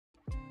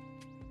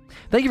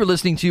Thank you for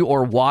listening to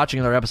or watching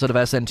another episode of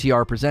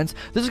SNTR Presents.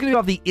 This is going to be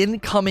off the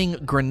incoming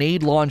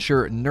grenade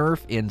launcher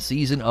nerf in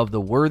Season of the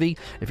Worthy.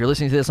 If you're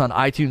listening to this on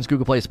iTunes,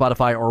 Google Play,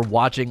 Spotify, or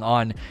watching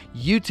on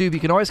YouTube, you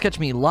can always catch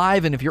me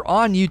live. And if you're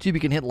on YouTube, you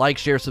can hit like,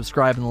 share,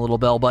 subscribe, and the little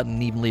bell button,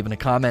 and even leaving a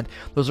comment.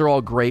 Those are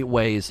all great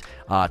ways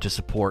to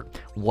support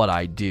what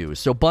I do.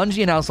 So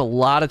Bungie announced a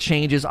lot of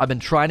changes. I've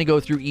been trying to go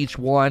through each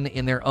one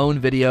in their own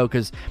video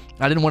because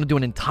I didn't want to do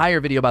an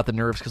entire video about the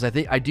nerfs because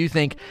I do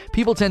think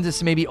people tend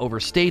to maybe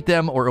overstate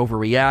them or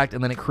overreact,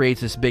 and then it creates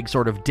this big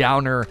sort of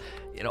downer,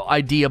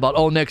 idea about,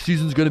 oh, next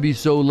season's going to be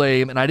so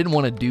lame, and I didn't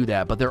want to do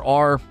that. But there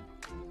are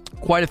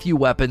quite a few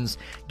weapons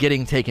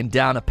getting taken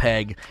down a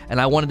peg, and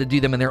I wanted to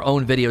do them in their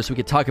own video so we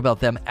could talk about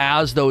them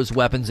as those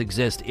weapons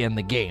exist in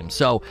the game.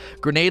 So,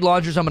 grenade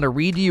launchers, I'm going to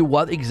read to you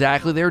what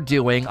exactly they're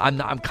doing.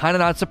 I'm kind of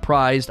not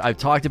surprised. I've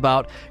talked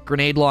about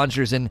grenade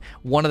launchers, and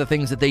one of the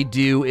things that they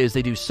do is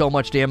they do so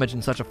much damage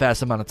in such a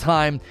fast amount of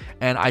time,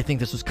 and I think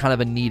this was kind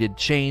of a needed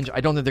change. I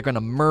don't think they're going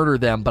to murder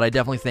them, but I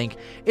definitely think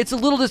it's a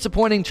little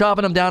disappointing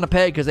chopping them down a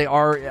peg because they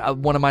are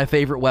one of my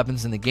favorite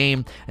weapons in the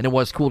game, and it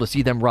was cool to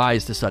see them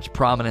rise to such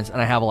prominence,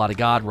 and I have a lot of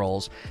god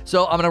rolls.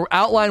 So I'm going to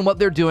outline what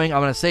they're doing. I'm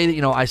going to say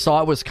that, I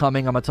saw it was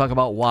coming. I'm going to talk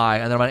about why,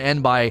 and then I'm going to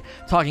end by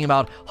talking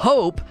about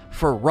hope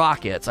for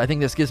rockets. I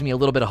think this gives me a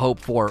little bit of hope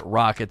for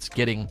rockets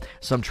getting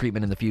some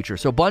treatment in the future.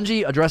 So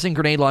Bungie, addressing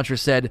grenade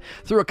launchers, said,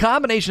 through a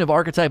combination of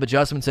archetype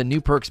adjustments and new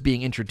perks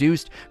being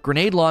introduced,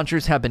 grenade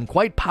launchers have been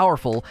quite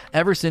powerful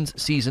ever since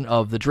Season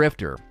of the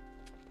Drifter.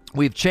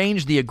 We've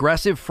changed the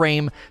aggressive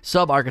frame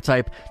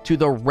sub-archetype to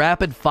the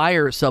rapid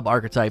fire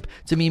sub-archetype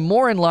to be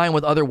more in line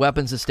with other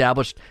weapons'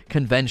 established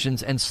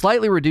conventions and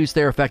slightly reduce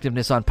their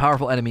effectiveness on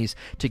powerful enemies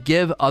to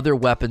give other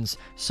weapons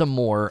some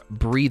more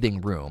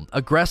breathing room.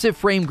 Aggressive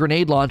frame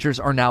grenade launchers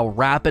are now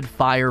rapid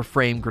fire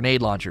frame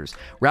grenade launchers.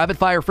 Rapid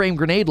fire frame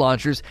grenade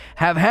launchers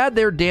have had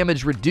their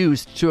damage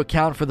reduced to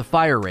account for the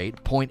fire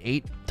rate,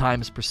 0.8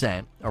 times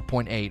percent, or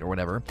 0.8 or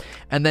whatever,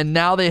 and then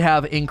now they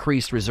have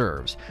increased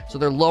reserves. So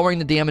they're lowering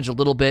the damage a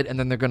little bit, and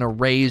then they're going to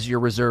raise your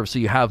reserves so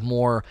you have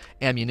more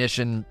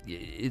ammunition.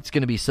 It's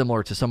going to be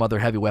similar to some other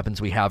heavy weapons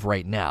we have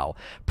right now.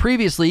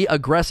 Previously,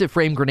 aggressive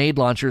frame grenade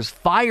launchers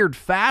fired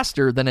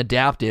faster than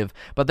adaptive,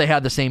 but they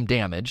had the same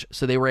damage,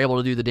 so they were able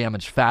to do the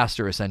damage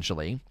faster,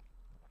 essentially.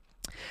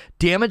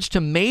 Damage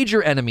to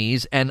major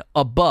enemies and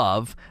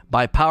above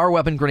by power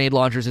weapon grenade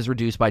launchers is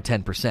reduced by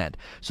 10%.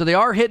 So they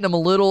are hitting them a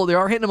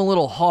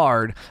little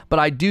hard, but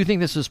I do think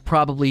this is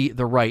probably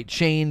the right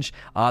change.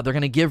 They're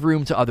going to give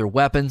room to other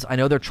weapons. I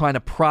know they're trying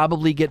to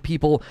probably get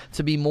people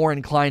to be more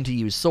inclined to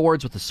use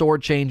swords with the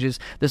sword changes.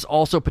 This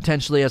also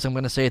potentially, as I'm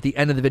going to say at the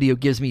end of the video,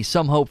 gives me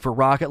some hope for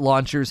rocket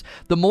launchers.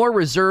 The more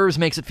reserves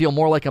makes it feel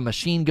more like a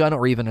machine gun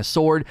or even a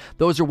sword.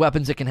 Those are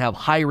weapons that can have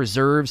high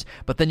reserves,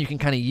 but then you can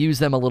kind of use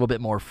them a little bit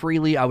more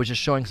freely. I was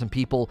just showing some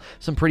people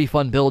some pretty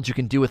fun builds you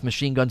can do with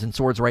machine guns and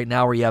swords right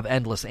now where you have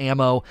endless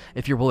ammo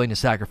if you're willing to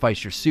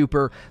sacrifice your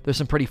super. There's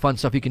some pretty fun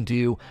stuff you can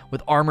do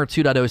with Armor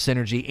 2.0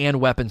 synergy and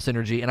weapon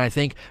synergy, and I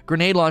think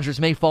grenade launchers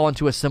may fall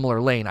into a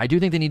similar lane. I do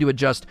think they need to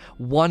adjust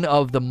one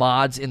of the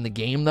mods in the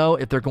game, though,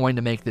 if they're going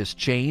to make this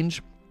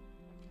change.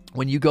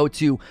 When you go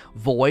to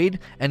Void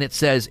and it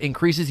says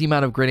increases the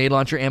amount of grenade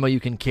launcher ammo you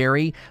can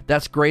carry,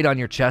 that's great on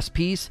your chest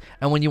piece.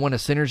 And when you want to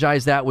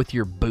synergize that with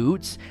your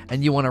boots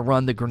and you want to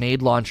run the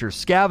grenade launcher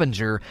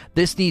scavenger,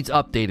 this needs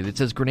updated. It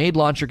says grenade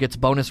launcher gets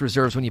bonus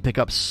reserves when you pick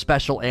up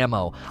special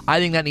ammo. I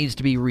think that needs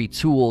to be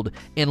retooled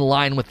in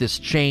line with this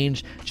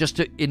change just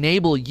to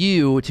enable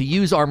you to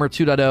use Armor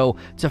 2.0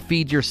 to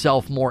feed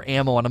yourself more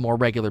ammo on a more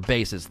regular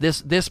basis.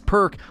 This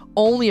perk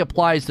only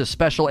applies to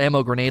special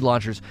ammo grenade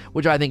launchers,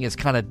 which I think is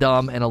kind of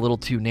dumb and a little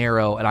too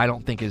narrow, and I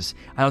don't think is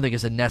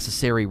a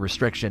necessary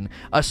restriction,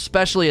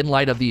 especially in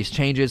light of these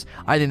changes.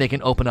 I think they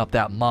can open up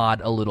that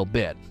mod a little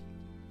bit.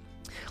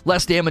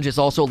 Less damage is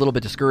also a little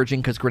bit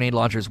discouraging because grenade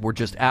launchers were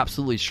just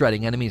absolutely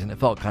shredding enemies and it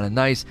felt kind of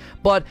nice,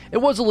 but it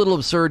was a little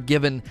absurd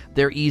given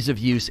their ease of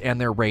use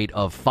and their rate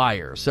of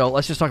fire. So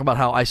let's just talk about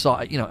how I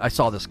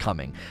saw this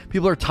coming.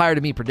 People are tired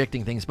of me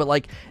predicting things,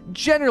 but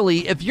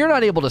generally, if you're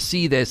not able to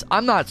see this,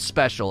 I'm not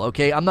special,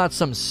 okay? I'm not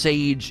some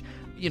sage,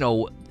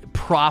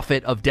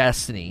 prophet of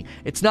destiny.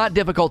 It's not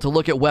difficult to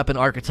look at weapon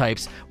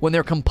archetypes when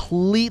they're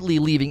completely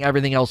leaving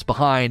everything else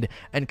behind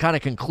and kind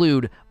of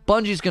conclude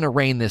Bungie's going to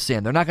rein this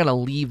in. They're not going to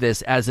leave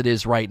this as it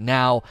is right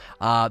now.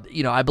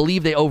 I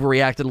believe they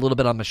overreacted a little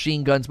bit on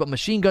machine guns, but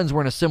machine guns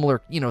were in a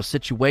similar,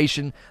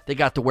 situation. They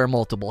got to wear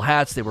multiple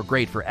hats. They were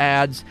great for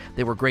ads.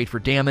 They were great for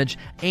damage.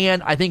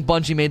 And I think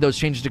Bungie made those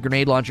changes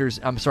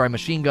to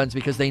machine guns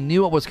because they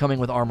knew what was coming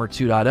with Armor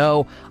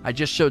 2.0. I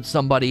just showed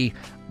somebody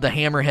the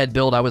Hammerhead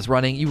build I was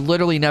running. You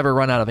literally never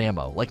run out of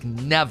ammo.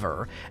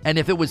 Never. And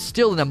if it was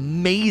still an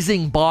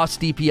amazing boss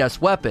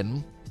DPS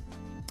weapon,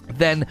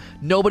 then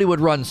nobody would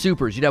run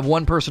supers. You'd have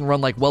one person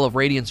run like Well of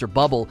Radiance or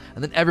Bubble,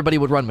 and then everybody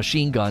would run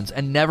machine guns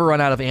and never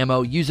run out of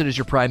ammo, use it as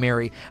your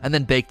primary, and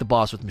then bake the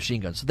boss with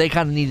machine guns. So they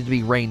kind of needed to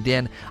be reined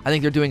in. I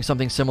think they're doing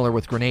something similar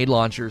with grenade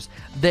launchers.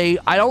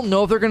 I don't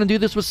know if they're going to do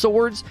this with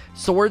swords.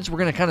 Swords, we're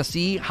going to kind of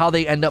see how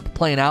they end up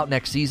playing out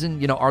next season.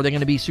 You know, are they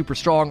going to be super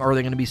strong? Or are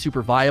they going to be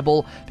super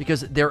viable?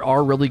 Because there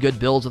are really good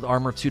builds with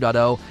Armor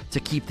 2.0 to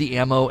keep the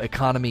ammo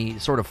economy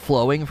sort of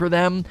flowing for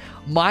them.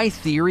 My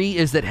theory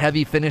is that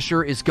Heavy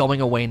Finisher is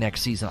going away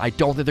next season. I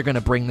don't think they're going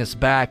to bring this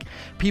back.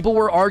 People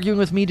were arguing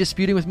with me,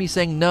 disputing with me,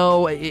 saying,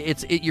 no,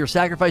 you're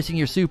sacrificing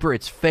your super.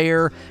 It's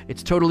fair.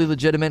 It's totally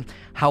legitimate.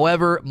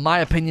 However, my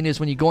opinion is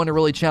when you go into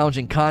really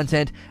challenging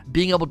content,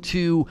 being able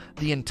to,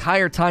 the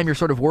entire time you're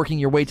sort of working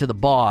your way to the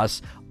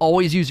boss,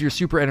 always use your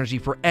super energy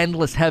for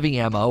endless heavy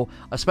ammo,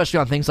 especially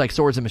on things like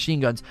swords and machine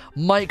guns,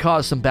 might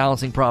cause some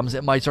balancing problems.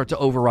 It might start to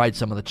override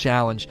some of the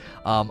challenge.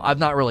 I've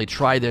not really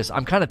tried this.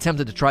 I'm kind of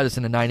tempted to try this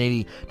in a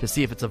 980 to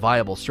see if it's a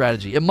viable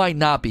strategy. It might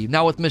not be.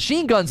 Now, with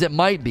machine guns, it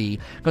might be,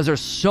 because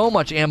there's so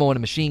much ammo in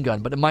a machine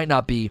gun, but it might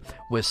not be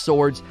with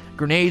swords.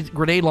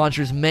 Grenade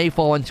launchers may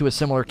fall into a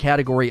similar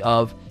category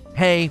of,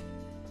 hey,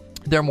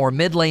 they're more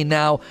mid lane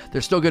now.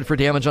 They're still good for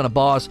damage on a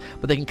boss,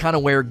 but they can kind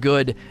of wear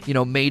good,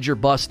 major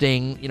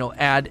busting,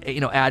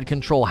 ad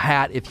control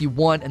hat if you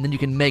want, and then you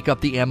can make up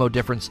the ammo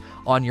difference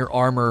on your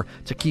armor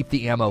to keep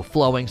the ammo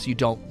flowing so you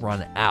don't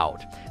run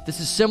out. This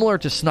is similar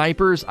to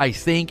snipers, I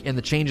think, and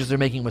the changes they're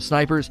making with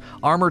snipers.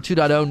 Armor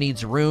 2.0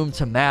 needs room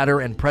to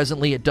matter, and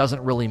presently it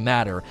doesn't really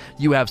matter.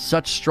 You have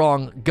such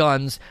strong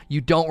guns,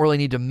 you don't really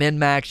need to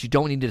min-max, you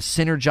don't need to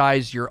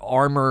synergize your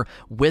armor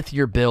with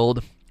your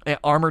build.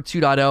 Armor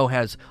 2.0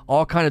 has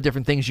all kind of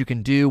different things you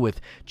can do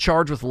with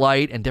Charge with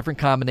Light and different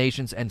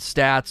combinations and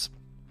stats.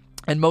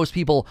 And most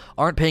people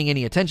aren't paying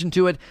any attention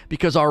to it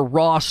because our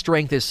raw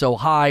strength is so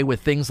high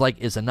with things like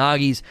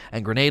Izanagi's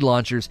and grenade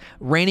launchers.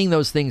 Reining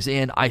those things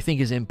in, I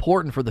think, is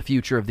important for the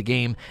future of the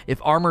game. If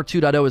Armor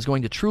 2.0 is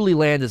going to truly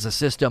land as a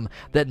system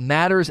that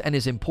matters and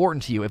is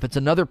important to you, if it's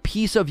another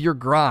piece of your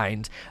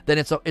grind, then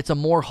it's a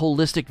more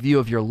holistic view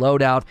of your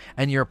loadout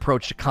and your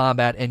approach to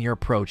combat and your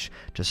approach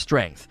to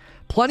strength.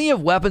 Plenty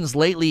of weapons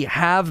lately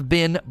have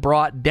been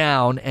brought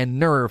down and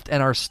nerfed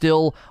and are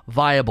still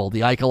viable.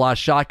 The Ikelos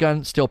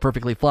shotgun, still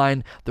perfectly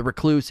fine. The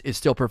Recluse is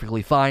still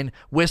perfectly fine.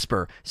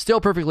 Whisper,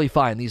 still perfectly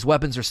fine. These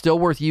weapons are still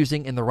worth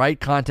using in the right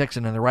context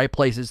and in the right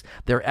places.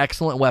 They're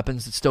excellent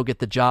weapons that still get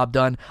the job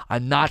done.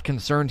 I'm not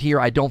concerned here.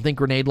 I don't think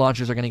grenade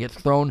launchers are going to get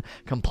thrown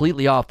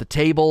completely off the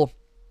table.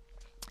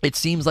 It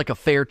seems like a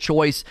fair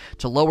choice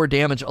to lower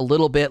damage a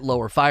little bit,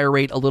 lower fire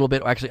rate a little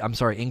bit. Actually, I'm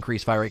sorry,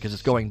 increase fire rate because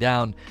it's going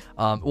down.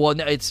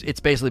 It's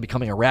basically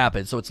becoming a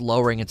rapid, so it's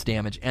lowering its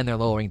damage, and they're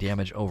lowering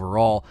damage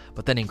overall,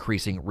 but then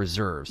increasing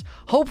reserves.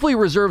 Hopefully,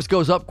 reserves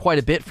goes up quite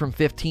a bit from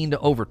 15 to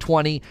over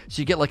 20,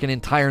 so you get like an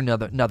entire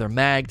another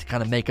mag to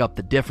kind of make up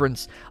the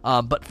difference.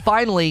 But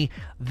finally,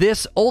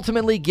 this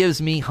ultimately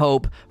gives me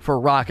hope for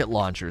rocket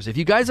launchers. If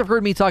you guys have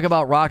heard me talk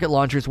about rocket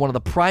launchers, one of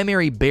the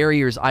primary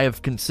barriers I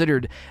have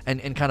considered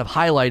and kind of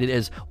highlighted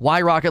is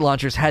why rocket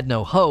launchers had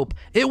no hope.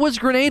 It was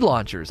grenade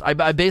launchers.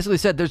 I basically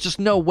said there's just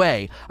no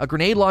way. A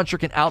grenade launcher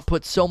can output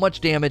so much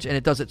damage, and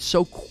it does it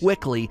so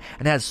quickly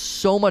and has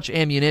so much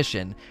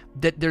ammunition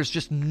that there's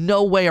just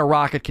no way a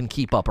rocket can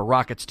keep up. A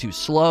rocket's too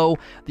slow.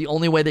 The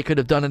only way they could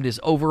have done it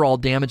is overall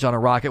damage on a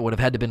rocket would have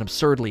had to been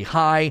absurdly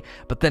high,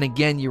 but then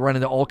again, you run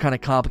into all kind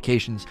of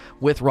complications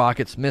with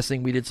rockets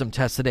missing. We did some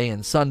tests today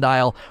in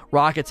Sundial.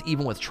 Rockets,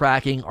 even with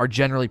tracking, are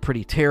generally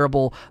pretty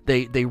terrible.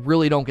 They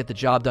really don't get the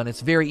job done.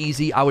 It's very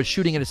easy. I was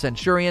shooting at a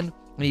Centurion,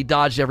 and he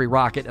dodged every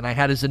rocket, and I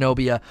had a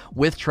Zenobia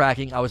with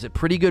tracking. I was at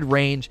pretty good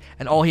range,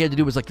 and all he had to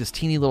do was like this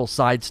teeny little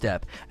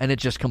sidestep, and it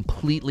just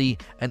completely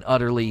and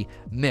utterly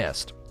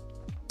missed.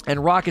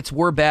 And rockets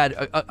were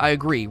bad. I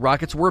agree.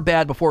 Rockets were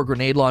bad before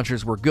grenade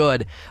launchers were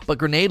good, but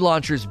grenade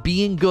launchers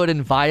being good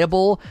and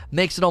viable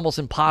makes it almost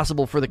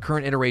impossible for the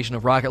current iteration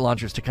of rocket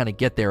launchers to kind of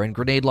get there. And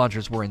grenade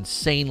launchers were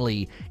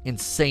insanely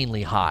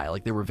high.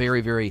 Like, they were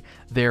very, very,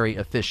 very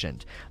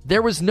efficient.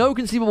 There was no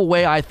conceivable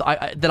way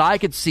that I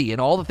could see,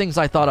 and all the things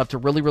I thought of to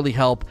really, really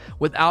help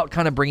without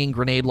kind of bringing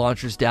grenade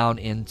launchers down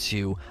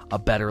into a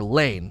better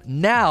lane.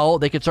 Now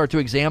they could start to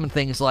examine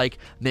things like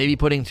maybe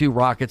putting 2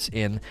 rockets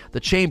in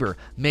the chamber,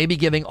 maybe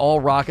giving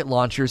all rocket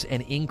launchers an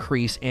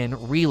increase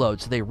in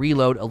reload, so they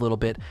reload a little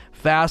bit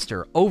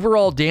faster.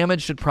 Overall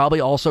damage should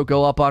probably also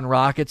go up on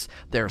rockets.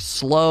 They're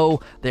slow.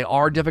 They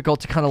are difficult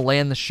to kind of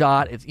land the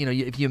shot. If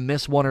you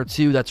miss 1 or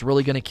 2, that's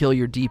really going to kill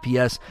your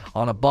DPS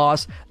on a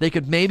boss. They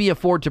could maybe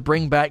afford to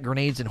bring back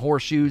grenades and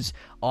horseshoes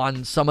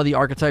on some of the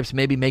archetypes,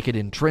 maybe make it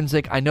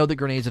intrinsic. I know that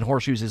grenades and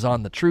horseshoes is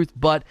on the truth,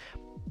 but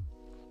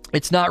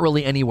it's not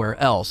really anywhere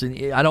else.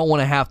 And I don't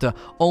want to have to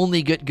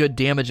only get good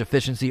damage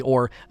efficiency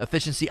or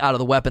efficiency out of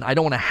the weapon. I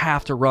don't want to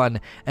have to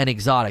run an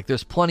exotic.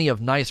 There's plenty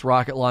of nice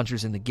rocket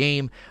launchers in the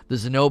game. The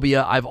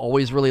Zenobia I've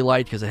always really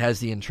liked because it has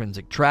the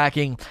intrinsic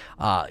tracking.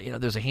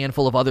 There's a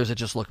handful of others that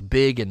just look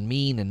big and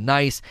mean and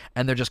nice,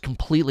 and they're just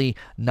completely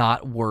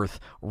not worth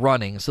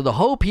running. So the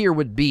hope here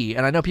would be,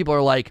 and I know people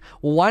are like,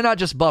 well, why not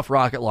just buff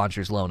rocket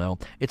launchers, Lono?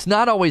 It's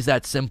not always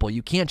that simple.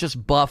 You can't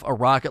just buff a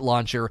rocket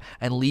launcher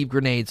and leave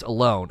grenades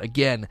alone.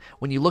 Again,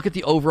 when you look at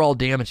the overall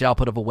damage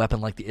output of a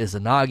weapon like the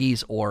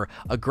Izanagi's or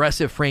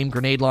aggressive frame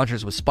grenade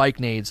launchers with spike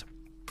nades,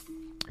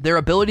 their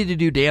ability to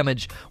do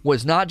damage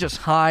was not just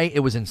high, it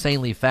was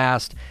insanely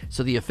fast,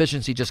 so the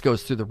efficiency just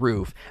goes through the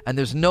roof. And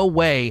there's no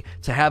way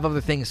to have other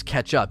things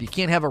catch up. You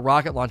can't have a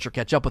rocket launcher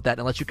catch up with that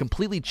unless you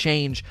completely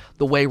change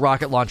the way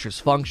rocket launchers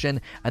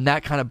function, and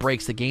that kind of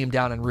breaks the game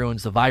down and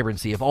ruins the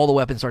vibrancy. If all the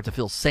weapons start to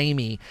feel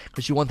samey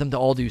because you want them to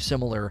all do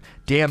similar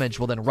damage,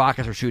 well then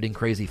rockets are shooting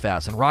crazy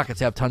fast, and rockets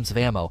have tons of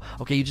ammo.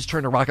 Okay, you just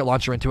turn a rocket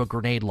launcher into a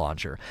grenade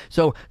launcher.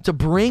 So to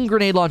bring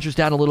grenade launchers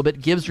down a little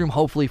bit gives room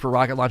hopefully for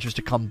rocket launchers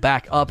to come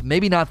back up.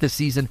 Maybe not this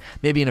season,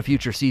 maybe in a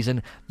future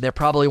season. They're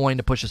probably wanting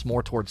to push us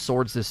more towards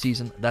swords this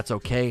season. That's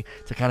okay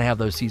to kind of have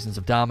those seasons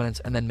of dominance,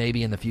 and then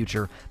maybe in the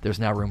future there's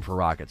now room for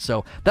rockets.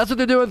 So that's what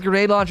they're doing with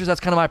grenade launchers. That's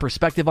kind of my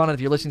perspective on it.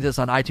 If you're listening to this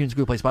on iTunes,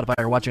 Google Play, Spotify,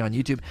 or watching on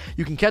YouTube,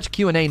 you can catch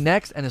Q&A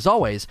next, and as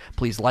always,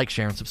 please like,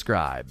 share, and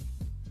subscribe.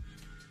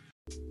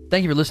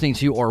 Thank you for listening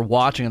to or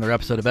watching another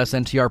episode of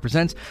SNTR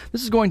Presents.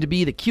 This is going to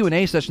be the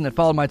Q&A session that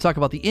followed my talk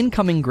about the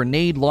incoming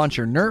grenade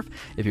launcher nerf.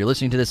 If you're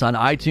listening to this on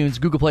iTunes,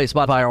 Google Play,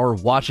 Spotify, or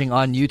watching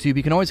on YouTube,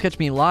 you can always catch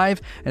me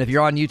live. And if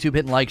you're on YouTube,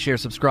 hitting like, share,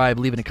 subscribe,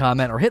 leaving a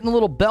comment, or hitting the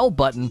little bell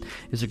button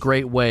is a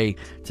great way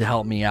to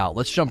help me out.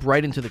 Let's jump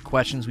right into the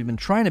questions. We've been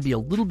trying to be a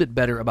little bit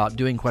better about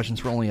doing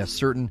questions for only a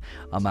certain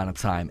amount of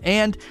time.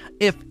 And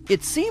if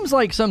it seems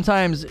like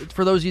sometimes,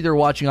 for those either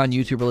watching on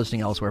YouTube or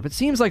listening elsewhere, if it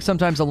seems like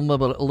sometimes a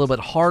little bit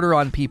harder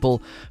on people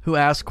who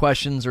ask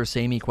questions or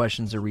samey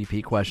questions or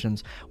repeat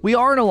questions, we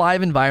are in a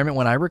live environment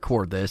when I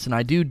record this, and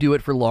I do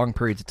it for long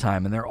periods of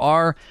time, and there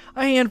are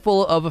a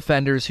handful of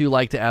offenders who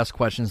like to ask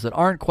questions that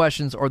aren't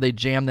questions, or they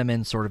jam them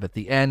in sort of at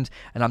the end,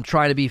 and I'm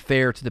trying to be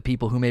fair to the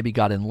people who maybe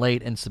got in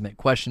late and submit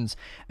questions,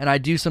 and I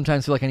do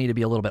sometimes feel like I need to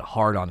be a little bit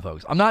hard on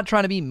folks. I'm not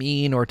trying to be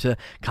mean or to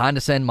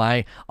condescend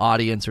my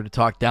audience or to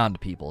talk down to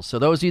people. So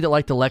those of you that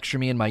like to lecture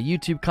me in my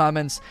YouTube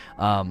comments,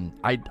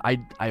 I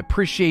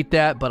appreciate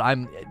that, but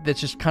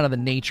that's just kind of the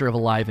nature of a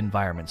live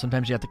environment.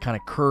 Sometimes you have to kind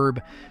of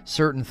curb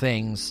certain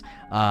things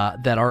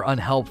that are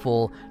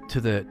unhelpful to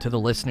the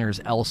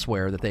listeners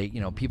elsewhere,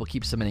 that people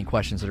keep submitting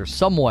questions that are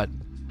somewhat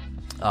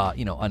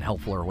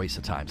unhelpful or a waste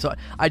of time. So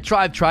I've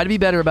tried to be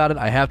better about it.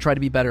 I have tried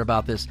to be better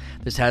about this.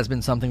 This has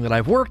been something that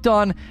I've worked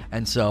on,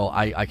 and so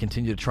I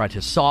continue to try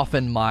to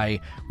soften my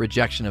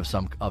rejection of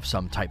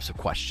some types of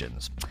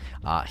questions.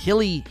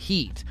 Hilly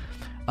Heat.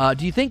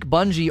 Do you think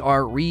Bungie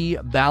are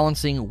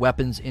rebalancing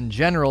weapons in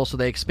general so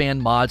they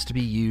expand mods to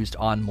be used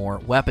on more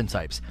weapon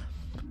types?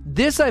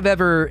 This I've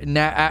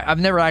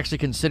never actually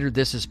considered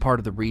this as part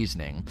of the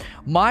reasoning.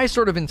 My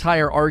sort of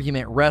entire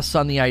argument rests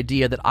on the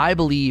idea that I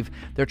believe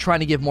they're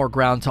trying to give more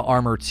ground to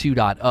Armor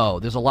 2.0.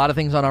 There's a lot of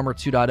things on Armor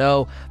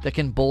 2.0 that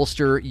can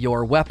bolster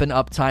your weapon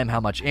uptime, how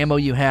much ammo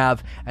you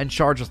have, and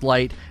Charge with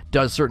Light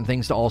does certain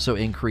things to also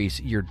increase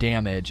your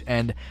damage.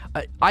 And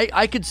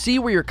I could see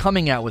where you're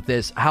coming at with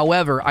this.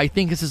 However, I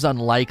think this is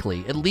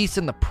unlikely, at least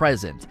in the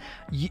present.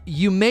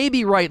 You may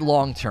be right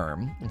long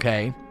term,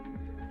 okay?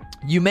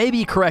 You may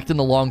be correct in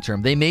the long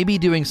term. They may be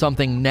doing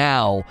something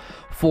now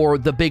for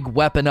the big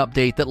weapon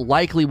update that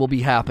likely will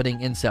be happening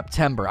in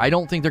September. I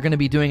don't think they're going to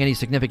be doing any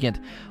significant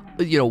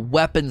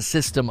weapon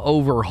system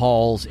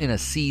overhauls in a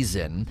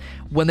season.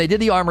 When they did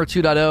the Armor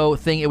 2.0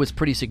 thing, it was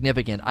pretty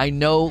significant. I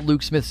know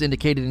Luke Smith's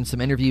indicated in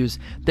some interviews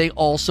they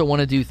also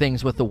want to do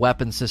things with the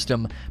weapon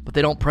system, but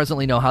they don't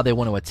presently know how they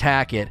want to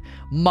attack it.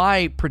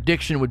 My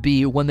prediction would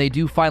be when they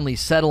do finally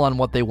settle on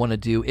what they want to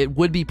do, it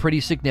would be pretty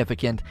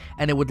significant,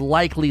 and it would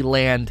likely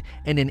land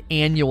in an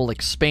annual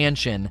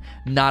expansion,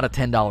 not a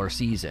 $10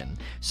 season.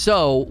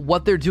 So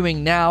what they're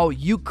doing now,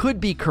 you could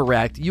be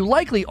correct. You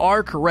likely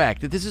are correct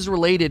that this is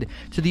related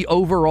to the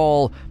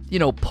overall,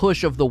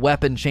 push of the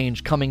weapon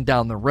change coming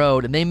down the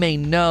road, and they may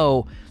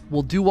know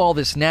we'll do all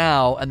this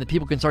now, and the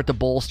people can start to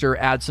bolster,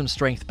 add some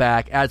strength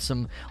back, add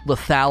some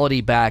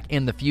lethality back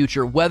in the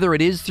future, whether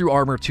it is through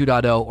Armor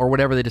 2.0 or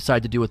whatever they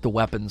decide to do with the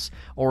weapons,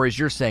 or as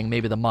you're saying,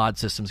 maybe the mod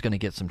system's going to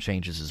get some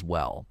changes as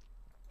well.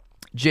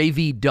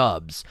 JV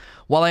Dubs.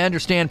 While I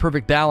understand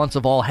perfect balance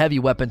of all heavy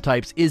weapon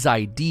types is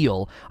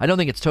ideal, I don't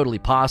think it's totally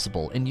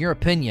possible. In your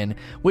opinion,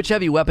 which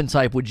heavy weapon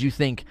type would you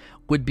think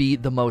would be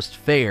the most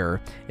fair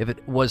if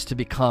it was to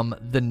become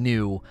the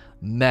new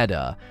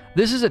meta?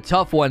 This is a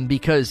tough one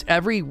because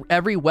every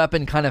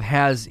weapon kind of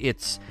has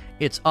its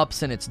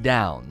ups and its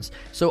downs.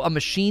 So a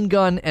machine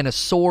gun and a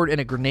sword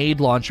and a grenade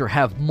launcher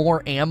have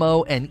more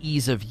ammo and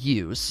ease of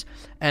use,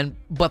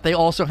 but they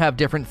also have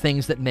different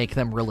things that make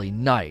them really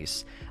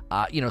nice.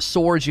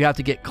 Swords, you have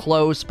to get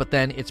close, but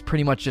then it's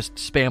pretty much just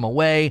spam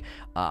away.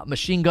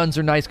 Machine guns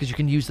are nice because you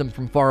can use them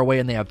from far away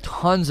and they have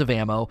tons of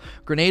ammo.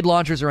 Grenade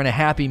launchers are in a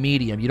happy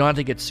medium. You don't have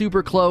to get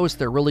super close.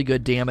 They're really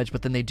good damage,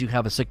 but then they do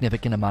have a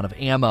significant amount of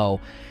ammo.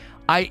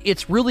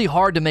 It's really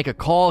hard to make a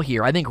call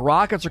here. I think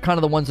rockets are kind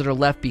of the ones that are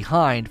left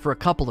behind for a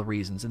couple of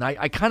reasons, and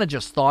I kind of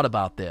just thought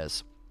about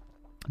this.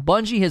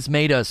 Bungie has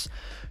made us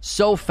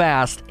so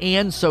fast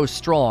and so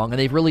strong, and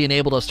they've really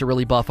enabled us to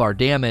really buff our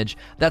damage.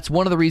 That's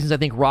one of the reasons I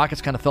think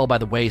rockets kind of fell by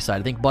the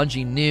wayside. I think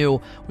Bungie knew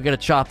we got to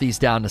chop these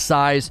down to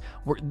size.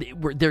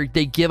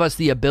 They give us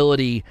the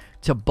ability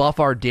to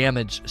buff our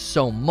damage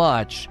so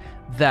much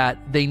that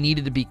they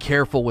needed to be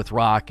careful with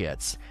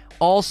rockets.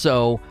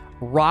 Also,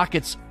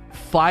 rockets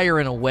fire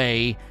in a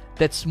way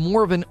that's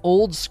more of an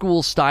old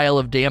school style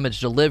of damage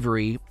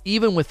delivery,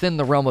 even within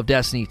the realm of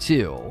Destiny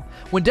 2.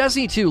 When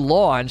Destiny 2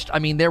 launched, I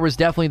mean, there was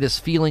definitely this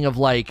feeling of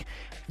like,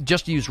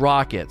 just use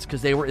rockets,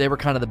 because they were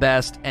kind of the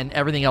best, and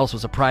everything else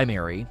was a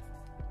primary.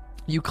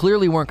 You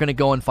clearly weren't going to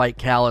go and fight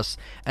Callus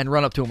and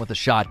run up to him with a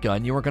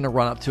shotgun. You weren't going to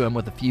run up to him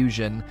with a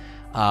fusion,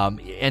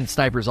 and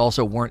snipers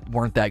also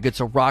weren't that good.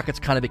 So rockets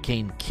kind of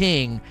became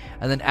king,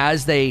 and then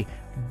as they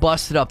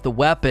busted up the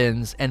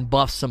weapons and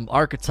buffed some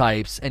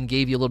archetypes and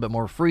gave you a little bit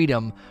more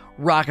freedom,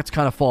 rockets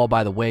kind of fall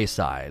by the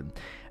wayside.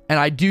 And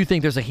I do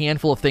think there's a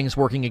handful of things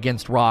working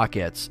against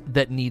rockets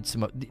that need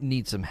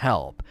some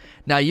help.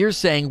 Now, you're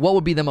saying what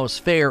would be the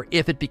most fair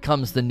if it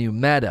becomes the new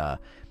meta?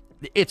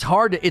 It's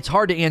hard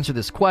to answer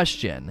this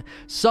question.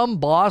 Some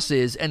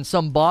bosses and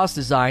some boss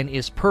design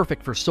is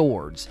perfect for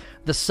swords.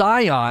 The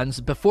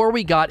Scions, before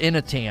we got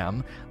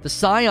Inatam, the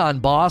Scion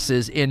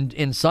bosses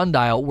in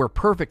Sundial were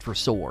perfect for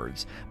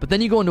swords. But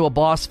then you go into a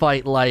boss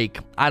fight like,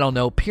 I don't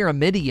know,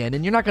 Pyramidion,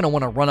 and you're not going to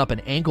want to run up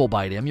and ankle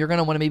bite him. You're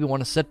going to maybe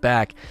want to sit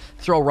back,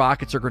 throw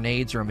rockets or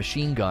grenades or a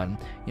machine gun,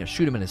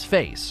 shoot him in his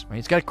face. Right?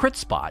 He's got a crit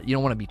spot. You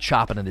don't want to be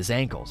chopping at his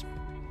ankles.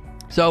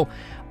 So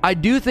I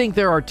do think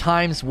there are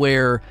times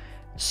where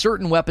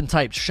certain weapon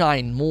types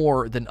shine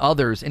more than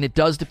others, and it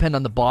does depend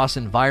on the boss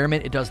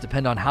environment. It does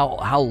depend on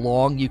how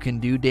long you can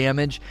do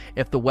damage.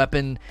 If the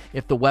weapon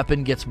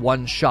gets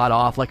one shot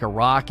off like a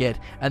rocket,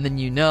 and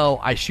then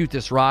I shoot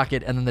this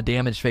rocket and then the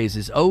damage phase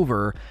is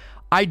over,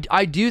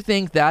 I do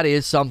think that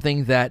is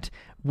something that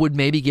would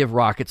maybe give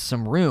rockets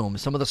some room.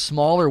 Some of the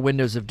smaller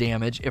windows of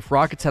damage, if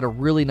rockets had a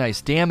really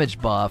nice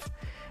damage buff,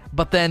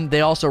 but then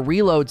they also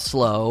reload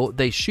slow,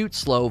 they shoot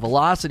slow,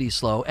 velocity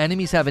slow,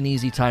 enemies have an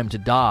easy time to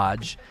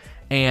dodge.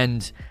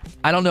 And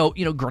I don't know,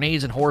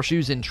 grenades and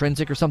horseshoes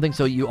intrinsic or something,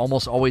 so you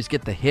almost always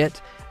get the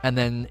hit, and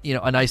then,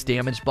 a nice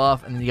damage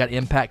buff, and then you got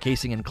impact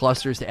casing and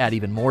clusters to add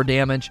even more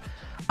damage.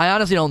 I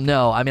honestly don't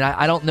know. I mean,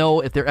 I don't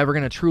know if they're ever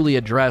going to truly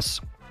address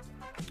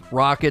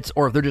rockets,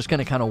 or if they're just going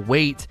to kind of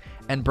wait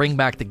and bring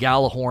back the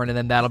Gjallarhorn, and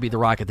then that'll be the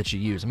rocket that you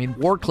use. I mean,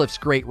 Warcliffe's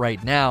great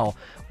right now,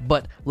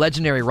 but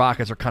legendary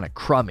rockets are kind of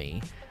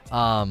crummy.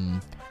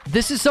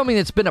 This is something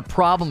that's been a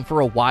problem for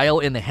a while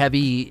in the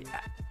heavy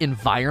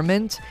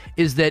environment,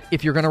 is that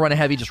if you're going to run a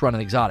heavy, just run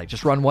an exotic.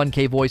 Just run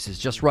 1K voices,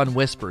 just run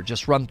Whisper,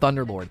 just run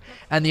Thunderlord,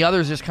 and the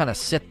others just kind of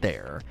sit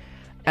there.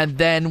 And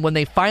then when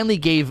they finally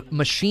gave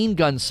machine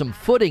guns some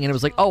footing, and it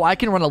was like, oh, I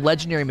can run a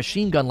legendary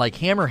machine gun like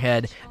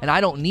Hammerhead, and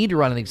I don't need to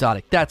run an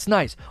exotic. That's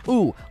nice.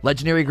 Ooh,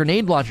 legendary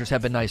grenade launchers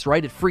have been nice,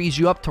 right? It frees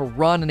you up to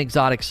run an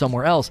exotic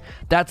somewhere else.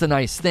 That's a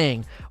nice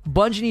thing.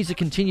 Bungie needs to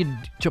continue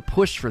to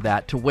push for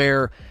that, to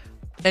where...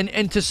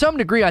 And to some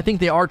degree, I think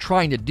they are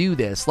trying to do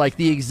this. Like,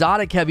 the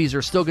exotic heavies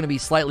are still going to be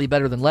slightly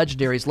better than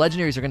legendaries.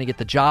 Legendaries are going to get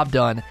the job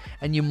done,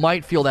 and you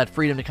might feel that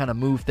freedom to kind of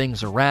move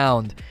things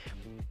around.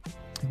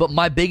 But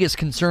my biggest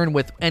concern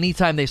with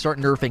anytime they start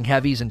nerfing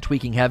heavies and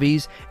tweaking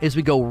heavies is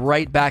we go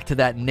right back to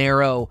that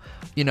narrow,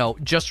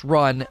 just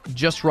run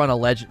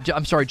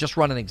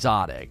an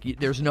exotic.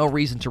 There's no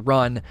reason to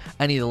run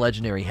any of the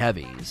legendary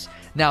heavies.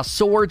 Now,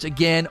 swords,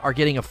 again, are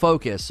getting a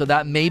focus, so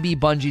that may be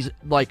Bungie's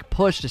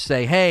push to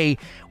say, hey,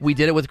 we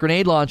did it with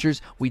grenade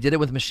launchers, we did it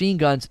with machine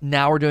guns,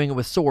 now we're doing it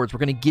with swords. We're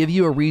going to give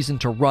you a reason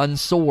to run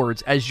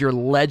swords as your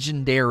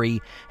legendary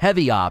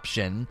heavy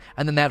option,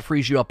 and then that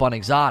frees you up on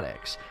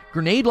exotics.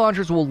 Grenade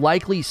launchers will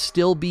likely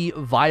still be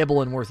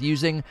viable and worth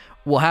using.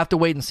 We'll have to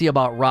wait and see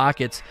about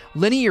rockets.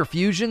 Linear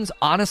fusions,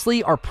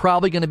 honestly, are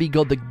probably going to be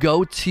the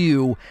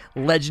go-to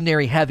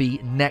legendary heavy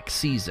next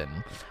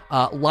season.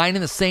 Line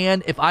in the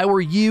sand, if I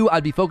were you,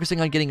 I'd be focusing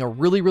on getting a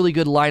really, really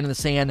good line in the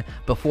sand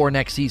before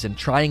next season.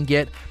 Try and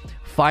get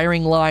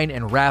firing line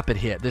and rapid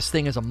hit. This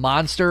thing is a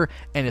monster,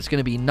 and it's going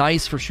to be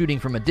nice for shooting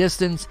from a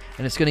distance,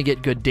 and it's going to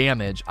get good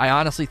damage. I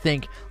honestly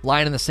think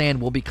line in the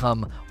sand will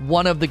become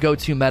one of the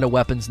go-to meta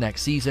weapons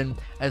next season,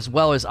 as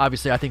well as,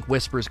 obviously, I think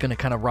Whisper is going to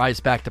kind of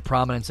rise back to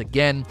prominence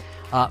again.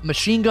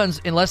 Machine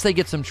guns, unless they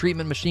get some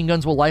treatment, machine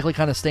guns will likely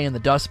kind of stay in the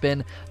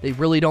dustbin. They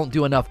really don't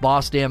do enough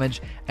boss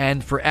damage,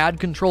 and for ad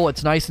control,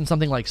 it's nice in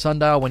something like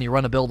Sundial when you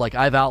run a build like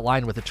I've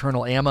outlined with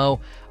Eternal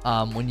Ammo,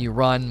 when you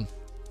run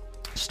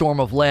Storm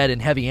of Lead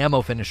and Heavy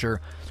Ammo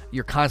Finisher.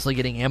 you're constantly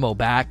getting ammo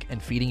back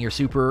and feeding your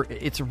super.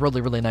 It's a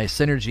really, really nice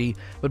synergy.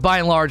 But by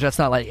and large, that's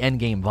not like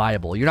endgame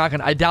viable.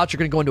 I doubt you're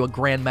going to go into a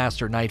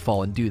Grandmaster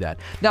Nightfall and do that.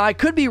 Now, I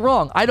could be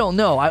wrong. I don't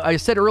know. I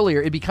said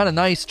earlier, it'd be kind of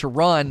nice to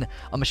run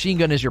a machine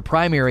gun as your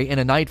primary in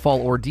a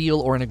Nightfall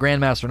ordeal or in a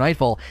Grandmaster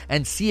Nightfall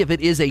and see if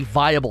it is a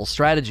viable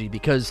strategy,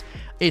 because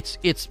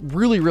it's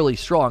really, really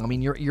strong. I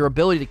mean, your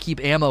ability to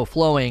keep ammo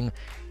flowing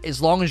as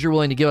long as you're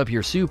willing to give up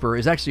your super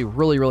is actually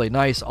really, really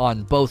nice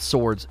on both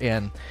swords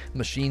and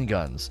machine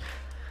guns.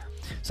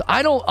 So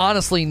I don't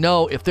honestly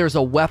know if there's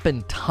a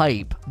weapon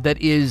type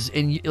that is,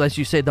 as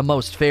you say, the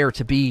most fair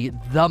to be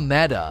the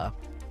meta,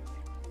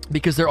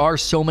 because there are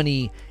so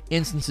many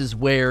instances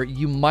where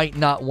you might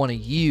not want to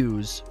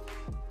use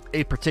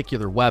a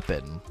particular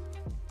weapon.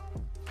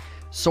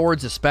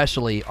 Swords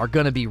especially are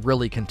going to be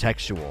really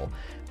contextual.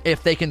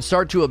 If they can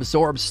start to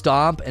absorb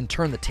Stomp and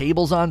turn the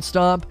tables on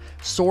Stomp,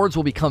 swords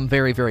will become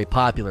very, very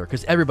popular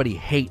because everybody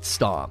hates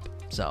Stomp.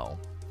 So,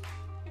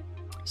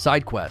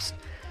 side quest.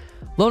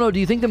 Lono, do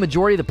you think the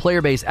majority of the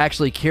player base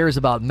actually cares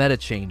about meta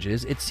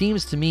changes? It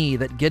seems to me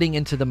that getting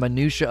into the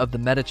minutia of the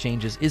meta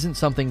changes isn't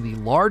something the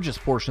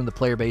largest portion of the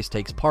player base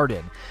takes part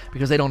in,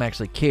 because they don't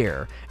actually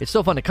care. It's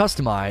still fun to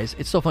customize,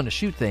 it's still fun to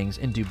shoot things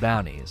and do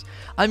bounties.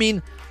 I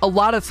mean, a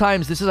lot of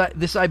times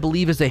this I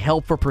believe is a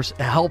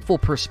helpful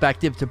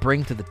perspective to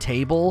bring to the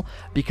table,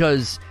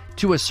 because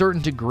to a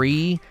certain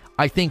degree,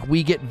 I think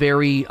we get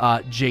very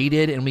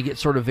jaded and we get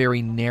sort of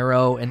very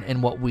narrow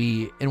in what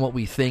we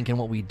think and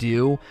what we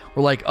do.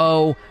 We're like,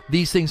 oh,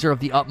 these things are of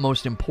the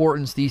utmost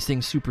importance. These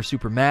things super,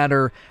 super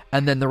matter.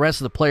 And then the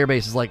rest of the player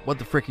base is like, what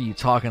the frick are you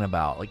talking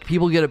about? Like,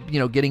 people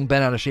getting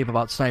bent out of shape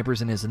about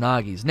snipers and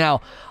Izanagis.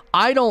 Now,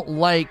 I don't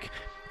like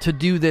to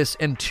do this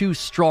in too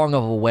strong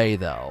of a way,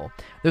 though.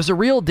 There's a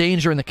real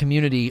danger in the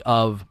community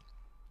of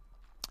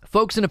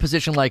folks in a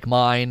position like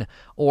mine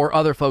or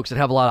other folks that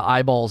have a lot of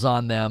eyeballs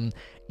on them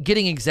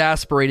getting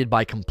exasperated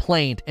by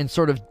complaint and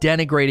sort of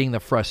denigrating the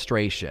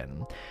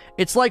frustration.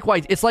 It's like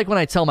when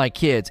I tell my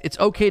kids, it's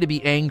okay to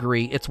be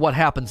angry, it's what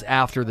happens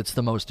after that's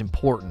the most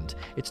important.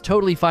 It's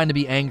totally fine to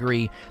be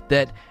angry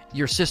that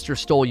your sister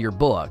stole your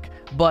book,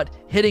 but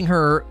hitting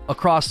her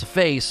across the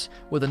face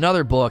with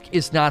another book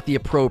is not the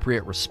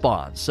appropriate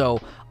response. So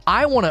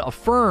I want to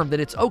affirm that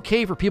it's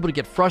okay for people to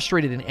get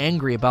frustrated and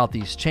angry about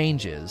these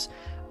changes.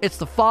 It's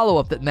the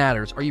follow-up that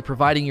matters. Are you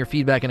providing your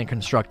feedback in a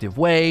constructive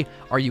way?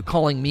 Are you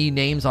calling me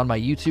names on my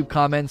YouTube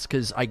comments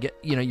because I get,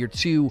 you're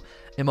too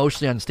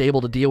emotionally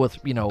unstable to deal with,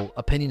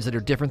 opinions that are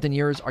different than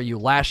yours? Are you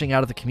lashing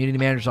out at the community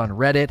managers on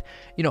Reddit?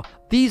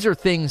 These are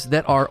things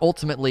that are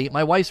ultimately,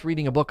 my wife's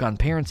reading a book on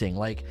parenting.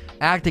 Like,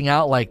 acting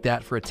out like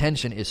that for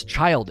attention is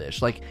childish.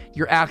 Like,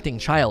 you're acting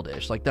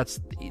childish. Like, that's...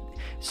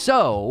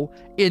 So,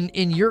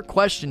 in your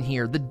question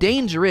here, the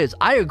danger is,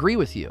 I agree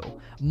with you.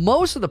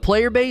 Most of the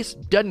player base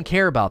doesn't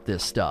care about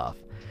this stuff.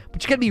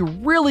 But you gotta be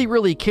really,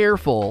 really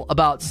careful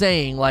about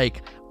saying,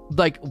 like,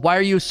 why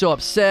are you so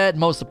upset?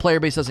 Most of the player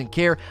base doesn't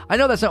care. I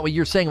know that's not what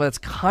you're saying, but that's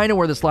kind of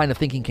where this line of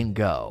thinking can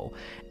go.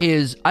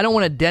 Is I don't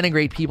want to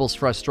denigrate people's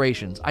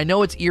frustrations. I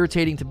know it's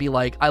irritating to be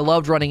like, I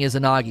loved running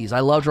Izanagis, I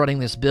loved running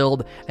this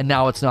build, and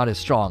now it's not as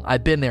strong.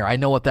 I've been there. I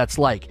know what that's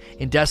like.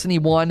 In Destiny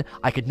 1,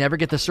 I could never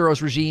get the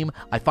Suros regime.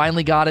 I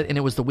finally got it, and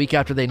it was the week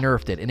after they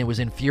nerfed it, and it was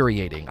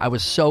infuriating. I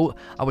was so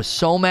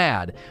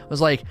mad. I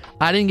was like,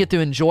 I didn't get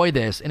to enjoy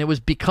this, and it was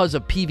because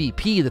of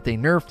PvP that they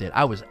nerfed it.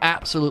 I was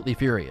absolutely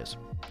furious.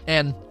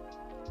 And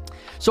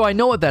so I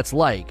know what that's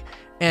like,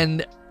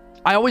 and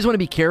I always want to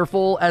be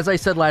careful. As I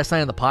said last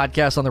night on the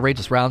podcast on the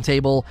Rageous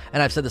Roundtable,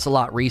 and I've said this a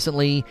lot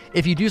recently,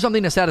 if you do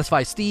something to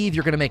satisfy Steve,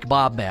 you're going to make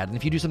Bob mad. And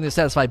if you do something to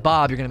satisfy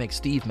Bob, you're going to make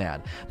Steve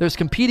mad. There's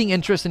competing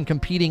interests and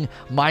competing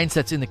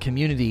mindsets in the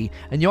community,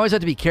 and you always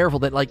have to be careful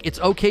that, like, it's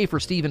okay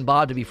for Steve and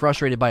Bob to be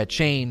frustrated by a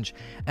change,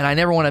 and I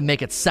never want to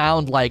make it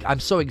sound like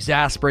I'm so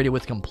exasperated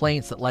with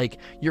complaints that, like,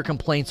 your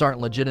complaints aren't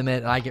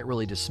legitimate and I get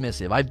really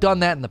dismissive. I've done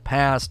that in the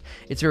past.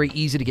 It's very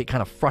easy to get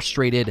kind of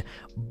frustrated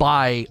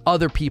by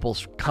other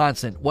people's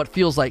what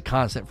feels like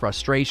constant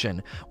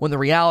frustration, when the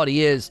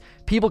reality is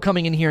people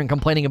coming in here and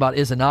complaining about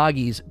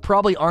Izanagis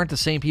probably aren't the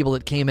same people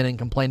that came in and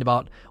complained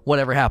about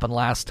whatever happened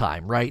last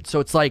time, right? So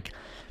it's like,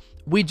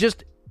 we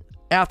just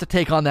have to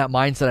take on that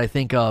mindset, I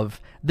think,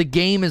 of the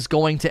game is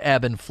going to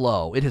ebb and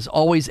flow. It has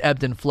always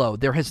ebbed and flowed.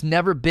 There has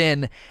never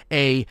been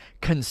a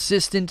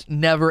consistent,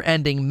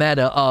 never-ending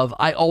meta of,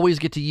 I always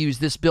get to use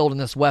this build and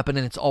this weapon,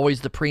 and it's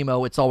always the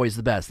primo, it's always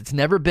the best. It's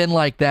never been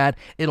like that.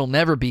 It'll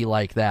never be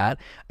like that.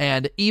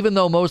 And even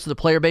though most of the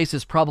player base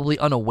is probably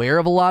unaware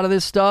of a lot of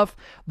this stuff,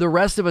 the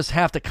rest of us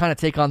have to kind of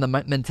take on the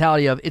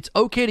mentality of, it's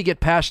okay to get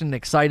passionate and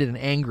excited and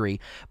angry,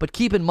 but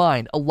keep in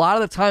mind, a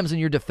lot of the times when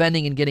you're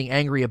defending and getting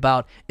angry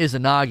about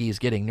Izanagi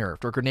getting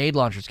nerfed or grenade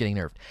launchers getting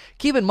nerfed,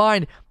 keep in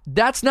mind,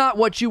 that's not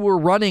what you were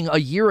running a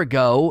year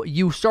ago.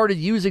 You started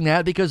using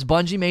that because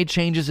Bungie made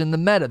changes in the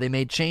meta. They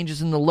made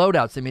changes in the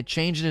loadouts. They made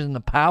changes in the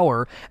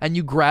power, and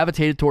you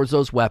gravitated towards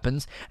those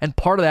weapons. And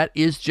part of that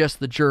is just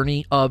the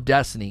journey of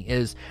Destiny.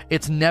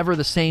 It's never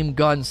the same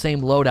gun,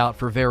 same loadout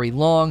for very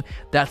long.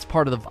 That's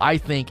part of the, I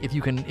think, if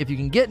you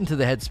can get into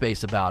the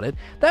headspace about it,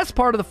 that's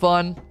part of the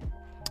fun.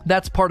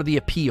 That's part of the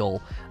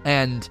appeal.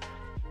 And,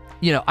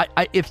 you know,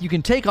 if you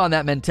can take on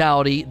that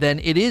mentality, then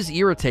it is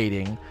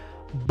irritating,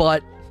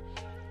 but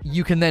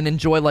you can then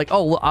enjoy, like,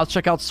 oh, well, I'll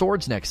check out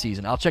swords next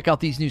season. I'll check out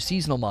these new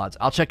seasonal mods.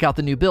 I'll check out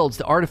the new builds,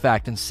 the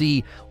artifact, and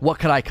see what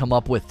could I come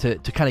up with to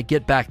kind of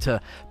get back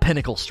to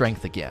pinnacle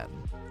strength again.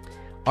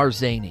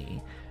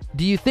 Arzani,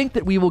 do you think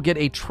that we will get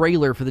a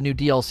trailer for the new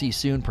DLC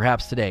soon,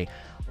 perhaps today?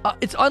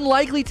 It's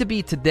unlikely to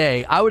be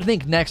today. I would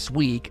think next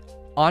week,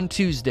 on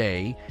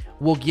Tuesday,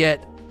 we'll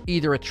get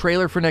either a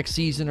trailer for next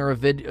season or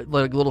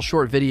like a little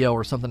short video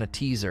or something, a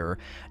teaser.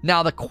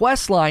 Now, the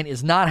quest line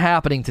is not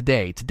happening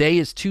today. Today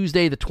is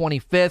Tuesday the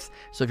 25th,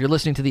 so if you're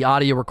listening to the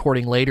audio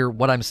recording later,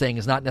 what I'm saying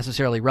is not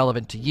necessarily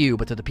relevant to you,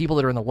 but to the people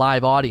that are in the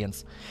live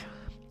audience.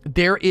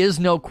 There is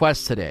no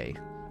quest today.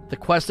 The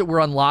quest that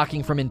we're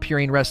unlocking from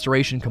Empyrean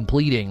Restoration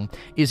completing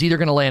is either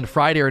going to land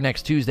Friday or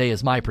next Tuesday,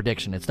 is my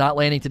prediction. It's not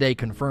landing today,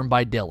 confirmed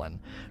by Dylan.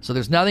 So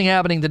there's nothing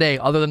happening today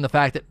other than the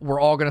fact that we're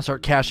all going to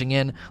start cashing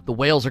in, the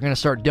whales are going to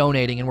start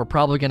donating, and we're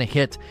probably going to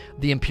hit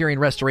the Empyrean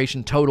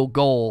Restoration total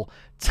goal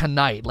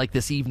tonight, like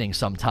this evening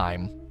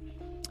sometime.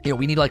 You know,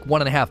 we need like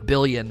 1.5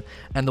 billion,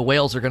 and the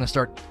whales are going to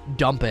start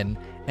dumping,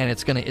 and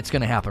it's going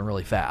to happen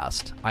really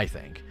fast, I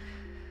think.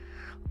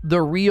 The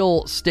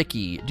Real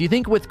Sticky, do you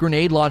think with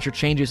grenade launcher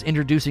changes,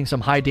 introducing some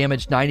high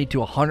damage 90 to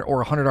 100 or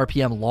 100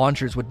 RPM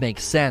launchers would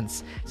make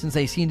sense, since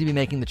they seem to be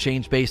making the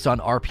change based on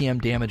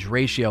RPM damage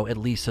ratio, at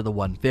least to the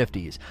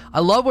 150s? I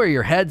love where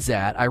your head's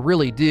at, I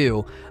really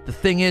do. The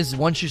thing is,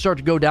 once you start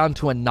to go down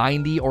to a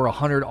 90 or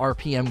 100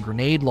 RPM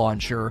grenade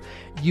launcher,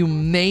 you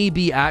may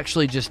be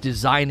actually just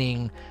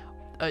designing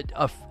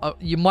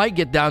you might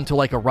get down to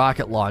like a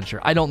rocket launcher.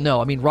 I don't know.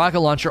 I mean,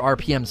 rocket launcher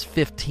RPM's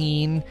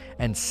 15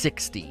 and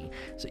 60.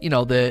 So, you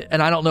know,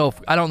 and I don't know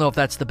if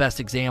that's the best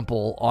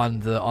example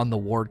on the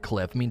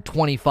Wardcliff. I mean,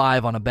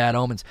 25 on a Bad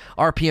Omens.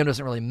 RPM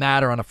doesn't really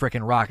matter on a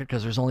frickin' rocket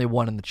because there's only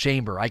one in the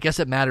chamber. I guess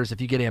it matters if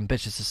you get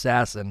Ambitious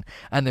Assassin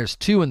and there's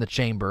two in the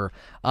chamber.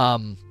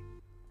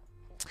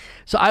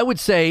 So I would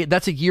say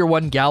that's a year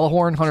one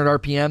Galahorn, 100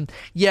 RPM.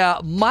 Yeah,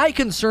 my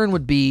concern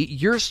would be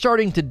you're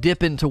starting to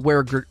dip into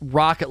where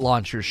rocket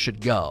launchers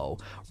should go.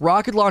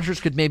 Rocket launchers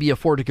could maybe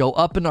afford to go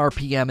up in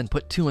RPM and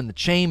put two in the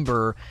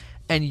chamber,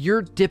 and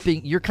you're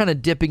kind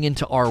of dipping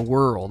into our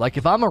world. Like,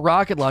 if I'm a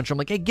rocket launcher, I'm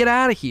like, hey, get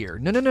out of here.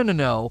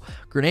 No.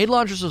 Grenade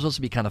launchers are supposed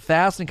to be kind of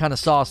fast and kind of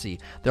saucy.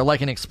 They're like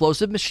an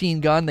explosive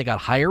machine gun. They got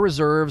higher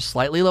reserves,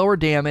 slightly lower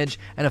damage,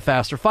 and a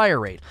faster fire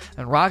rate.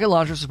 And rocket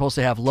launchers are supposed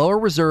to have lower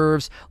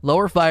reserves,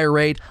 lower fire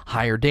rate,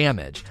 higher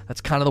damage.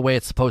 That's kind of the way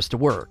it's supposed to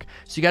work.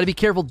 So you got to be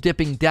careful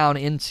dipping down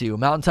into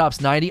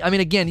Mountaintop's 90. I mean,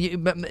 again,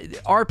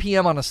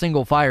 RPM on a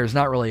single fire is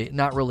not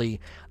really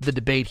the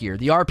debate here.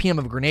 The RPM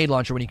of a grenade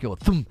launcher, when you go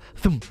thum,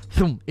 thum,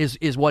 thum,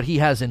 is what he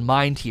has in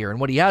mind here.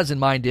 And what he has in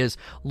mind is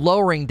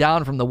lowering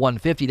down from the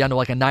 150 down to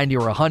like a 90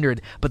 or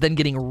 100, but then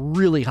getting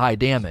really high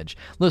damage.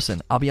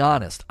 Listen, I'll be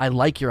honest. I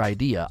like your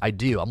idea. I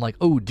do. I'm like,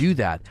 oh, do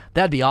that.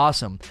 That'd be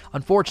awesome.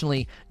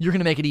 Unfortunately, you're going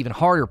to make it even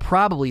harder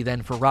probably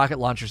then for rocket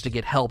launchers to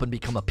get help and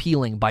become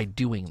appealing by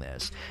doing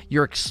this.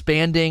 You're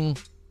expanding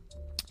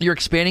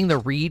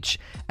the reach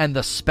and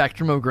the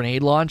spectrum of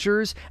grenade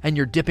launchers, and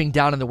you're dipping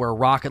down into where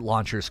rocket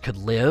launchers could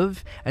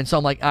live. And so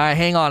I'm like,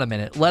 hang on a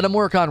minute. Let them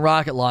work on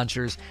rocket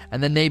launchers,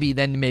 and then maybe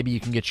you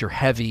can get your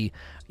heavy,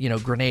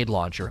 grenade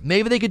launcher.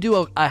 Maybe they could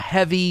do a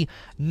heavy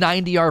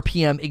 90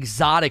 RPM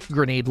exotic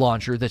grenade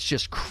launcher that's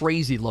just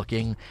crazy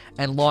looking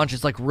and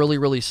launches like really,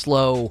 really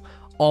slow,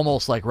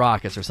 almost like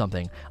rockets or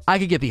something. I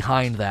could get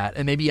behind that,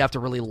 and maybe you have to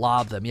really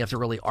lob them. You have to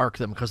really arc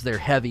them because they're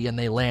heavy and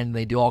they land and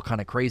they do all kind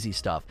of crazy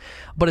stuff.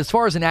 But as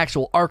far as an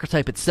actual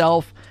archetype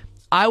itself,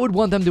 I would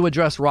want them to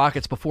address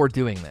rockets before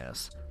doing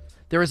this.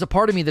 There is a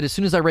part of me that as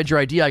soon as I read your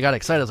idea, I got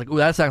excited. I was like, ooh,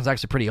 that sounds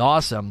actually pretty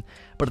awesome.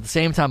 But at the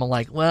same time, I'm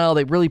like, well,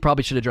 they really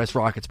probably should address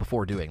rockets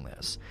before doing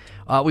this.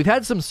 We've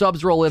had some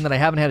subs roll in that I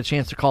haven't had a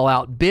chance to call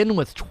out. Ben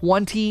with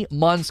 20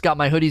 months got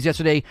my hoodies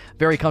yesterday.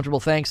 Very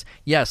comfortable, thanks.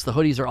 Yes, the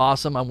hoodies are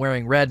awesome. I'm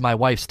wearing red. My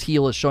wife's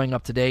teal is showing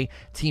up today.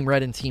 Team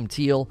red and team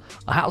teal.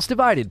 A house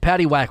divided.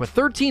 Patty Whack with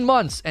 13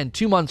 months and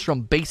 2 months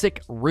from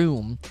Basic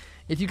Room.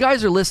 If you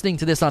guys are listening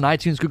to this on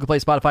iTunes, Google Play,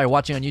 Spotify, or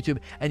watching on YouTube,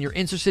 and you're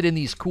interested in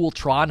these cool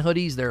Tron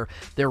hoodies,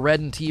 they're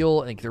red and teal.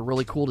 I think they're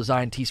really cool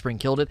design. Teespring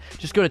killed it.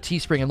 Just go to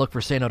Teespring and look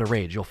for Say No to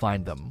Rage. You'll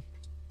find them.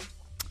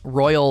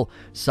 Royal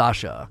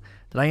Sasha.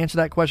 Did I answer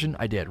that question?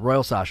 I did.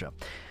 Royal Sasha.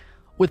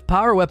 With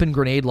power weapon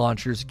grenade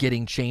launchers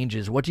getting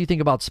changes, what do you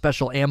think about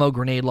special ammo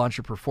grenade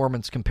launcher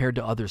performance compared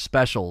to other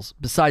specials?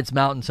 Besides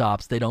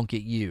mountaintops, they don't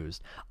get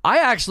used. I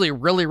actually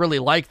really, really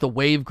like the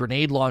wave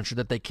grenade launcher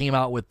that they came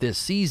out with this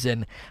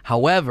season.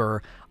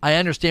 However, I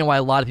understand why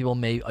a lot of people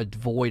may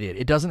avoid it.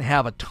 It doesn't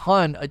have a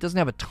ton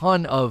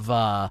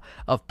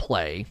of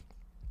play.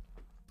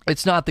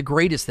 It's not the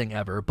greatest thing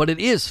ever, but it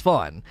is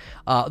fun.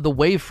 The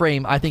wave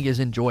frame, I think,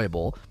 is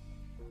enjoyable.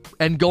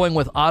 And going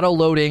with auto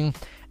loading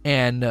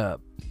and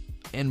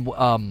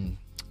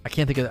I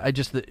can't think of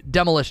the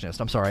Demolitionist.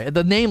 I'm sorry.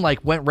 The name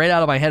went right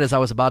out of my head as I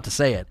was about to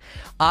say it.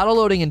 Auto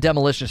loading and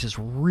Demolitionist is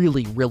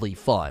really, really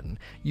fun.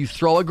 You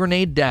throw a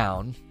grenade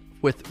down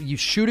you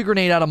shoot a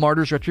grenade out of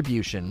Martyr's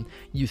Retribution,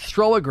 you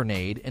throw a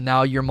grenade, and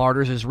now your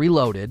Martyr's is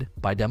reloaded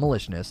by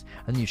Demolitionist,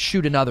 and you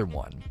shoot another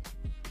one.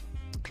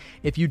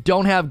 If you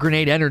don't have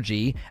grenade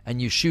energy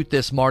and you shoot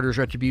this Martyr's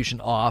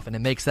Retribution off and it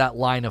makes that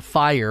line of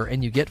fire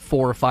and you get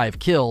 4 or 5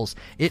 kills,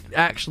 it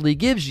actually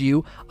gives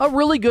you a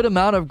really good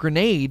amount of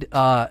grenade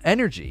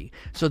energy.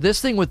 So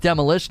this thing with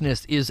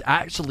Demolitionist is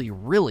actually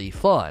really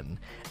fun.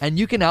 And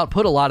you can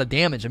output a lot of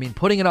damage. I mean,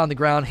 putting it on the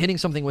ground, hitting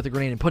something with a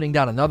grenade, and putting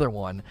down another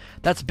one,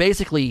 that's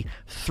basically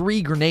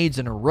 3 grenades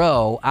in a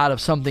row out of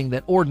something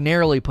that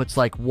ordinarily puts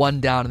like 1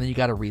 down, and then you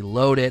got to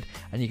reload it,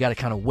 and you got to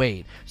kind of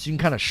wait. So you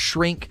can kind of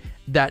shrink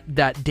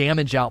that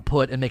damage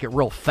output and make it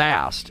real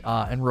fast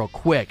and real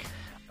quick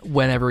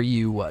whenever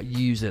you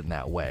use it in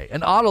that way.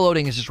 And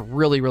auto-loading is just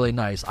really, really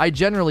nice. I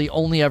generally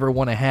only ever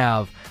want to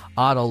have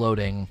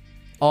auto-loading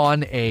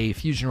on a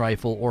fusion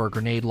rifle or a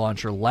grenade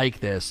launcher like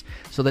this,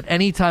 so that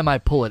anytime I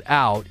pull it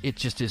out,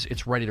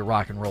 it's ready to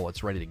rock and roll.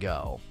 It's ready to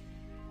go.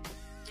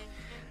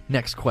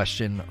 Next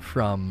question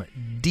from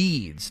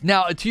Deeds.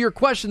 Now, to your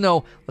question,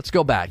 though, let's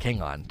go back.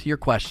 Hang on. To your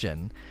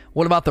question,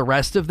 what about the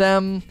rest of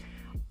them?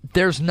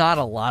 There's not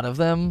a lot of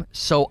them,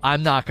 so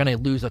I'm not going to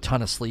lose a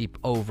ton of sleep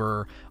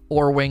over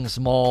Orwing's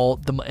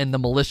Maul and the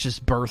Malicious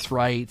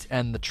Birthright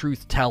and the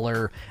Truth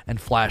Teller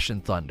and Flash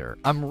and Thunder.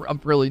 I'm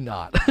really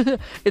not.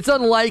 It's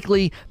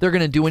unlikely they're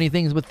going to do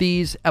anything with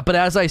these, but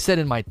as I said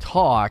in my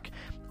talk,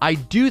 I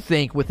do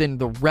think within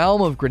the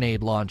realm of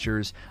grenade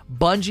launchers,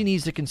 Bungie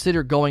needs to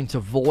consider going to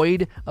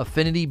Void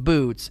Affinity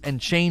Boots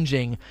and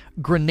changing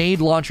Grenade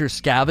Launcher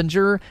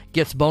Scavenger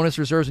gets bonus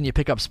reserves when you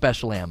pick up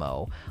special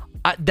ammo.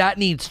 That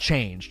needs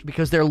changed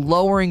because they're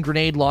lowering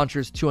grenade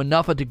launchers to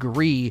enough a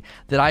degree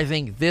that I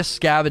think this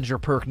scavenger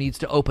perk needs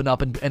to open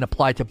up and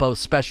apply to both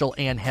special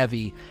and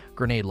heavy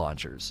grenade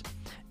launchers.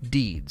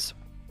 Deeds.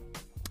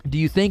 Do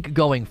you think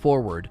going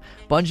forward,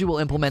 Bungie will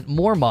implement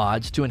more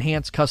mods to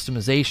enhance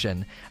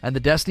customization and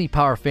the Destiny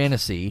Power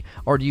Fantasy,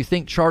 or do you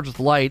think Charged with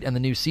Light and the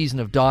new Season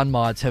of Dawn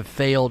mods have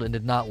failed and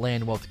did not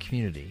land well with the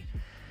community?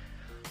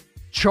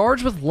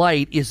 Charged with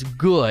Light is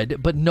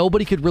good, but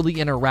nobody could really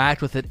interact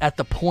with it at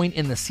the point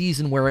in the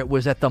season where it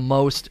was at the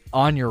most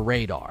on your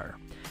radar.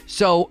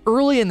 So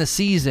early in the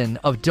season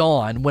of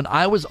Dawn, when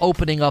I was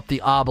opening up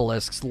the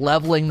obelisks,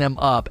 leveling them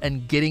up,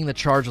 and getting the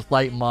Charged with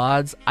Light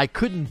mods, I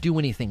couldn't do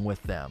anything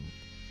with them.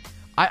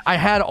 I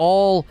had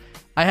all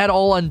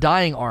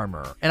Undying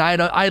armor, and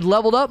I had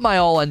leveled up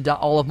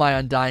all of my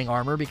Undying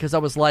armor because I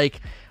was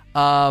like,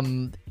 I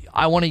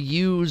want to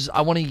use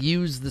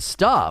the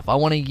stuff. I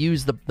want to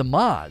use the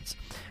mods.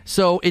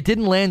 So it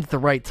didn't land at the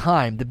right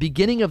time. The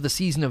beginning of the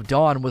Season of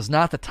Dawn was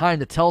not the time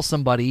to tell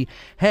somebody,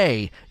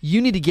 hey,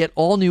 you need to get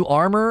all new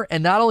armor,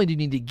 and not only do you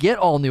need to get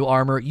all new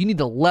armor, you need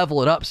to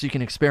level it up so you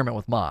can experiment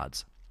with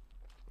mods.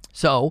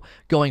 So,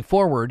 going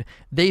forward,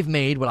 they've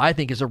made what I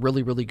think is a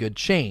really, really good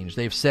change.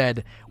 They've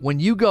said,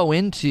 when you go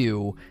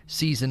into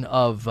Season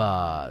of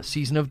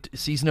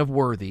the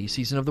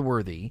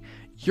Worthy,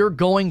 you're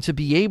going to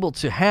be able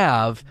to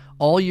have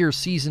all your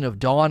Season of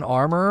Dawn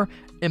armor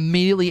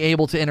immediately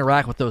able to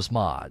interact with those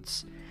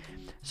mods.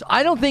 So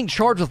I don't think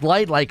Charged with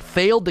Light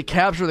failed to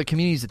capture the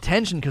community's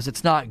attention because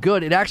it's not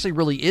good. It actually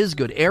really is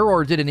good.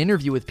 Error did an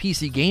interview with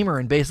PC Gamer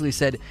and basically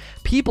said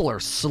people are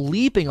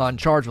sleeping on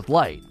Charged with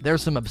Light.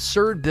 There's some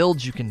absurd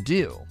builds you can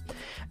do.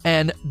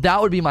 And that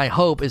would be my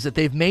hope, is that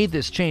they've made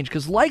this change,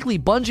 because likely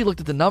Bungie looked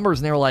at the numbers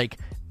and they were like,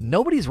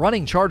 nobody's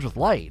running Charged with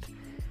Light.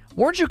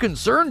 Weren't you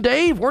concerned,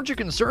 Dave? Weren't you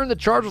concerned that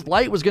Charged with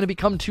Light was going to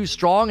become too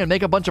strong and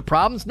make a bunch of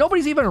problems?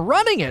 Nobody's even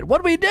running it.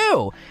 What do we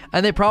do?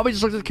 And they probably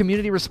just looked at the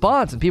community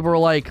response, and people were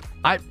like,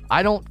 I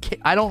don't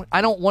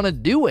want to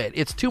do it.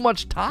 It's too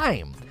much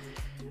time.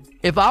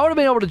 If I would have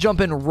been able to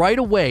jump in right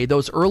away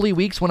those early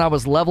weeks when I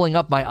was leveling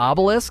up my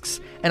obelisks,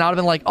 and I would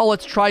have been like, oh,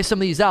 let's try some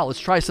of these out. Let's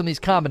try some of these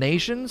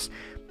combinations.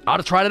 I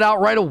would have tried it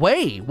out right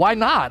away. Why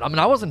not? I mean,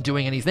 I wasn't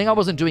doing anything. I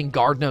wasn't doing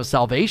Garden of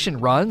Salvation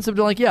runs. I'd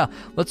be like, yeah,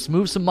 let's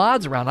move some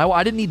mods around.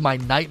 I didn't need my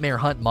Nightmare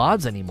Hunt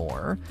mods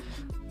anymore.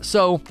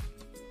 So,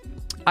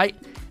 I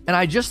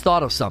just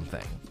thought of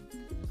something.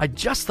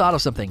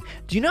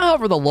 Do you know how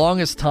for the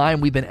longest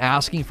time we've been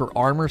asking for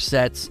armor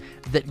sets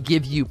that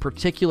give you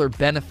particular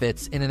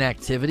benefits in an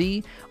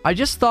activity? I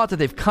just thought that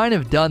they've kind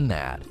of done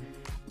that.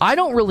 I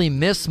don't really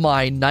miss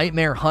my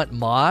Nightmare Hunt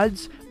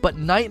mods, but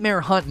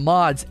Nightmare Hunt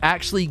mods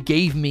actually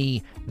gave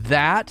me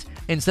that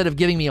instead of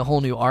giving me a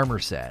whole new armor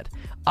set.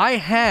 I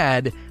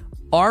had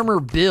armor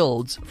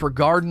builds for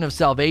Garden of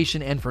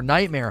Salvation and for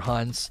Nightmare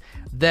Hunts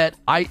that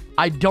I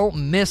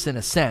don't miss in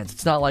a sense.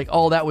 It's not like,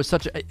 oh, that was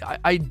such a...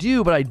 I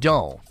do, but I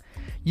don't.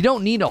 You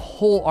don't need a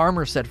whole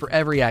armor set for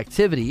every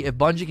activity if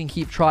Bungie can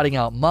keep trotting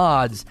out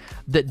mods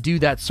that do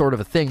that sort of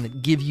a thing,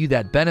 that give you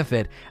that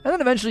benefit, and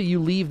then eventually you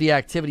leave the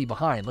activity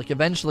behind. Like,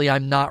 eventually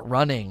I'm not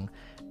running,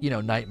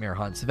 Nightmare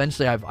Hunts.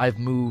 Eventually I've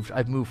moved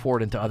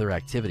forward into other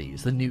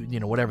activities, the new,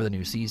 whatever the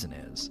new season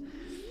is.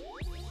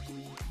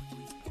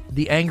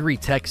 The Angry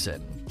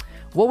Texan.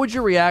 What would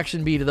your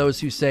reaction be to those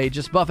who say,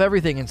 just buff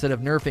everything instead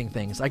of nerfing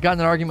things? I got in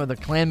an argument with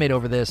a clanmate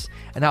over this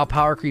and how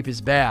power creep is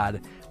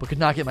bad, but could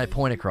not get my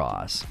point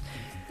across.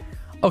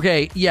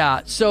 Okay,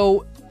 yeah.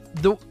 So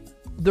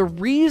the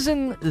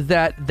reason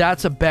that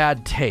that's a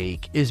bad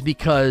take is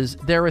because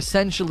they're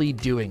essentially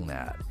doing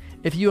that.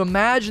 If you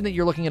imagine that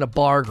you're looking at a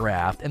bar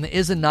graph and the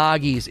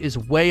Izanagi's is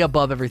way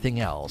above everything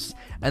else,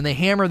 and they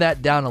hammer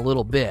that down a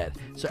little bit,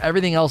 so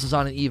everything else is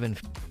on an even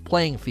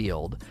playing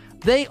field,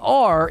 they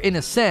are, in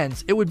a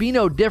sense, it would be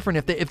no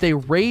different if they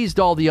raised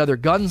all the other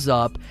guns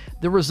up,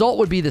 the result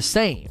would be the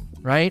same,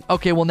 right?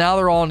 Okay, well now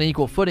they're all on an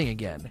equal footing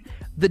again.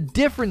 The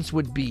difference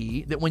would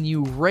be that when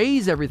you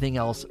raise everything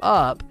else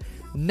up,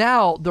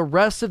 now the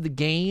rest of the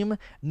game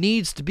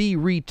needs to be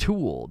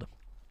retooled.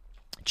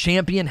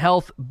 Champion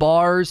health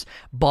bars,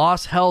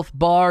 boss health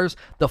bars,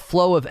 the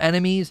flow of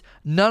enemies,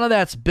 none of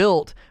that's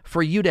built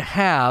for you to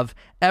have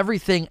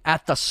everything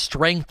at the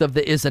strength of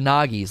the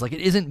Izanagi's. Like,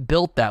 it isn't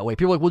built that way.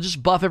 People are like, well,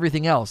 just buff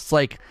everything else. It's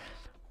like,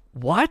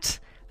 what?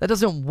 That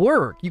doesn't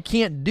work. You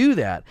can't do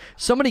that.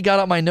 Somebody got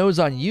up my nose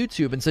on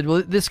YouTube and said,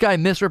 well, this guy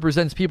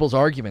misrepresents people's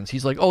arguments.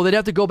 He's like, oh, they'd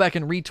have to go back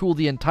and retool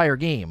the entire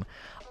game.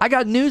 I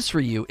got news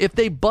for you. If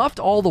they buffed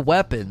all the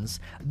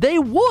weapons, they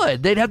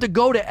would. They'd have to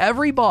go to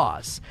every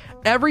boss,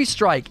 every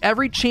strike,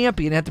 every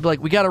champion, and have to be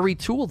like, we got to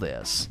retool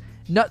this.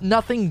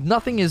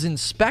 Nothing is in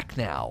spec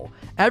now.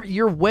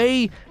 You're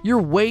way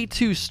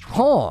too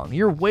strong.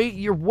 You're way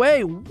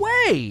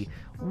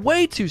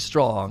too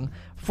strong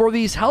for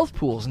these health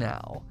pools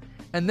now.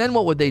 And then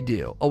what would they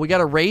do? Oh, we got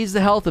to raise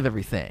the health of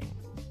everything.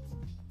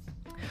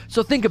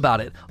 So think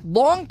about it.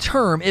 Long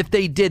term, if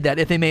they did that,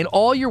 if they made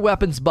all your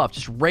weapons buff,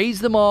 just raise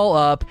them all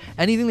up,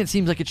 anything that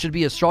seems like it should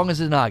be as strong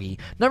as Izanagi.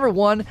 Number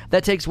one,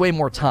 that takes way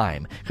more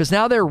time, because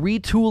now they're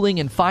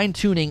retooling and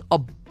fine-tuning a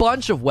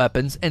bunch of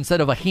weapons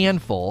instead of a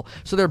handful,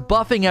 so they're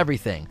buffing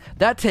everything.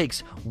 That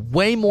takes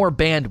way more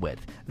bandwidth.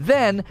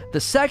 Then,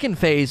 the second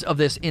phase of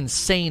this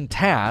insane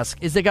task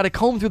is they got to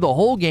comb through the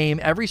whole game,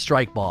 every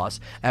strike boss,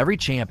 every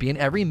champion,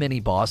 every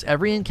mini-boss,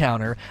 every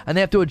encounter, and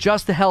they have to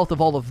adjust the health of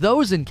all of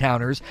those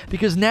encounters,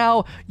 because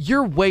now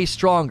you're way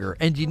stronger.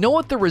 And you know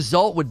what the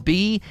result would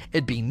be?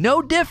 It'd be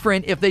no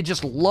different if they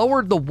just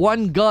lowered the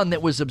one gun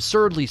that was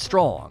absurdly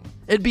strong.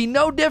 It'd be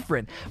no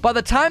different. By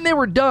the time they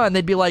were done,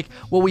 they'd be like,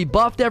 well, we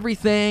buffed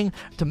everything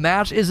to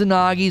match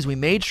Izanagi's. We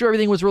made sure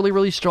everything was really,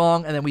 really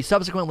strong. And then we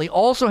subsequently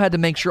also had to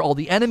make sure all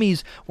the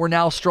enemies were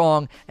now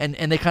strong and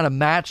they kind of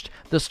matched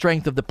the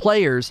strength of the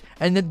players.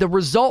 And then the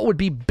result would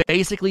be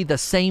basically the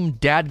same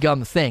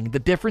dadgum thing. The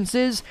difference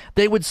is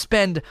they would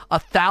spend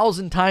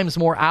 1,000 times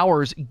more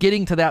hours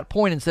getting to that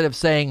point instead of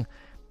saying,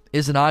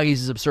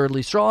 Izanagi's is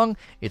absurdly strong.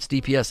 Its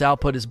DPS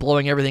output is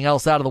blowing everything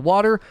else out of the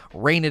water.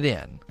 Rein it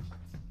in.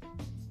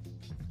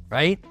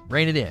 Right?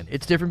 Rein it in.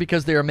 It's different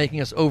because they are making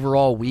us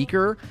overall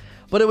weaker,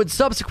 but it would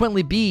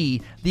subsequently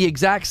be the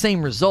exact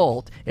same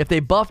result if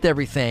they buffed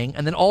everything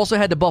and then also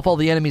had to buff all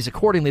the enemies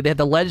accordingly. They had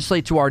to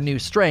legislate to our new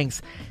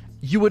strengths.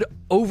 You would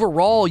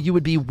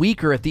be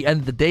weaker at the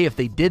end of the day if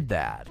they did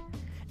that.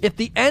 If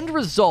the end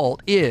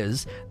result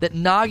is that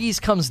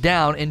Nagi's comes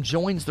down and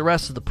joins the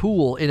rest of the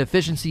pool in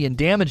efficiency and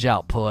damage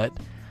output,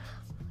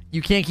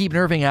 you can't keep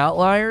nerfing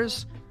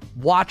outliers?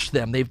 Watch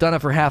them. They've done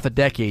it for half a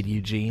decade,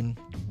 Eugene.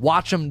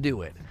 Watch them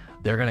do it.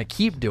 They're going to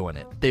keep doing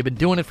it. They've been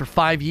doing it for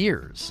 5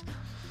 years.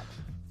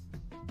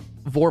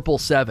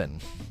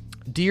 Vorpal7.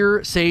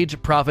 Dear Sage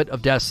Prophet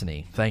of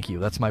Destiny. Thank you.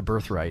 That's my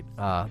birthright.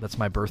 That's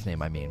my birth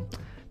name, I mean.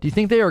 Do you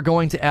think they are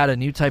going to add a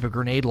new type of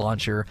grenade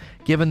launcher,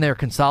 given they're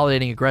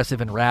consolidating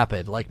aggressive and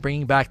rapid, like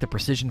bringing back the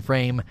precision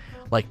frame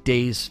like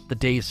the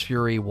Days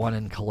Fury 1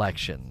 and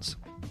collections?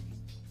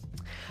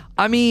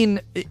 I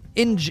mean,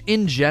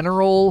 in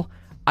general,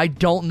 I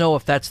don't know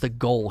if that's the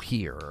goal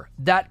here.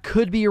 That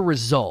could be a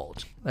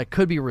result. I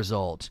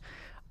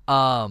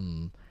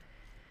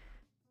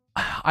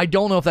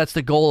don't know if that's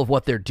the goal of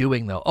what they're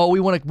doing, though. Oh,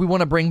 we want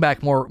to bring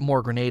back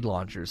more grenade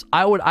launchers.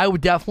 I would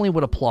definitely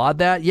applaud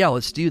that. Yeah,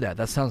 let's do that.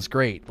 That sounds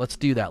great. Let's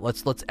do that.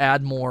 Let's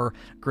add more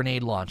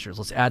grenade launchers.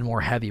 Let's add more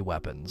heavy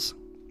weapons.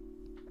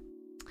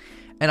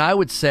 And I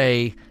would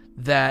say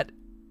that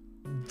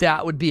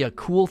would be a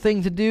cool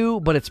thing to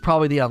do, but it's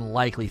probably the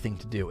unlikely thing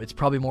to do. It's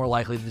probably more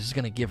likely this is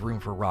going to give room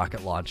for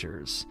rocket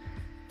launchers.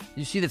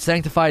 You see that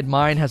Sanctified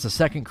Mind has a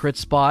second crit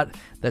spot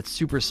that's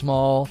super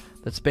small,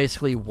 that's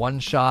basically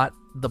one-shot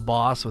the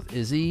boss with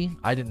Izzy.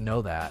 I didn't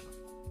know that.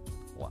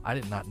 Well, I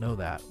did not know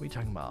that. What are you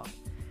talking about?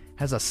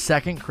 Has a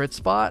second crit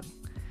spot?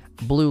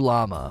 Blue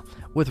Llama.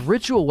 With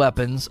ritual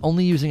weapons,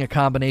 only using a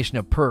combination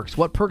of perks,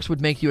 what perks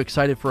would make you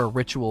excited for a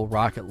ritual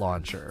rocket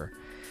launcher?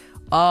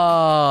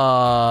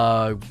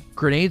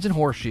 Grenades and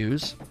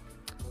horseshoes.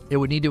 It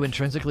would need to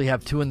intrinsically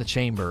have 2 in the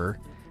chamber,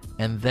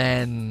 and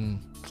then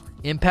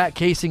impact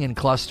casing and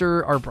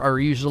cluster are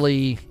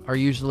usually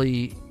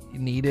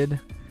needed.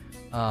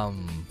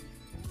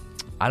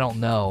 I don't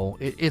know.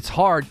 It's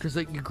hard because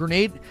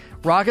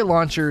rocket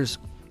launchers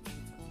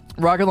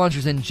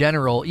in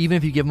general, even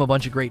if you give them a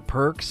bunch of great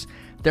perks,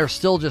 they're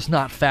still just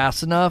not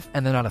fast enough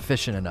and they're not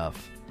efficient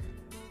enough.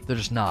 They're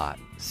just not.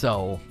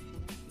 So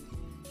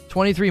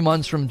 23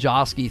 months from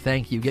Josky,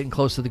 thank you. Getting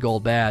close to the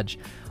gold badge.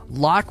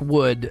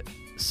 Lockwood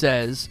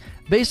says,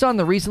 based on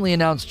the recently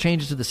announced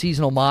changes to the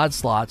seasonal mod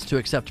slots to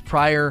accept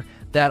prior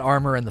that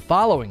armor in the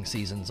following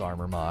season's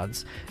armor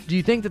mods, do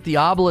you think that the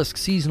Obelisk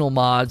seasonal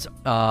mods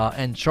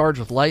and Charge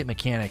with Light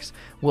mechanics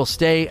will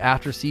stay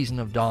after Season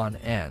of Dawn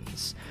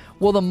ends?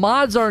 Well, the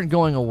mods aren't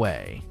going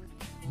away.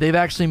 They've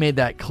actually made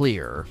that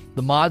clear.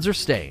 The mods are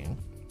staying,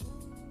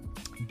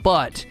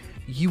 but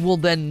you will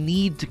then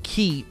need to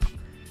keep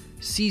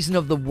Season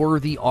of the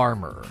Worthy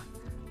armor.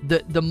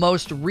 The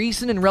most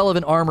recent and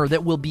relevant armor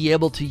that will be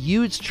able to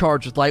use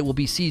Charge with Light will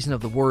be Season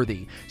of the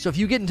Worthy. So if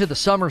you get into the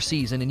summer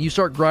season and you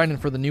start grinding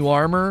for the new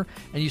armor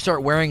and you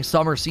start wearing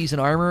summer season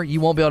armor,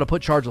 you won't be able to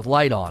put Charge with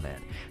Light on it.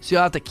 So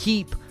you have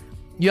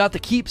to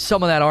keep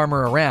some of that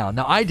armor around.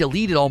 Now, I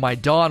deleted all my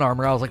Dawn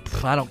armor. I was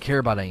like, I don't care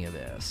about any of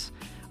this.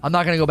 I'm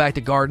not going to go back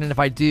to Garden. And if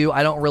I do,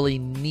 I don't really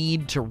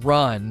need to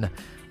run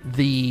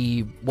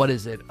the,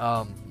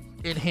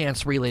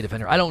 Enhanced Relay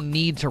Defender. I don't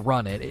need to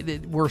run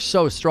it. We're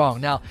so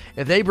strong. Now,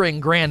 if they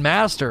bring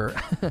Grandmaster,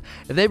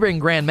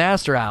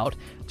 out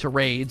to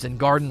raids and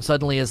Garden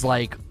suddenly is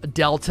like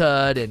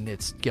delta'd and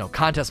it's,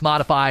 contest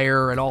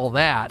modifier and all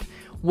that,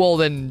 well,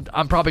 then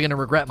I'm probably going to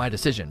regret my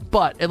decision.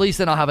 But at least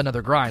then I'll have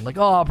another grind. Like,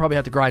 I'll probably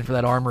have to grind for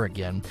that armor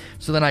again.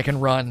 So then I can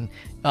run,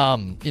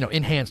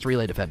 Enhanced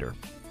Relay Defender.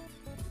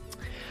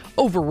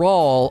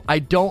 Overall, I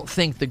don't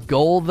think the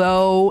goal,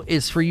 though,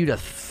 is for you to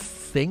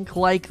think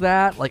like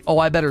that. Like,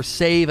 I better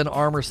save an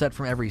armor set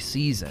from every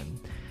season.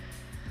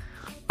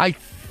 I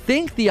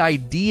think the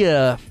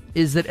idea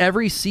is that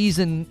every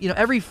season,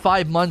 every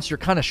 5 months, you're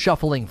kind of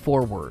shuffling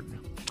forward.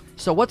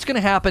 So what's going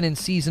to happen in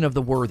Season of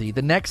the Worthy,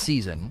 the next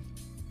season,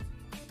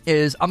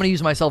 is I'm going to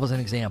use myself as an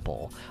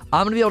example.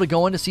 I'm going to be able to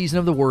go into Season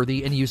of the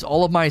Worthy and use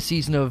all of my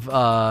Season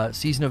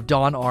of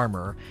Dawn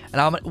armor,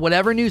 and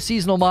whatever new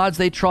seasonal mods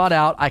they trot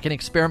out, I can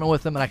experiment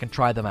with them and I can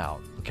try them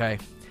out. Okay.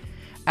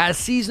 As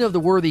Season of the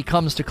Worthy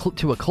comes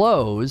to a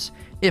close,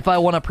 if I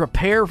want to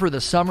prepare for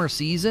the summer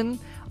season,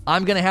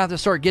 I'm going to have to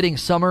start getting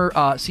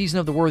Season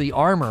of the Worthy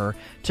armor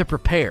to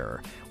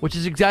prepare, which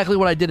is exactly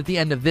what I did at the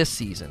end of this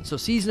season. So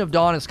Season of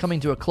Dawn is coming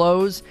to a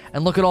close,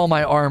 and look at all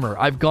my armor.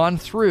 I've gone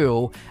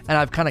through, and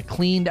I've kind of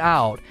cleaned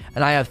out,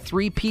 and I have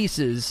 3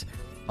 pieces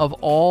of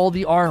all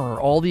the armor,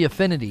 all the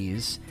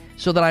affinities,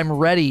 so that I'm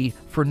ready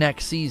for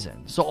next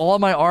season. So all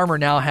of my armor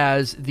now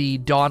has the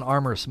Dawn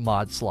armor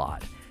mod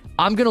slot.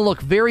 I'm going to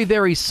look very,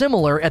 very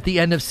similar at the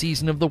end of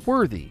Season of the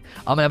Worthy.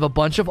 I'm going to have a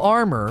bunch of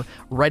armor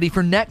ready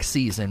for next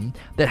season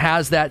that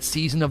has that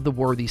Season of the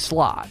Worthy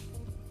slot.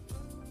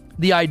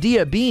 The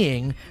idea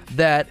being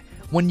that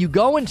when you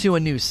go into a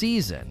new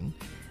season,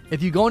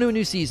 if you go into a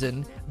new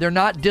season, they're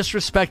not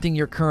disrespecting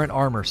your current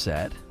armor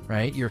set,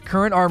 right? Your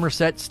current armor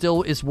set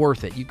still is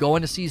worth it. You go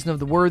into Season of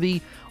the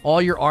Worthy,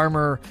 all your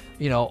armor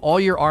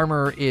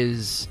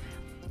is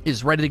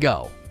ready to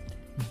go.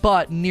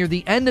 But near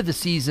the end of the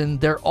season,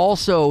 they're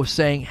also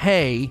saying,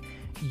 "Hey,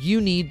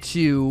 you need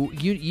to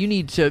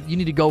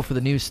go for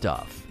the new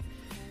stuff.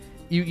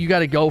 You got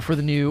to go for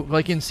the new."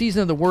 Like in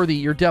Season of the Worthy,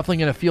 you're definitely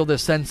going to feel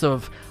this sense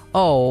of,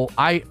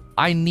 I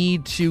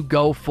need to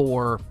go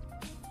for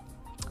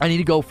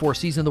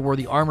Season of the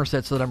Worthy armor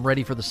set so that I'm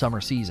ready for the summer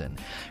season.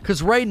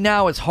 Because right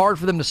now, it's hard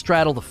for them to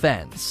straddle the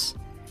fence.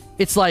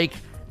 It's like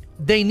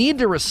they need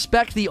to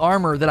respect the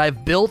armor that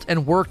I've built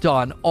and worked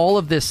on all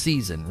of this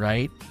season,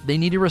 right? They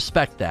need to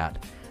respect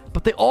that.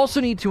 But they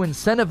also need to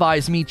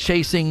incentivize me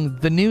chasing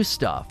the new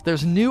stuff.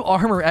 There's new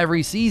armor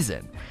every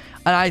season.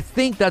 And I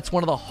think that's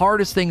one of the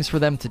hardest things for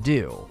them to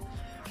do.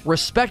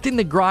 Respecting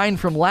the grind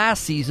from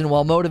last season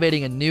while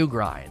motivating a new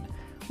grind.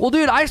 Well,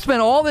 dude, I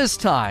spent all this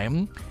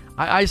time...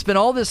 I spent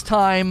all this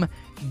time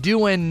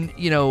doing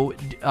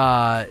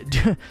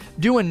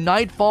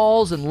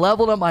nightfalls and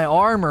leveled up my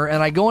armor,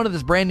 and I go into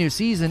this brand new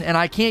season and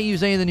I can't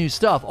use any of the new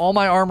stuff. All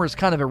my armor is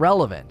kind of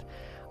irrelevant.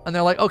 And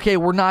they're like, okay,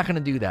 we're not going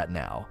to do that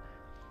now.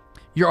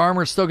 Your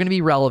armor is still going to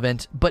be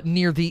relevant, but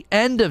near the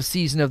end of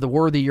Season of the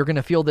Worthy, you're going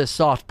to feel this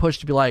soft push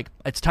to be like,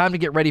 it's time to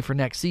get ready for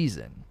next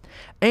season.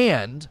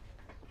 And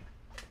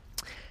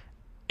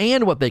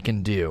what they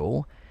can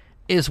do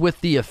is with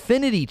the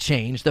affinity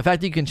change, the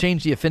fact that you can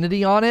change the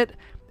affinity on it,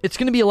 it's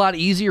going to be a lot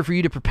easier for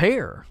you to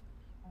prepare.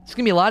 It's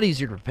going to be a lot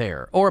easier to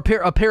prepare. Or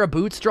a pair of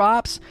boots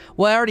drops.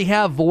 Well, I already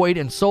have Void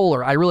and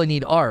Solar. I really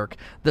need Arc.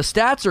 The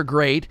stats are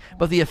great,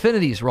 but the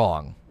affinity's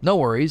wrong. No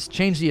worries.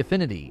 Change the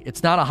affinity.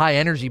 It's not a high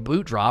energy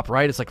boot drop,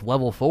 right? It's like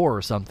level 4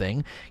 or something.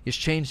 You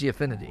just change the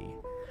affinity.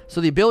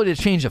 So the ability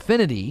to change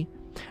affinity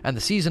and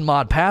the season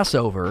mod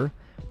Passover,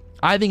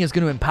 I think is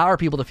going to empower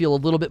people to feel a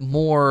little bit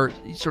more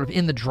sort of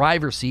in the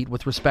driver's seat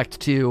with respect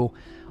to,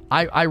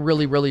 I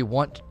really, really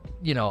want,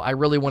 I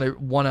really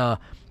want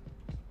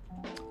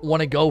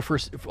to go for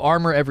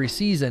armor every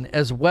season,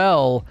 as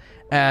well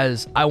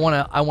as I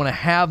want to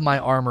have my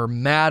armor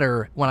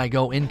matter when I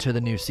go into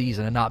the new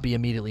season and not be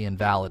immediately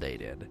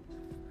invalidated.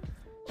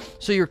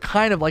 So you're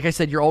kind of, like I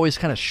said, you're always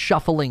kind of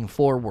shuffling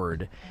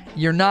forward.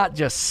 You're not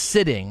just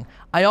sitting.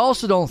 I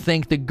also don't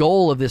think the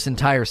goal of this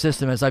entire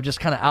system, as I've just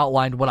kind of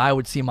outlined what I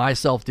would see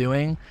myself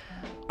doing,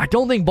 I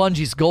don't think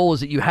Bungie's goal is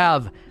that you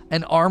have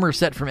an armor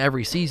set from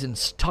every season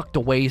tucked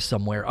away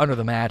somewhere under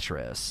the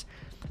mattress.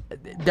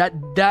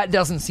 That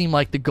doesn't seem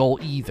like the goal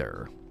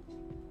either.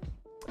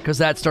 because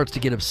that starts to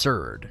get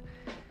absurd.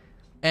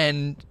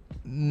 And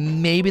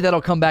maybe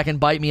that'll come back and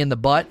bite me in the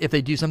butt if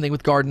they do something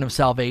with Garden of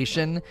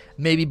Salvation.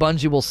 Maybe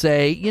Bungie will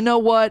say, you know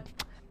what?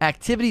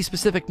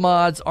 Activity-specific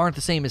mods aren't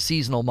the same as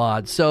seasonal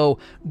mods, so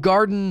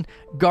garden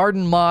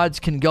mods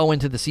can go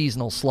into the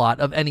seasonal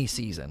slot of any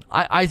season.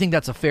 I think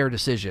that's a fair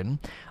decision.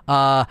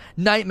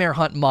 Nightmare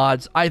Hunt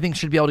mods, I think,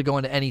 should be able to go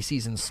into any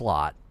season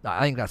slot. I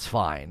think that's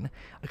fine,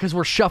 because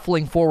we're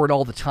shuffling forward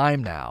all the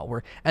time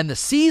now. And the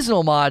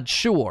seasonal mod,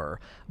 sure,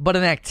 but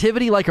an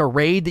activity like a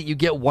raid that you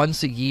get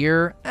once a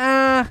year,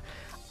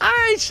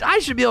 I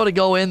should be able to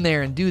go in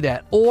there and do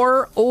that.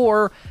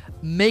 Or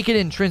make it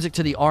intrinsic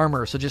to the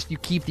armor, so just you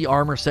keep the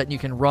armor set and you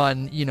can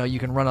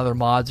run other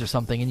mods or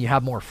something, and you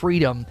have more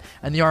freedom,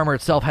 and the armor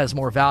itself has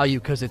more value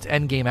because it's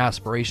endgame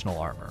aspirational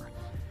armor.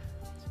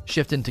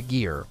 Shift into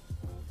gear.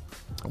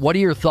 What are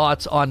your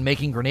thoughts on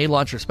making grenade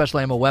launcher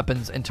special ammo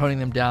weapons and toning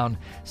them down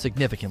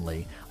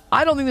significantly?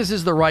 I don't think this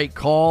is the right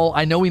call.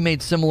 I know we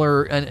made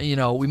similar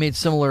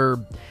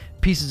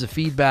pieces of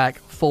feedback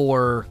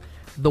for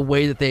the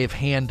way that they've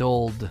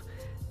handled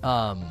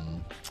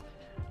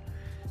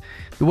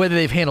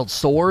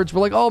swords.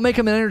 We're like, oh, make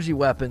them an energy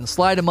weapon,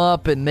 slide them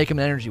up and make them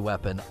an energy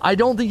weapon. I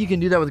don't think you can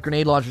do that with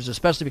grenade launchers,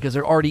 especially because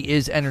there already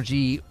is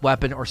energy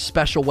weapon or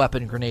special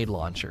weapon grenade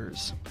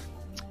launchers.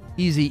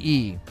 Easy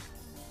E.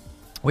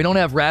 We don't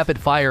have rapid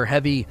fire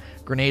heavy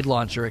grenade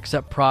launcher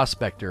except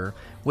Prospector,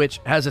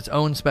 which has its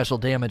own special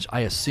damage,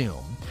 I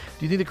assume.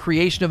 Do you think the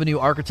creation of a new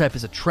archetype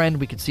is a trend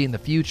we could see in the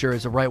future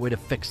as a right way to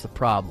fix the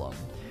problem?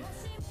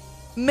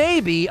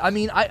 Maybe. I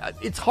mean,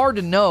 it's hard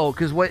to know,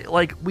 because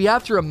we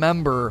have to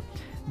remember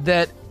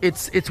that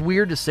it's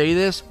weird to say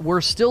this. We're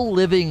still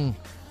living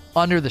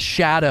under the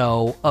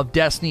shadow of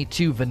Destiny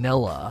 2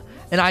 vanilla,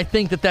 and I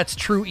think that that's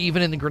true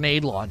even in the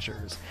grenade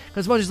launchers.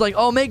 Because Bungie's like,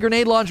 oh, make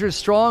grenade launchers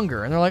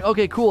stronger. And they're like,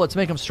 okay, cool, let's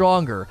make them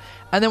stronger.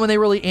 And then when they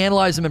really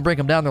analyze them and break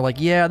them down, they're like,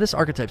 yeah, this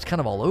archetype's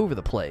kind of all over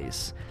the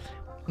place.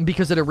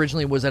 Because it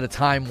originally was at a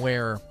time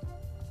where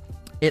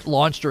it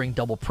launched during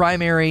double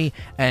primary,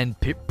 and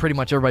pretty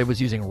much everybody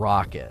was using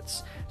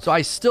rockets. So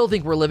I still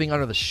think we're living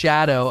under the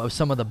shadow of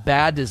some of the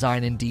bad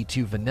design in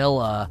D2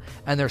 vanilla,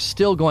 and they're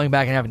still going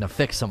back and having to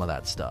fix some of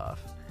that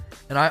stuff.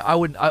 And I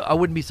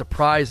wouldn't be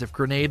surprised if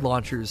grenade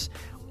launchers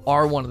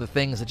are one of the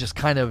things that just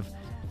kind of...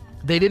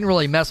 They didn't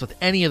really mess with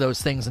any of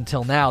those things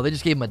until now. They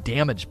just gave them a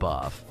damage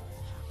buff.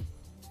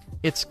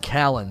 It's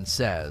Callan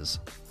says,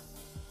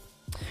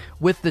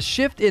 with the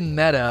shift in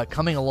meta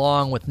coming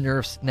along with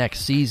nerfs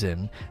next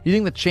season, do you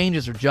think the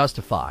changes are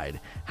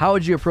justified? How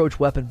would you approach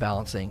weapon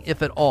balancing,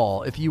 if at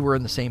all, if you were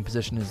in the same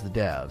position as the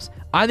devs?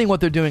 I think what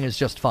they're doing is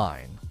just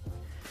fine.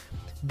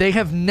 They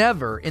have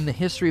never, in the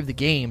history of the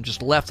game,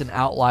 just left an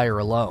outlier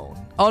alone.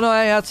 Oh, no,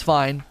 that's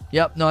fine.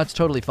 Yep, no, that's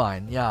totally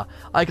fine. Yeah,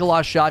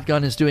 Ikelos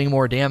Shotgun is doing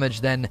more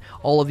damage than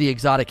all of the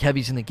exotic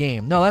heavies in the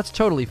game. No, that's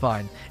totally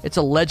fine. It's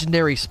a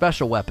legendary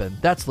special weapon.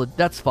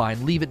 That's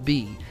fine. Leave it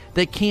be.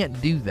 They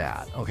can't do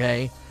that,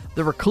 okay?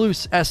 The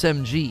Recluse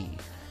SMG,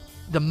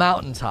 the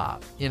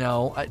Mountaintop,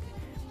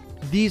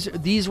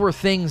 these were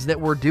things that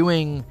we're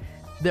doing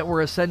that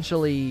were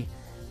essentially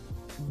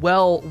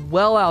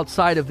well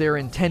outside of their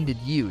intended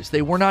use.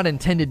 They were not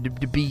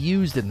intended to be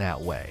used in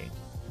that way.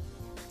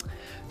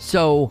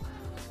 So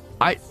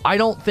I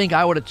don't think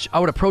I would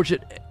approach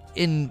it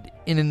in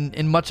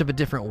much of a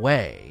different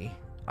way.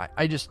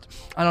 I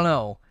don't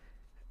know.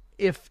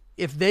 If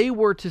they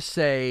were to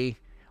say,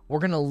 we're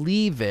going to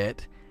leave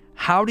it,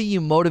 how do you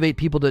motivate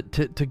people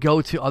to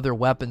go to other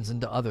weapons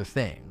and to other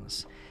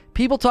things?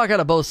 People talk out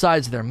of both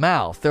sides of their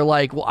mouth. They're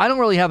like, well, I don't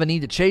really have a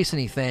need to chase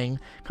anything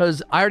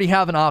because I already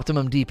have an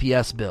optimum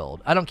DPS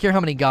build. I don't care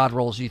how many god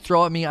rolls you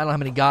throw at me. I don't know how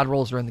many god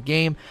rolls are in the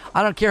game.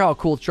 I don't care how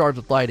cool Charged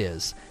with Light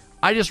is.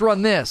 I just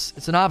run this.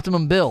 It's an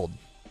optimum build.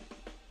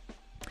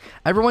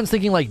 Everyone's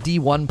thinking like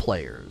D1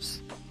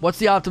 players. What's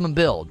the optimum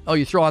build? Oh,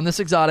 you throw on this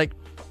exotic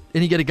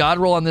and you get a god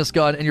roll on this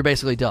gun and you're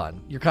basically done.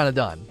 You're kind of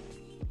done.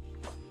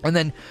 And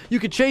then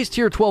you could chase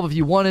tier 12 if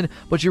you wanted,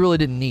 but you really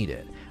didn't need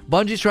it.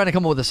 Bungie's trying to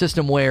come up with a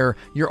system where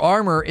your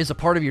armor is a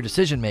part of your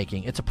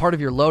decision-making. It's a part of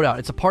your loadout.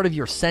 It's a part of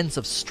your sense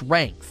of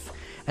strength.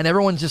 And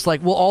everyone's just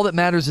like, well, all that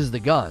matters is the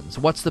guns.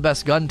 What's the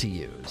best gun to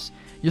use?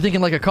 You're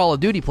thinking like a Call of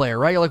Duty player,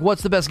 right? You're like,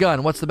 what's the best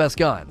gun? What's the best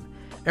gun?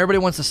 Everybody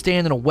wants to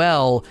stand in a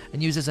well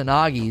and use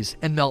Izanagis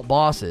and melt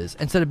bosses,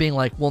 instead of being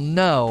like, well,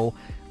 no,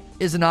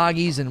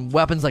 Izanagis and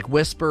weapons like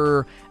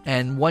Whisper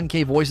and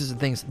 1K voices and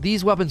things,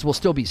 these weapons will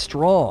still be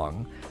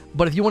strong.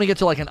 But if you want to get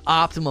to like an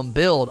optimum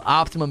build,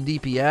 optimum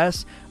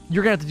DPS,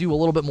 you're going to have to do a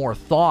little bit more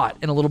thought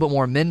and a little bit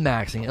more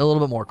min-maxing and a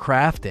little bit more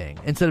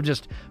crafting instead of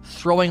just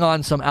throwing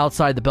on some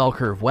outside the bell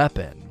curve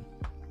weapon.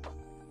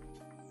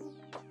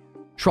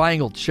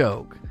 Triangle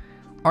Choke.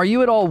 Are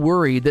you at all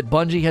worried that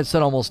Bungie has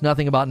said almost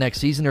nothing about next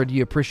season, or do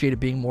you appreciate it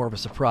being more of a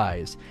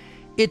surprise?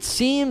 It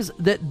seems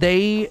that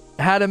they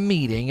had a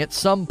meeting at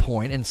some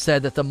point and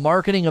said that the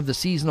marketing of the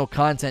seasonal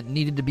content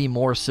needed to be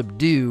more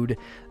subdued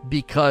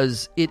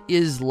because it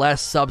is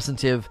less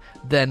substantive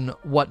than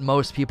what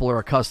most people are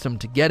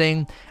accustomed to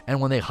getting. And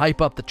when they hype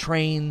up the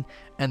train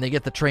and they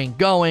get the train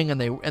going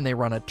and they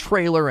run a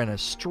trailer and a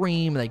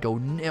stream and they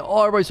go,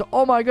 oh, everybody's,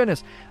 oh my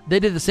goodness. They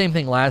did the same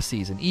thing last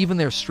season. Even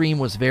their stream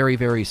was very,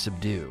 very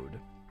subdued.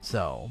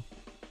 So,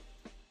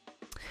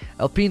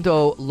 El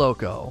Pinto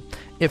Loco.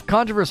 If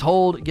Controverse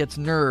Hold gets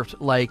nerfed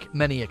like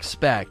many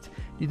expect, do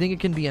you think it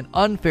can be an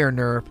unfair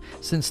nerf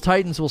since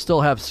Titans will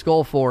still have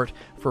Skullfort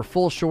for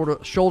full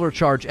shoulder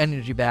charge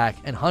energy back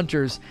and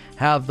Hunters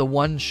have the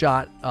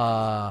one-shot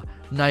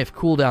knife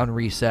cooldown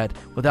reset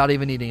without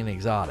even needing an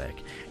exotic?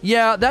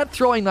 Yeah, that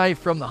throwing knife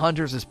from the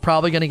Hunters is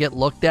probably going to get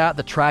looked at.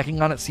 The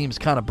tracking on it seems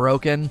kind of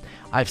broken.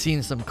 I've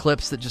seen some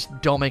clips that just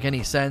don't make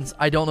any sense.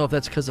 I don't know if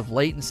that's because of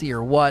latency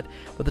or what,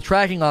 but the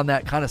tracking on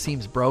that kind of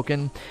seems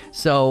broken.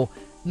 So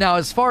now,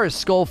 as far as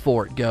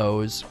Skullfort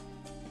goes,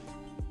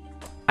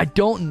 I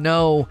don't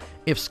know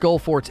if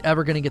Skullfort's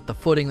ever going to get the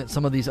footing that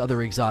some of these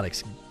other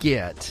exotics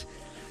get.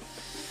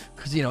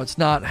 Because, it's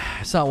not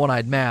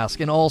One-Eyed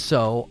Mask. And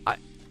also,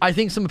 I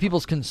think some of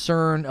people's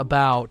concern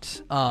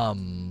about...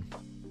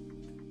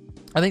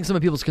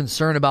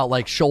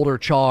 like shoulder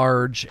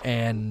charge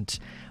and,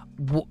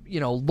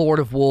 Lord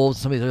of Wolves,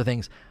 some of these other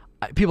things.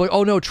 People are like,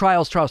 oh no,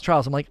 trials.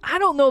 I'm like, I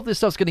don't know if this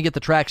stuff's going to get the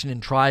traction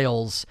in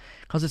trials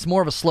because it's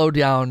more of a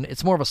slowdown.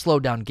 It's more of a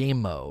slowed down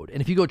game mode.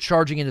 And if you go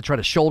charging in to try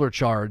to shoulder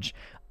charge,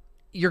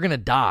 you're going to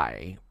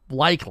die,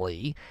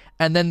 likely.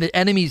 And then the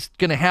enemy's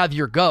going to have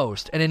your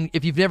ghost. And then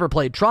if you've never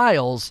played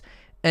trials,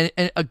 and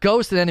a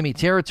ghost in enemy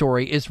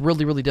territory is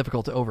really, really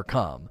difficult to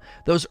overcome.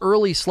 Those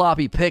early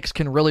sloppy picks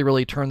can really,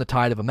 really turn the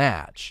tide of a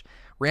match.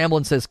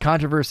 Ramblin says,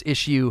 Controverse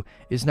issue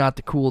is not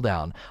the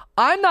cooldown.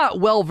 I'm not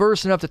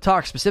well-versed enough to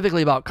talk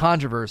specifically about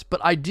Controverse,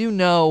 but I do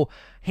know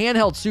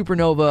Handheld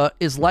Supernova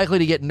is likely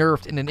to get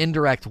nerfed in an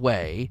indirect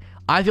way.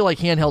 I feel like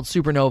Handheld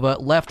Supernova,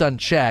 left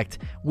unchecked,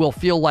 will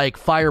feel like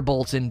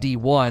Firebolts in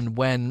D1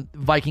 when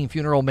Viking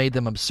Funeral made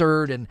them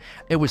absurd, and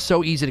it was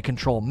so easy to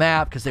control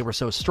map because they were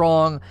so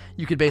strong.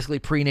 You could basically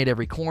pre-nade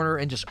every corner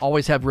and just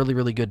always have really,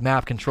 really good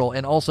map control,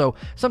 and also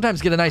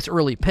sometimes get a nice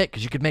early pick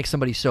because you could make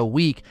somebody so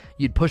weak,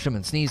 you'd push them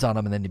and sneeze on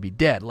them and then you'd be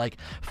dead. Like,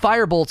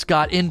 Firebolts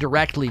got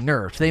indirectly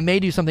nerfed. They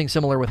may do something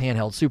similar with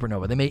Handheld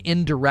Supernova. They may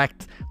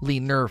indirectly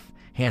nerf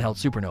Handheld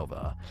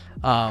Supernova.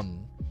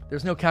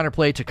 There's no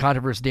counterplay to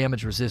Controverse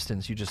damage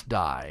resistance. You just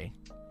die.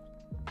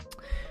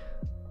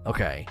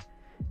 Okay.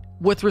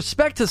 With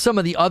respect to some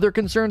of the other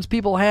concerns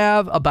people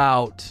have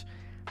about,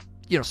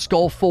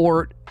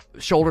 Skullfort,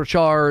 Shoulder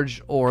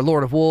Charge, or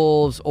Lord of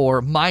Wolves,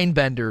 or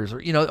Mindbenders,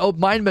 or,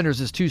 Mindbenders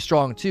is too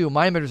strong too.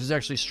 Mindbenders is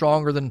actually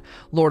stronger than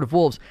Lord of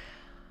Wolves.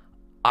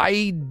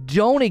 I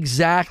don't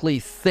exactly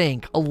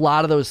think a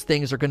lot of those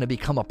things are going to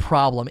become a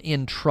problem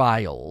in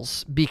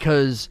trials,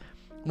 because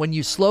when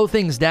you slow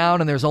things down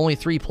and there's only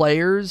 3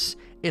 players,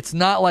 it's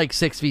not like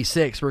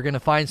 6v6. We're going to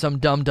find some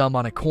dum-dum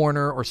on a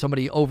corner or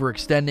somebody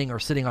overextending or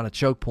sitting on a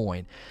choke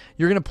point.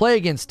 You're going to play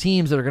against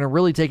teams that are going to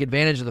really take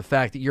advantage of the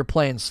fact that you're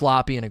playing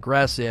sloppy and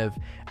aggressive,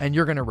 and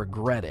you're going to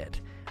regret it.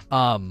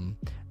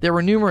 There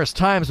were numerous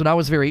times when I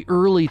was very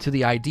early to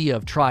the idea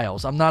of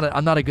trials. I'm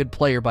not a good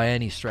player by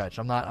any stretch.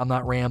 I'm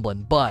not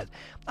rambling, but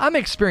I'm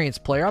an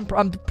experienced player.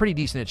 I'm pretty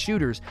decent at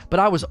shooters,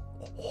 but I was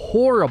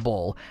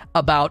horrible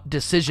about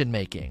decision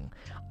making.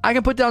 I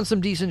can put down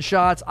some decent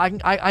shots.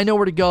 I know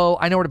where to go.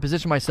 I know where to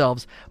position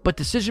myself. But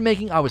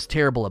decision-making, I was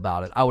terrible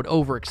about it. I would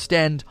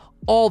overextend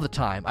all the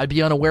time. I'd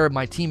be unaware of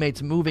my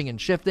teammates moving and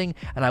shifting,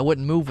 and I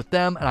wouldn't move with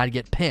them, and I'd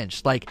get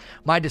pinched. Like,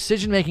 my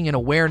decision-making and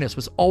awareness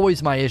was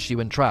always my issue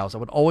in trials. I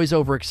would always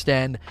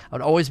overextend. I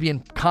would always be in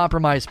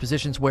compromised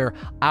positions where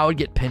I would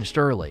get pinched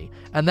early.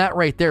 And that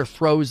right there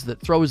throws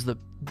the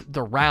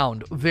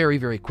round very,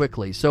 very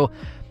quickly. So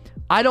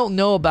I don't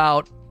know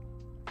about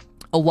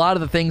a lot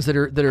of the things that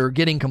are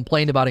getting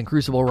complained about in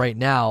Crucible right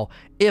now,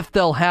 if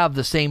they'll have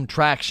the same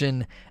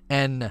traction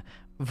and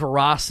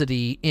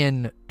veracity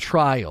in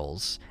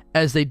trials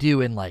as they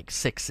do in like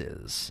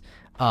 6s.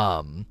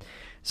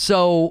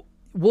 So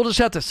we'll just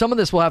have to, some of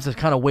this we'll have to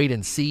kind of wait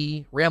and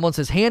see. Ramblin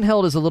says,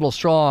 handheld is a little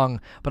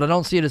strong, but I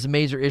don't see it as a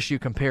major issue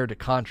compared to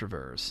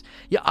Controverse.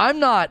 Yeah, I'm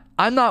not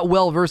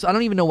well versed. I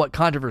don't even know what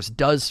Controverse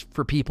does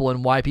for people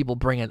and why people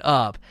bring it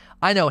up.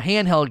 I know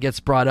handheld gets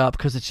brought up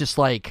because it's just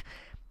like,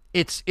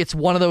 it's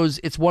one of those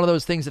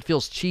things that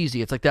feels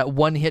cheesy. It's like that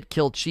one-hit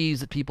kill cheese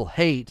that people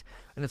hate.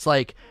 And it's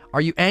like, are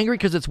you angry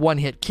because it's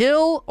one-hit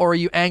kill? Or are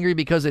you angry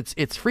because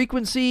it's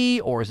frequency?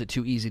 Or is it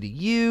too easy to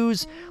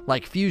use?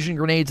 Like fusion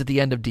grenades at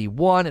the end of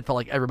D1. It felt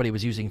like everybody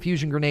was using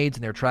fusion grenades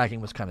and their tracking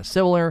was kind of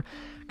similar.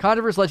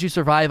 Controverse lets you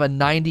survive a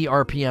 90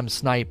 RPM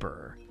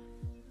sniper.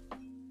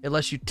 It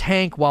lets you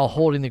tank while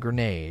holding the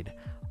grenade.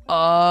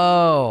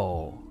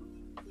 Oh.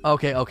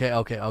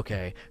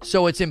 Okay.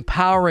 So it's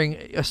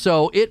empowering.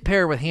 So it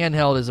paired with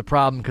handheld is a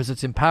problem because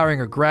it's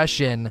empowering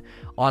aggression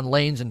on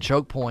lanes and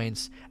choke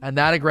points, and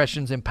that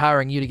aggression's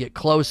empowering you to get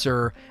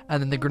closer,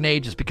 and then the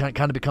grenade just kind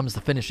of becomes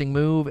the finishing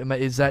move.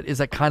 Is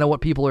that kind of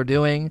what people are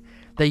doing?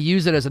 They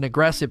use it as an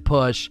aggressive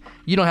push.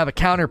 You don't have a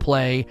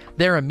counterplay.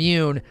 They're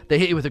immune. They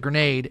hit you with a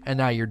grenade, and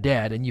now you're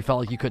dead, and you felt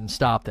like you couldn't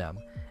stop them.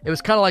 It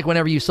was kind of like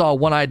whenever you saw a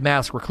One-Eyed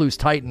Mask Recluse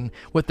Titan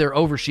with their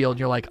overshield,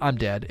 you're like, I'm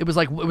dead. It was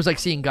like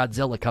seeing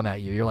Godzilla come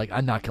at you. You're like,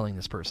 I'm not killing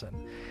this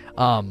person.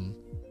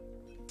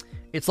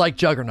 It's like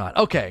Juggernaut.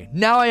 Okay,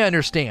 now I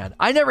understand.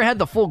 I never had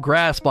the full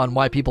grasp on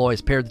why people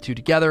always paired the two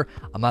together.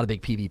 I'm not a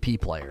big PvP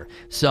player.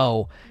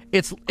 So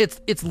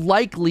it's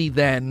likely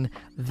then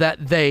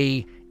that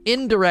they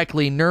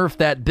indirectly nerf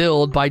that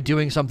build by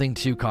doing something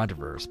to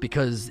Controverse,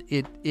 because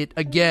it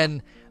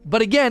again...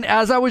 But again,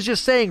 as I was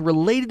just saying,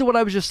 related to what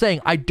I was just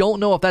saying, I don't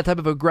know if that type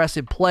of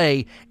aggressive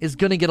play is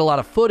going to get a lot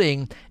of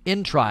footing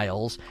in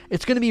Trials.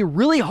 It's going to be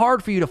really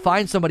hard for you to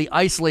find somebody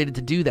isolated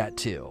to do that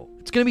to.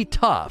 It's going to be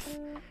tough,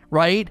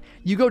 right?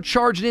 You go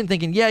charging in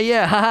thinking,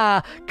 yeah,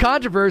 haha,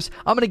 Controverse,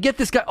 I'm going to get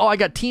this guy. Oh, I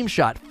got team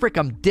shot. Frick,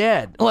 I'm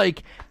dead.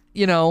 Like,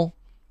 it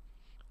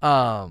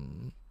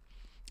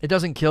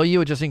doesn't kill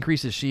you. It just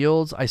increases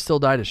shields. I still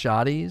die to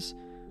shotties.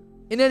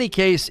 In any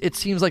case, it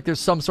seems like there's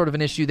some sort of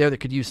an issue there that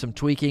could use some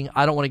tweaking.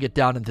 I don't want to get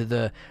down into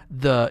the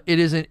it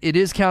is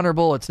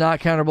counterable, it's not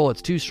counterable,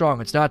 it's too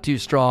strong, it's not too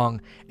strong.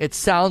 It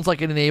sounds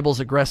like it enables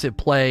aggressive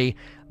play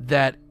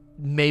that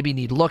maybe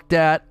need looked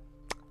at.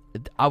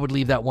 I would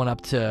leave that one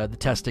up to the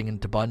testing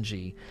and to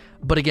Bungie.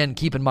 But again,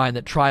 keep in mind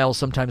that Trials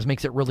sometimes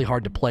makes it really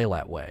hard to play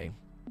that way.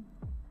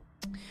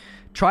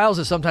 Trials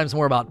is sometimes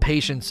more about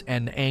patience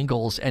and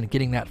angles and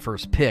getting that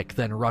first pick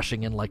than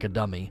rushing in like a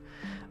dummy.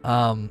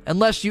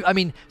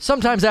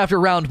 Sometimes after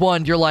round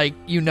one, you're like,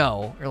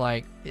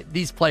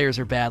 these players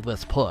are bad,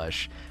 let's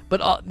push.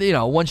 But,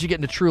 once you get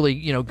into truly,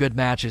 good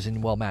matches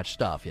and well-matched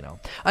stuff,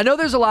 I know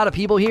there's a lot of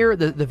people here.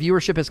 The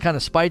viewership has kind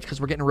of spiked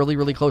because we're getting really,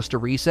 really close to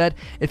reset.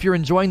 If you're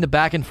enjoying the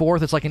back and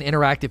forth, it's like an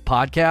interactive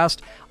podcast.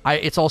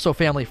 It's also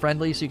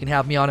family-friendly, so you can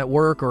have me on at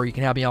work or you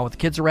can have me on with the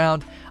kids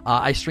around.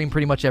 I stream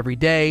pretty much every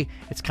day.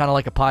 It's kind of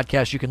like a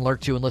podcast you can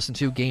lurk to and listen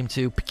to, game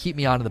to, keep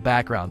me on in the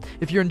background.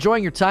 If you're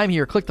enjoying your time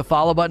here, click the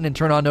follow button and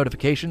turn on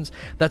notifications.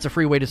 That's a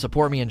free way to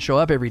support me and show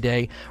up every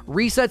day.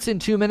 Resets in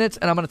 2 minutes,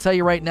 and I'm going to tell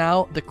you right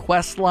now, the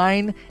quest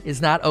line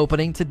is not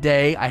opening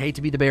today. I hate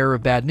to be the bearer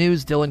of bad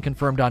news. Dylan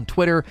confirmed on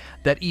Twitter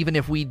that even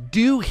if we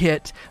do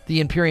hit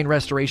the Empyrean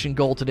Restoration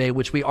goal today,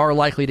 which we are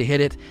likely to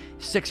hit it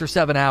 6 or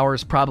 7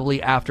 hours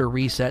probably after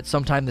reset,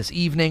 sometime this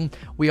evening,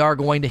 we are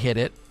going to hit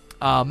it.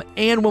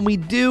 And when we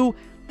do,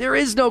 there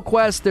is no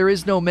quest, there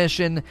is no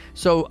mission,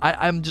 so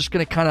I'm just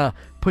going to kind of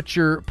put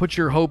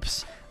your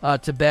hopes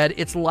to bed.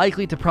 It's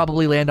likely to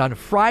probably land on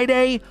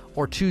Friday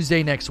or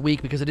Tuesday next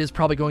week because it is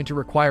probably going to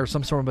require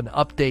some sort of an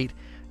update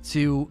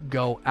to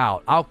go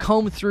out. I'll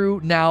comb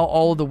through now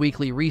all of the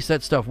weekly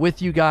reset stuff with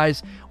you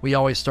guys. We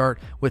always start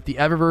with the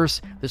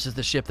Eververse. This is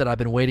the ship that I've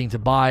been waiting to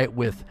buy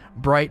with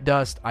Bright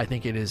Dust. I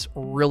think it is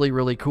really,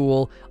 really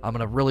cool. I'm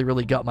going to really,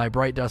 really gut my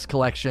Bright Dust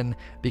collection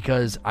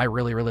because I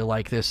really, really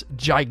like this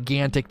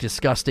gigantic,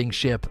 disgusting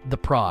ship, the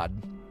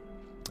Prod.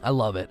 I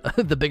love it.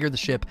 The bigger the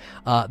ship,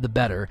 the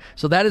better.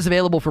 So that is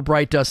available for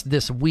Bright Dust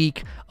this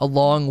week,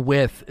 along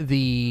with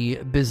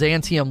the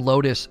Byzantium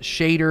Lotus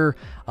shader.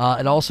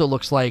 It also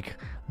looks like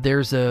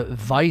there's a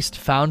Viced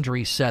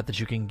Foundry set that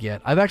you can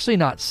get. I've actually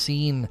not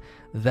seen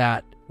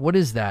that. What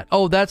is that?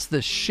 Oh, that's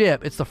the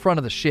ship. It's the front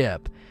of the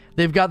ship.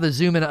 They've got the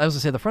zoom in. I was going to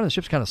say, the front of the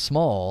ship's kind of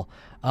small.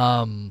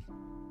 And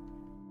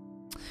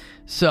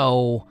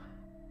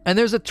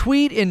there's a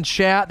tweet in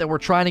chat that we're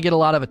trying to get a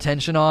lot of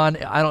attention on.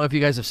 I don't know if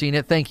you guys have seen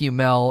it. Thank you,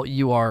 Mel.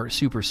 You are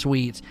super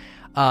sweet.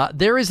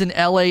 There is an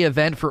LA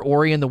event for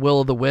Ori and the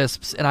Will of the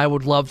Wisps, and I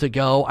would love to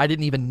go. I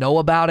didn't even know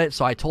about it,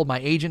 so I told my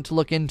agent to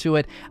look into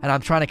it, and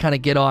I'm trying to kind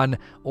of get on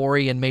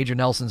Ori and Major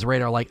Nelson's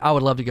radar. Like, I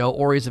would love to go.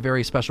 Ori is a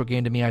very special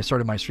game to me. I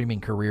started my streaming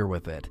career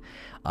with it.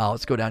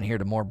 Let's go down here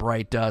to more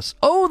Bright Dust.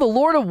 Oh, the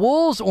Lord of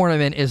Wolves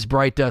ornament is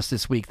Bright Dust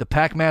this week. The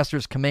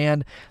Packmaster's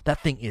Command.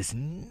 That thing is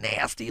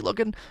nasty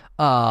looking.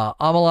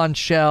 Amalon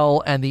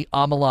Shell and the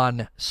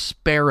Amalon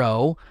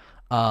Sparrow.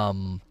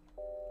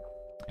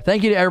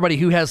 Thank you to everybody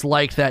who has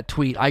liked that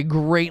tweet. I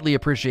greatly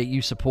appreciate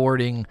you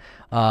supporting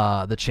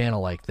the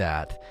channel like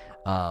that.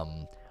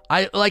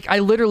 I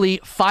literally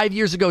 5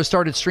 years ago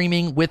started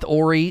streaming with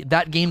Ori.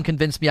 That game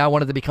convinced me I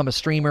wanted to become a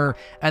streamer,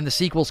 and the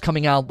sequel's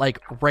coming out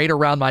like right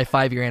around my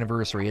 5-year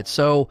anniversary. It's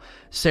so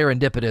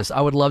serendipitous. I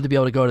would love to be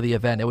able to go to the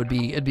event. It'd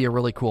be a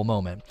really cool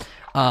moment.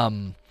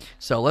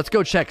 So let's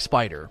go check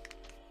Spider.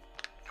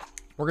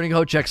 We're going to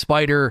go check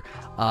Spider.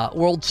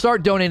 We'll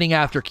start donating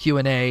after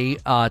Q&A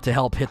to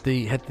help hit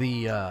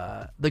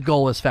the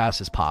goal as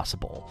fast as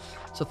possible.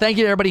 So thank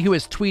you to everybody who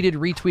has tweeted,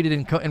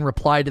 retweeted, and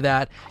replied to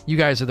that. You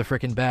guys are the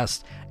freaking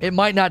best. It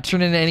might not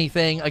turn into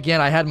anything.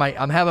 Again,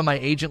 I'm having my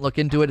agent look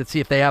into it and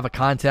see if they have a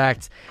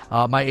contact.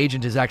 My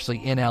agent is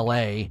actually in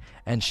LA,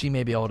 and she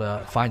may be able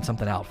to find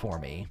something out for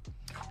me.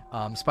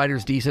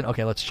 Spider's decent.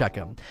 Okay, let's check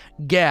him.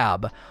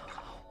 Gab.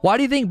 Why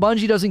do you think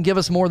Bungie doesn't give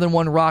us more than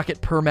one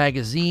rocket per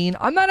magazine?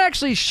 I'm not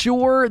actually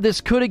sure.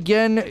 This could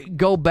again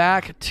go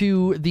back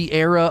to the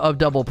era of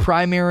double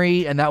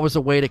primary, and that was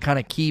a way to kind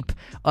of keep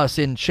us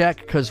in check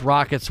because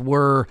rockets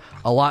were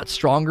a lot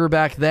stronger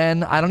back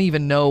then. I don't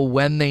even know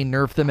when they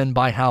nerfed them and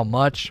by how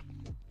much.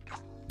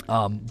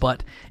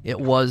 But it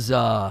was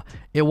a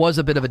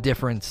bit of a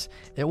difference.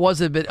 It was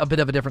a bit of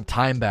a different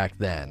time back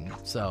then.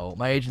 So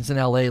my agents in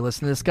LA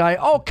listen to this guy.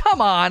 Oh,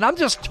 come on. I'm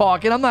just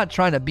talking. I'm not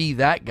trying to be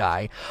that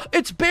guy.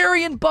 It's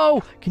Barry and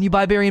Bow. Can you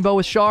buy Barry and Bow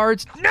with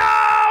shards?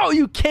 No,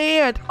 you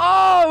can't.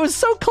 Oh, it was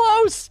so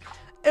close.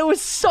 It was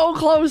so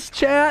close,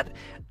 chat.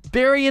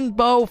 Barry and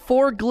Bow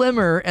for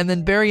Glimmer, and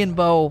then Barry and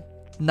Bow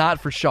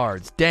not for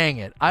shards. Dang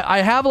it.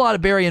 I have a lot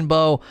of Barry and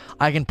Bow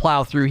I can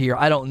plow through here.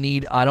 I don't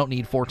need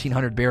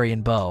 1400 Barry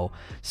and Bow.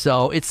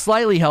 So it's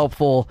slightly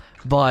helpful,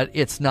 but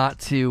it's not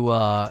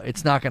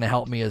going to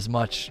help me as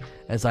much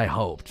as I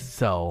hoped.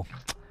 So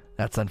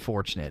that's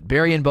unfortunate.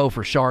 Barry and Bow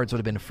for shards would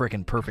have been a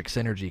freaking perfect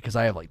synergy because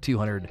I have like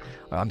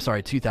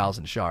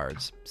 2,000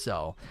 shards.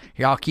 So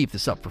here, I'll keep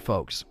this up for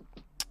folks.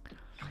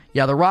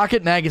 Yeah, the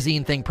Rocket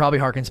magazine thing probably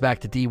harkens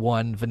back to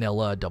D1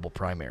 vanilla double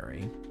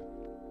primary.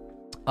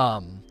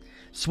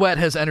 Sweat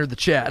has entered the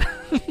chat.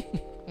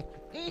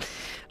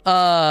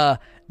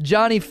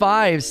 Johnny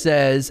 5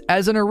 says,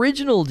 as an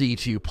original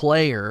D2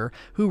 player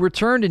who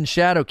returned in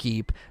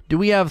Shadowkeep, do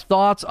we have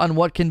thoughts on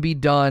what can be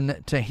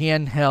done to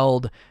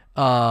handhold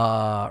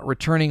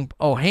returning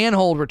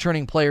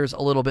players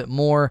a little bit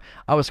more?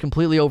 I was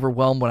completely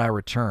overwhelmed when I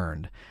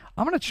returned.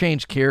 I'm going to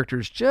change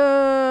characters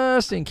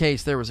just in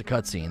case there was a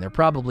cutscene. There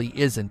probably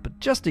isn't, but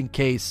just in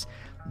case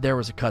there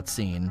was a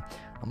cutscene.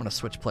 I'm going to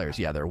switch players.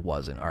 Yeah, there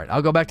wasn't. All right,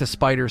 I'll go back to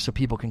Spider so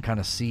people can kind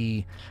of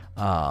see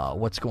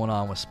what's going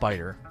on with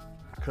Spider.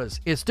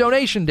 Because it's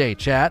donation day,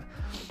 chat.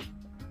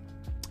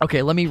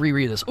 Okay, let me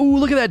reread this. Ooh,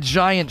 look at that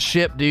giant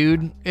ship,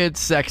 dude. It's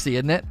sexy,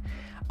 isn't it?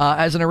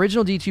 As an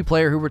original D2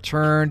 player who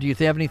returned, do you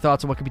have any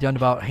thoughts on what could be done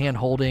about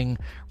hand-holding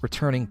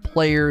returning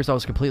players? I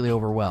was completely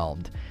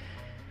overwhelmed.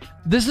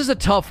 This is a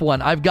tough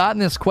one. I've gotten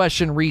this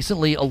question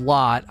recently a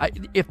lot.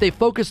 If they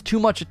focus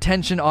too much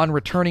attention on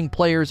returning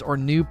players or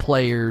new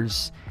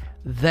players,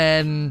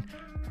 then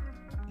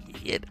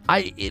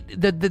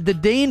the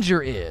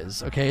danger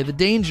is, okay, the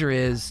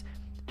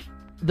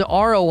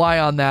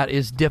ROI on that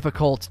is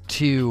difficult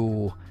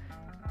to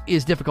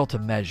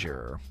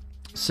measure.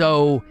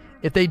 So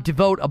if they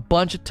devote a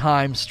bunch of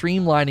time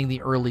streamlining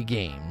the early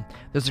game,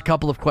 there's a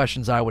couple of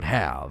questions I would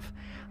have.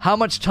 How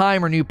much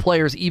time are new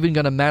players even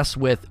going to mess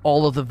with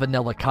all of the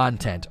vanilla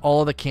content,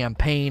 all of the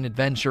campaign,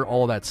 adventure,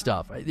 all of that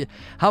stuff?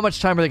 How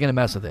much time are they going to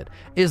mess with it?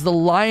 Is the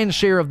lion's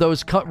share of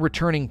those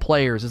returning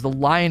players,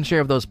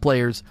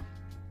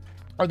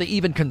 are they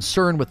even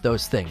concerned with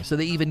those things? Do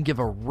they even give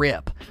a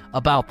rip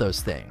about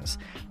those things?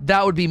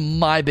 That would be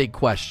my big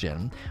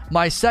question.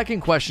 My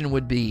second question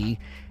would be,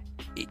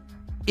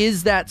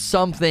 is that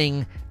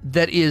something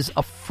that is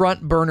a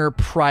front burner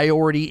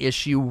priority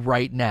issue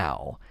right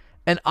now?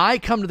 And I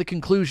come to the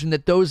conclusion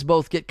that those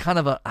both get kind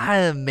of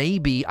a,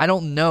 maybe, I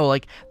don't know.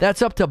 Like,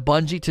 that's up to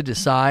Bungie to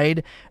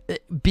decide.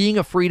 Being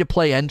a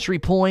free-to-play entry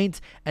point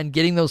and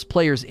getting those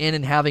players in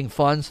and having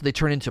fun so they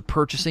turn into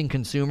purchasing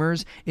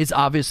consumers is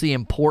obviously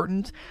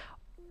important.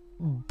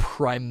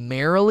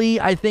 Primarily,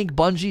 I think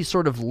Bungie's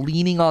sort of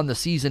leaning on the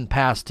season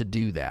pass to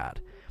do that.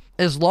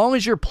 As long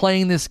as you're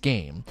playing this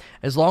game,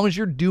 as long as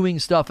you're doing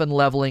stuff and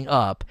leveling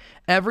up,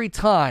 every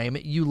time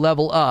you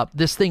level up,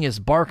 this thing is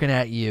barking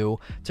at you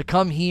to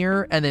come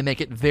here, and they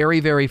make it very,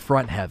 very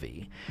front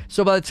heavy.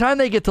 So by the time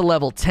they get to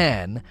level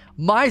 10,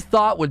 my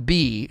thought would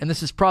be, and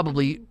this is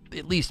probably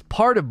at least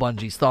part of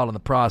Bungie's thought on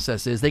the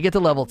process, is they get to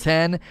level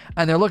 10,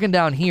 and they're looking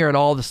down here at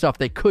all the stuff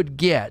they could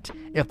get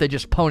if they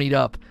just ponied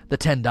up the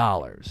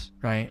 $10,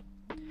 right?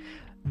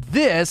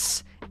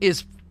 This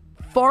is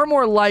far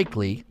more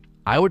likely,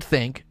 I would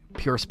think,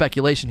 pure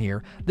speculation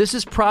here, this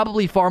is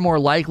probably far more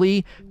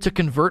likely to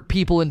convert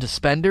people into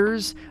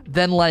spenders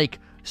than like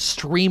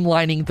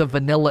streamlining the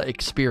vanilla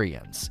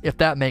experience, if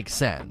that makes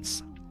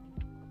sense.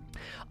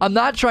 I'm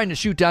not trying to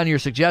shoot down your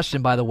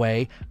suggestion, by the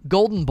way.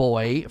 Golden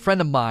Boy, a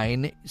friend of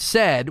mine,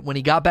 said when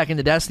he got back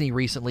into Destiny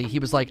recently, he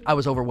was like, I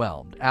was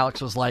overwhelmed.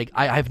 Alex was like,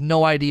 I have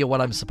no idea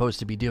what I'm supposed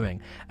to be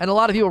doing. And a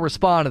lot of people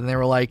responded, and they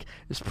were like,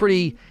 it's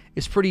pretty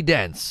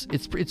dense.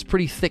 It's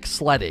pretty thick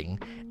sledding.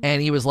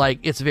 And he was like,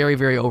 it's very,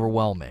 very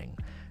overwhelming.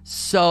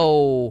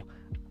 So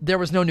there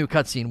was no new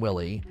cutscene,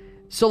 Willie.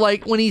 So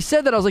like when he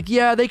said that, I was like,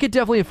 yeah, they could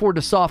definitely afford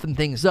to soften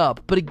things up.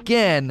 But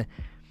again,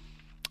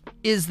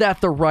 is that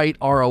the right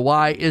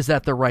ROI? Is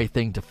that the right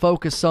thing to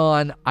focus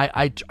on?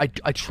 I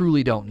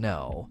truly don't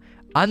know.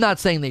 I'm not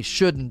saying they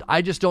shouldn't.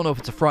 I just don't know if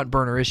it's a front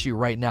burner issue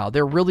right now.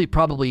 They're really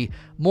probably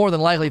more than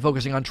likely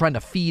focusing on trying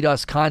to feed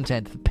us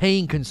content.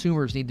 Paying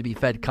consumers need to be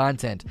fed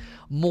content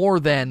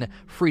more than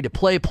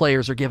free-to-play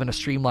players are given a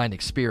streamlined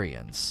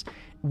experience.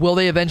 Will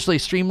they eventually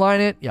streamline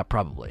it? Yeah,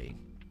 probably.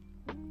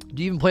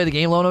 Do you even play the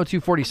game, Lono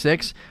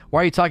 246?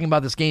 Why are you talking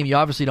about this game you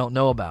obviously don't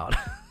know about?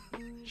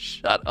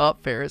 Shut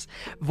up, Ferris.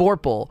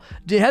 Vorpal.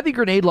 Do heavy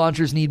grenade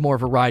launchers need more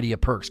variety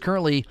of perks?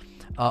 Currently,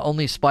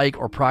 Only spike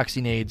or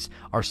proxy nades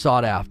are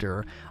sought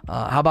after.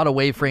 How about a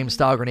wave frame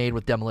style grenade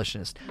with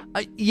demolitionist?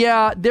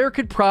 Yeah, there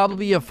could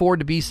probably afford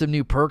to be some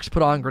new perks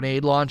put on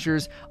grenade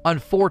launchers.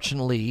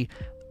 Unfortunately,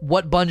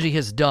 what Bungie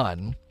has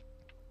done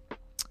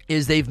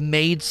is they've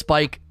made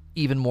spike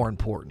even more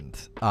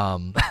important.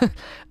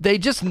 They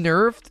just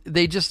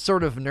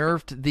sort of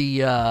nerfed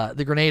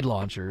the grenade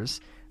launchers,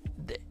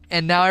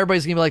 and now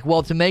everybody's gonna be like,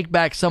 well, to make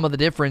back some of the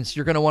difference,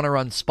 you're gonna want to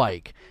run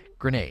spike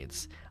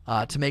grenades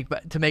to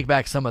make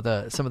back some of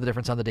the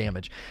difference on the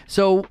damage.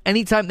 So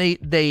anytime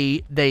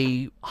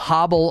they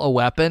hobble a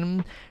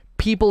weapon,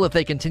 people, if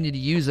they continue to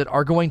use it,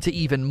 are going to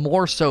even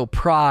more so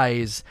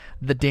prize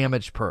the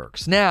damage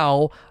perks.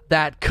 Now,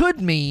 that could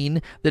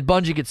mean that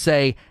Bungie could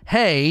say,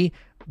 hey,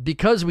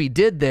 because we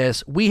did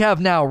this, we have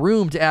now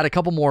room to add a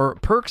couple more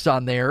perks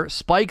on there.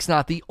 Spike's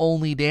not the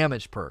only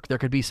damage perk. There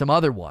could be some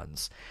other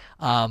ones.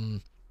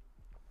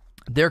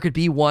 There could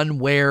be one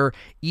where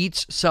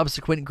each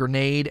subsequent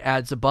grenade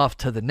adds a buff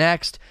to the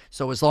next.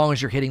 So as long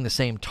as you're hitting the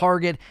same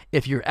target,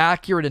 if you're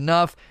accurate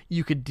enough,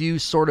 you could do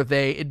sort of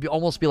it'd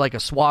almost be like a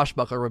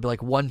swashbuckler. It would be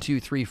like 1, 2,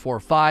 3, 4,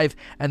 5,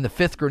 and the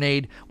fifth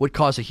grenade would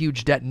cause a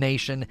huge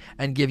detonation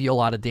and give you a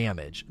lot of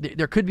damage.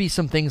 There could be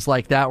some things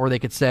like that where they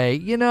could say,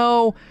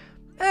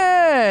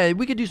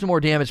 we could do some more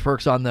damage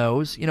perks on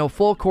those.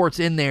 Full court's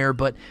in there,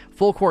 but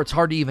full court's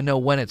hard to even know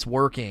when it's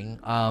working.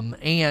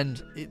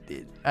 And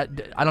I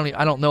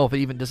don't know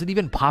if does it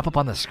even pop up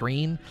on the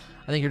screen?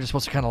 I think you're just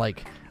supposed to kind of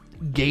like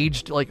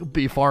gauge, like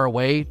be far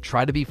away,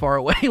 try to be far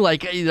away.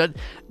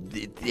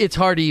 It's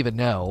hard to even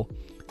know.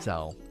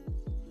 So,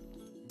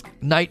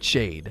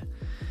 Nightshade.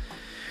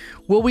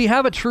 Will we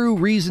have a true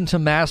reason to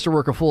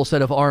masterwork a full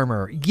set of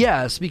armor?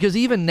 Yes, because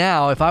even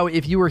now,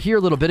 if you were here a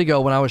little bit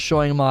ago when I was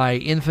showing my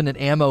infinite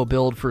ammo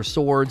build for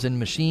swords and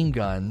machine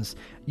guns,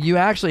 you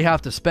actually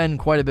have to spend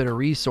quite a bit of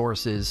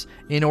resources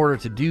in order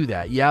to do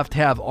that. You have to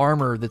have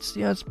armor that's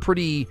it's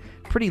pretty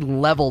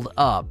leveled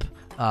up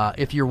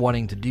if you're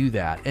wanting to do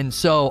that. And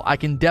so I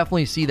can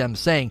definitely see them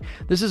saying,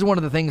 this is one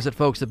of the things that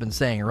folks have been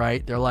saying,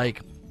 right? They're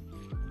like,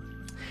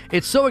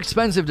 it's so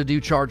expensive to do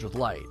Charge with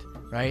Light.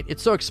 Right?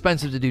 It's so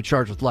expensive to do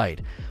Charge with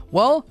Light.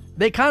 Well,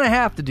 they kind of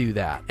have to do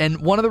that.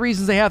 And one of the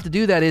reasons they have to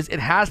do that is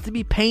it has to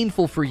be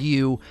painful for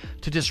you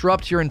to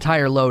disrupt your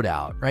entire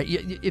loadout, right?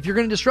 If you're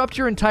going to disrupt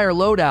your entire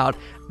loadout,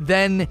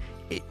 then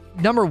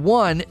number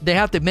one, they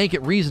have to make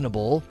it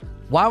reasonable.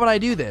 Why would I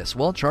do this?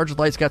 Well, Charge with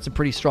Light's got some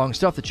pretty strong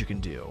stuff that you can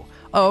do.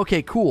 Oh,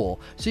 okay,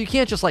 cool. So you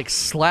can't just like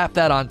slap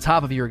that on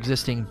top of your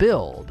existing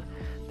build.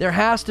 There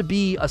has to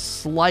be a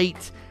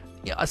slight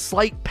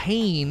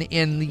pain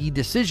in the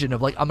decision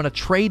of like, I'm going to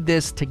trade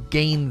this to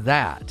gain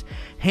that.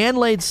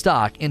 Hand-laid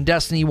stock in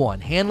Destiny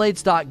 1. Hand-laid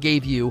stock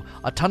gave you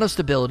a ton of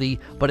stability,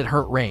 but it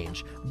hurt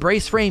range.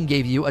 Brace frame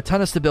gave you a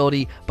ton of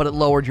stability, but it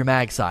lowered your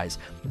mag size.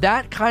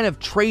 That kind of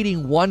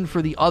trading one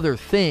for the other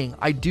thing,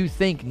 I do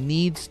think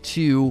needs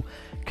to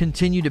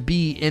continue to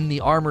be in the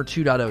Armor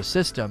 2.0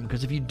 system,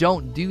 because if you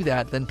don't do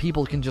that, then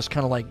people can just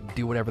kind of like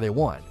do whatever they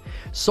want.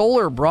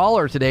 Solar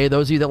Brawler today,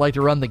 those of you that like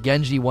to run the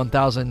Genji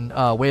 1000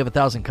 Way of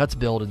 1,000 Cuts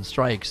build and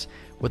strikes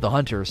with the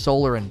Hunter,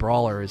 Solar and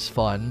Brawler is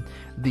fun.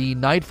 The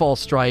Nightfall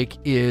strike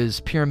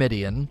is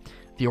Pyramidion,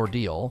 the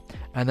Ordeal,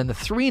 and then the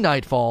 3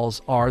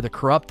 Nightfalls are the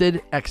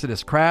Corrupted,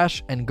 Exodus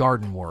Crash, and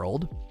Garden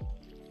World.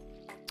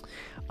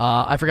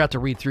 I forgot to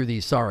read through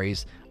these,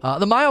 sorries.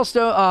 The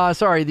milestone,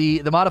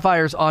 the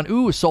modifiers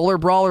on, Solar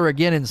Brawler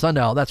again in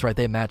Sundial. That's right,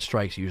 they match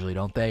strikes usually,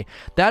 don't they?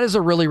 That is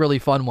a really, really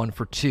fun one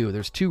for 2.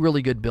 There's 2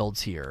 really good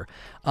builds here.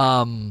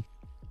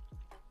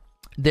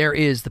 There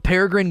is the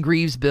Peregrine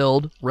Greaves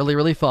build, really,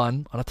 really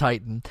fun on a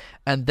Titan.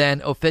 And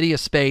then Ophidia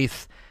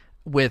Space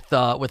with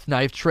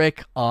Knife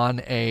Trick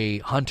on a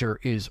Hunter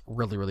is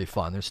really, really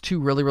fun. There's 2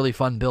 really, really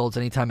fun builds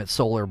anytime it's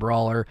Solar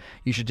Brawler.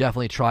 You should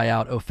definitely try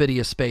out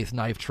Ophidia Space,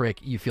 Knife Trick.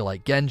 You feel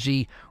like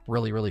Genji.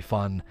 Really, really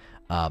fun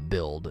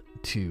build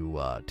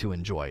to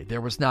enjoy.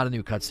 There was not a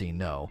new cutscene,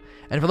 no.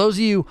 And for those of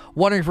you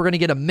wondering if we're going to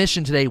get a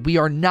mission today, we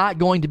are not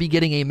going to be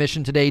getting a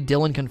mission today.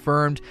 Dylan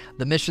confirmed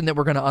the mission that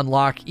we're going to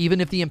unlock, even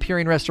if the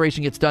Empyrean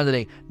Restoration gets done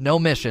today, no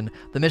mission.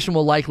 The mission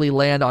will likely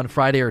land on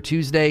Friday or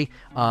Tuesday.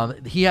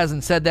 He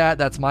hasn't said that.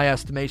 That's my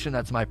estimation.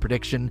 That's my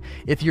prediction.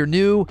 If you're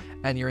new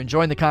and you're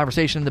enjoying the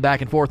conversation in the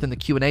back and forth in the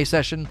Q&A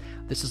session,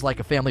 this is like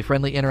a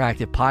family-friendly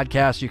interactive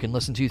podcast you can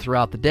listen to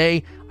throughout the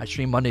day. I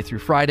stream Monday through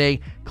Friday.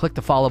 Click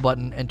the follow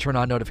button and turn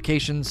on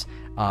notifications.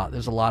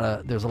 There's a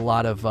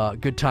lot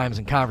of good times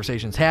and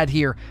conversations had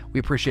here. We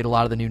appreciate a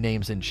lot of the new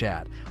names in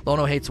chat.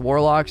 Lono hates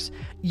Warlocks.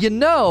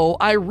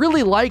 I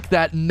really like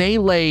that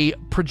melee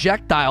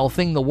projectile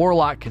thing the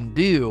Warlock can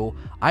do.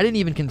 I didn't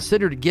even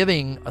consider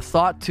giving a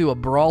thought to a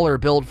Brawler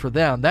build for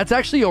them. That's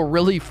actually a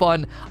really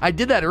fun... I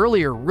did that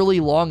earlier,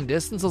 really long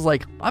distance. I was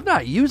like, I've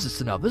not used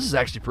this enough. This is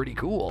actually pretty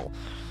cool.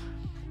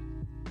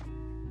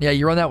 Yeah,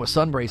 you run that with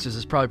sun braces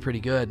is probably pretty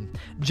good.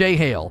 Jay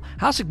Hale,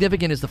 how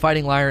significant is the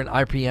Fighting Lion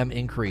RPM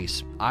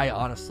increase? I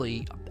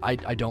honestly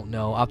I don't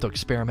know. I'll have to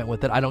experiment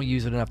with it. I don't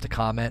use it enough to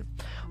comment.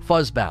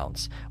 Fuzz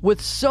Bounce.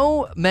 With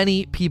so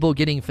many people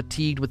getting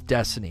fatigued with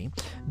Destiny,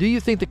 do you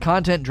think the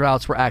content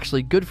droughts were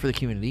actually good for the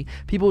community?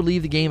 People would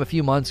leave the game a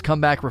few months,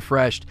 come back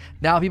refreshed.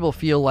 Now people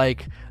feel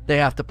like they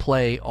have to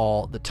play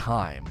all the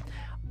time.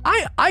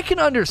 I can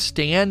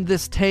understand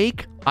this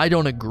take. I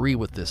don't agree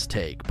with this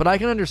take, but I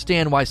can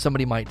understand why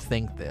somebody might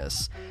think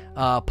this.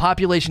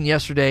 Population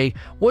yesterday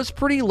was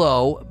pretty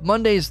low.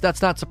 Mondays,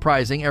 that's not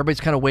surprising. Everybody's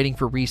kind of waiting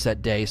for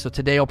reset day, so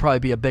today will probably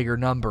be a bigger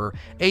number.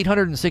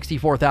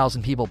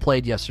 864,000 people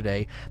played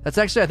yesterday. That's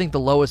actually, I think, the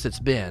lowest it's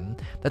been.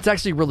 That's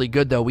actually really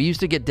good, though. We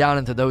used to get down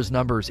into those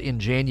numbers in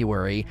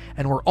January,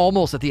 and we're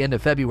almost at the end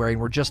of February,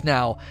 and we're just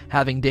now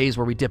having days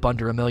where we dip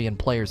under 1 million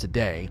players a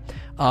day.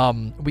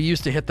 We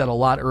used to hit that a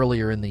lot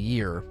earlier in the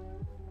year.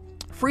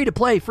 Free to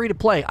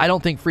play. I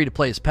don't think free to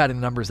play is padding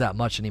the numbers that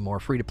much anymore.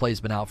 Free to play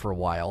has been out for a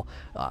while,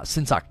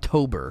 since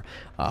October.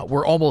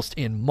 We're almost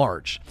in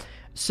March.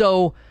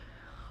 So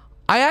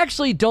I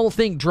actually don't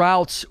think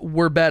droughts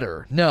were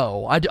better.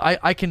 No,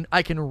 I can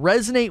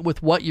resonate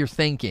with what you're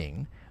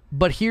thinking,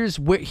 but here's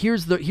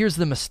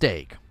the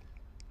mistake.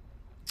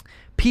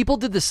 People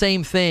did the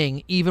same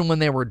thing even when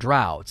there were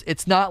droughts.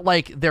 It's not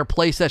like their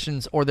play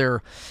sessions or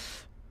their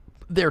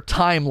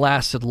time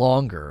lasted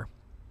longer.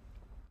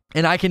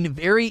 And I can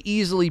very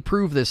easily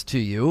prove this to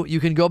you. You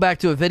can go back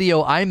to a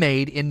video I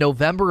made in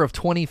November of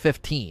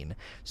 2015.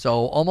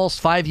 So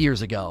almost 5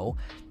 years ago.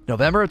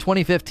 November of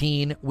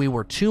 2015, we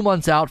were 2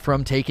 months out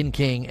from Taken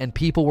King, and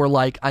people were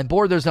like, I'm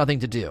bored, there's nothing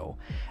to do.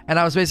 And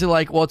I was basically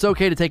like, well, it's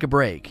okay to take a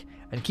break.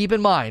 And keep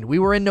in mind, we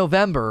were in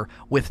November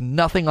with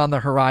nothing on the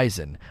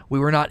horizon. We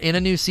were not in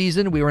a new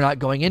season. We were not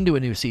going into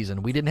a new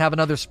season. We didn't have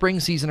another spring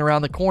season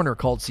around the corner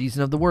called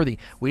Season of the Worthy.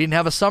 We didn't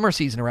have a summer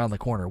season around the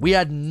corner. We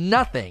had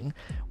nothing.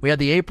 We had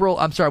the Age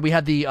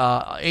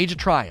of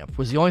Triumph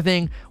was the only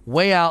thing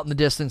way out in the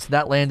distance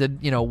that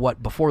landed,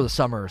 before the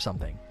summer or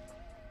something.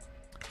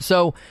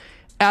 So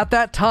at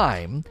that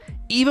time,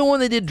 even when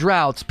they did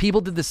droughts,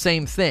 people did the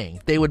same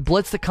thing. They would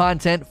blitz the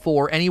content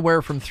for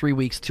anywhere from 3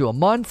 weeks to a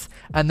month,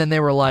 and then they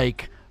were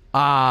like,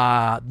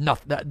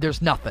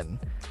 there's nothing.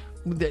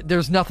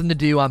 There's nothing to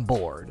do, I'm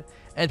bored.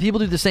 And people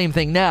do the same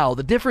thing now.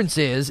 The difference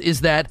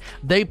is that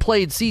they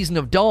played Season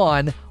of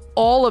Dawn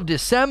all of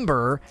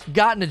December,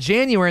 got into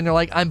January, and they're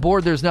like, I'm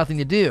bored, there's nothing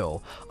to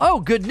do. Oh,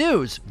 good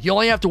news. You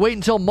only have to wait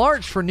until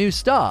March for new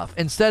stuff.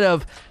 Instead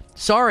of,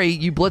 sorry,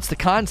 you blitz the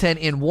content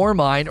in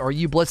Warmind, or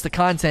you blitz the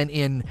content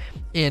in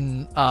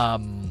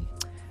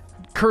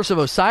Curse of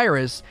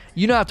Osiris,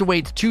 you don't have to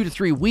wait 2 to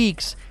 3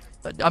 weeks.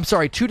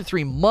 2 to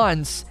 3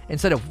 months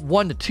instead of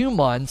 1 to 2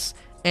 months,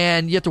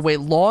 and you have to wait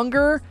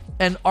longer,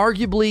 and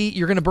arguably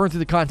you're going to burn through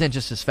the content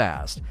just as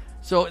fast.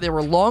 So there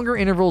were longer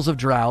intervals of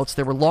droughts.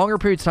 There were longer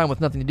periods of time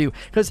with nothing to do.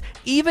 Because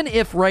even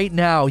if right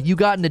now you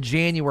got into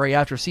January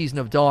after Season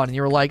of Dawn and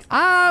you were like,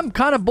 I'm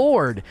kind of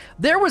bored,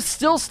 there was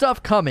still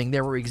stuff coming.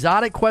 There were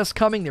exotic quests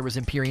coming. There was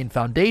Empyrean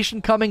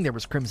Foundation coming. There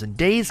was Crimson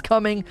Days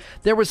coming.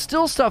 There was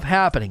still stuff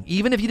happening.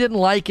 Even if you didn't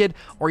like it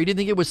or you didn't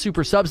think it was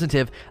super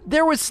substantive,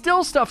 there was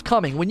still stuff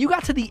coming. When you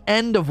got to the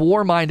end of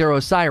Warmind or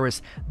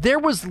Osiris, there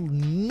was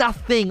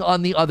nothing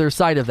on the other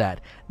side of that.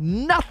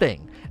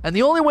 Nothing. And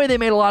the only way they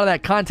made a lot of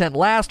that content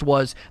last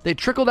was they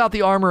trickled out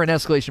the armor in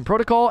Escalation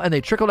Protocol, and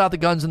they trickled out the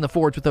guns in the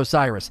Forge with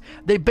Osiris.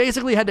 They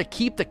basically had to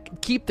keep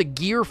the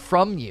gear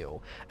from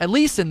you. At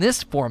least in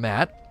this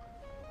format,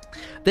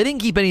 they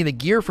didn't keep any of the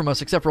gear from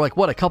us except for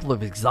a couple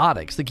of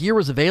exotics. The gear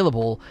was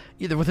available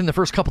either within the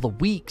first couple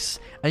of weeks,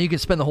 and you can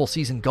spend the whole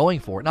season going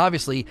for it. And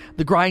obviously,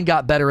 the grind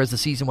got better as the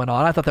season went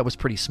on. I thought that was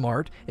pretty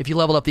smart. If you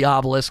leveled up the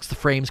obelisks, the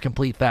frames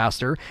complete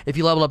faster. If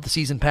you leveled up the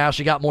season pass,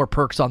 you got more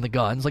perks on the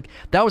guns.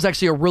 That was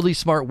actually a really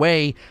smart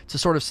way to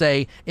sort of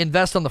say,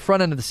 invest on the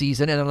front end of the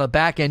season, and on the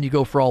back end, you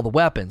go for all the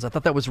weapons. I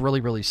thought that was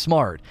really, really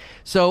smart.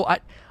 So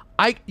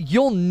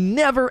you'll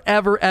never,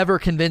 ever, ever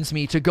convince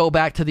me to go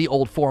back to the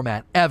old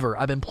format, ever.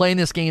 I've been playing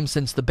this game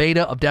since the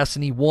beta of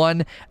Destiny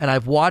 1, and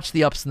I've watched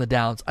the ups and the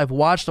downs. I've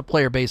watched the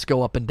player base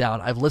go up and down.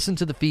 I've listened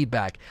to the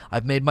feedback.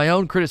 I've made my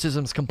own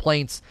criticisms,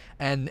 complaints,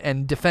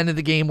 and defended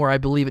the game where I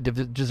believe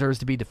it deserves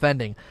to be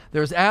defending.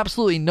 There's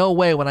absolutely no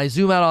way when I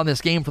zoom out on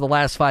this game for the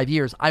last 5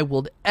 years, I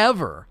will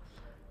ever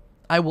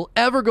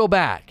go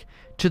back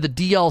to the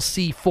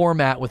DLC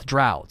format with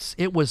droughts.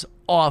 It was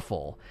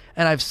awful,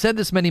 and I've said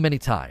this many, many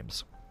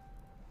times.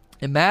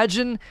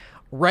 Imagine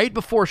right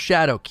before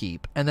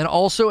Shadowkeep, and then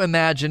also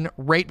imagine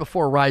right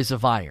before Rise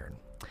of Iron.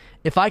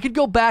 If I could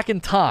go back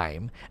in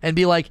time and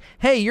be like,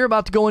 hey, you're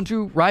about to go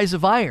into Rise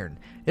of Iron.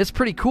 It's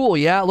pretty cool,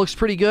 yeah? It looks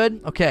pretty good?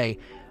 Okay.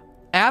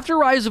 After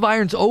Rise of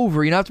Iron's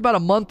over, after about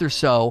a month or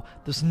so,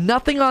 there's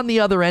nothing on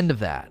the other end of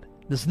that.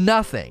 There's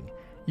nothing.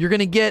 You're going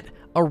to get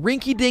a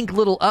rinky-dink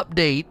little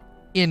update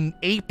in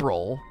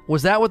April.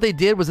 Was that what they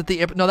did? Was it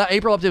that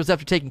April update was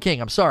after Taken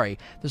King. I'm sorry.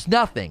 There's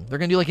nothing. They're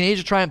going to do like an Age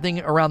of Triumph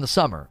thing around the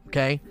summer,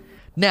 okay?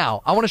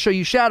 Now, I want to show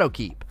you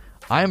Shadowkeep.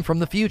 I am from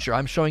the future.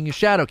 I'm showing you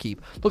Shadowkeep.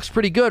 Looks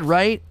pretty good,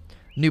 right?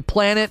 New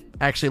planet,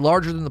 actually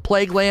larger than the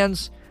Plague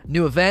Lands.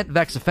 New event,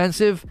 Vex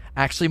Offensive,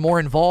 actually more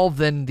involved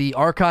than the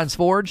Archon's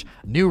Forge.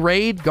 New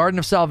raid, Garden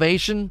of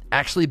Salvation,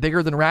 actually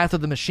bigger than Wrath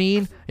of the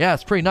Machine. Yeah,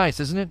 it's pretty nice,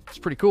 isn't it? It's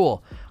pretty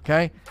cool.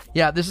 Okay?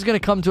 Yeah, this is going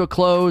to come to a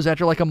close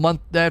after like a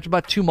month, after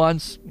about 2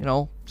 months. You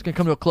know, it's going to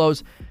come to a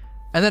close.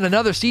 And then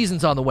another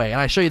season's on the way,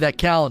 and I show you that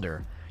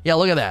calendar. Yeah,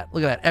 look at that.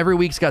 Look at that. Every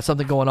week's got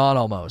something going on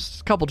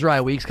almost. A couple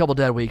dry weeks, a couple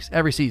dead weeks,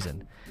 every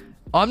season.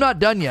 Oh, I'm not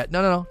done yet.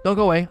 No. Don't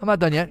go away. I'm not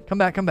done yet. Come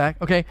back.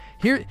 Okay.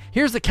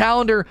 Here's the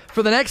calendar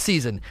for the next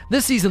season.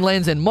 This season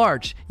lands in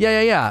March.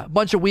 Yeah.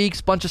 Bunch of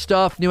weeks, bunch of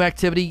stuff, new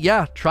activity.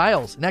 Yeah,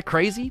 trials. Isn't that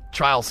crazy?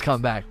 Trials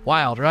come back.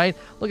 Wild, right?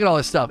 Look at all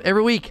this stuff.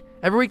 Every week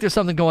there's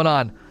something going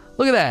on.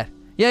 Look at that.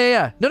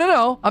 Yeah.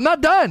 No. I'm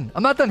not done.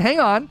 Hang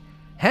on.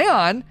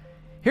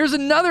 Here's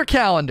another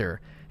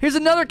calendar. Here's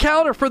another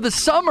calendar for the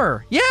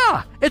summer.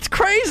 Yeah, it's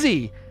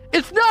crazy.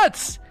 It's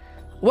nuts.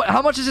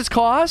 How much does this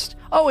cost?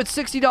 Oh, it's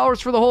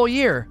 $60 for the whole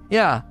year.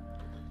 Yeah.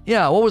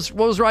 What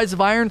was Rise of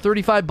Iron?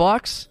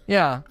 $35?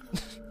 Yeah.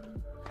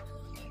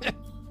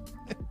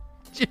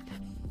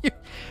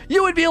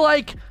 You would be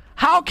like,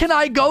 how can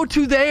I go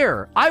to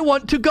there? I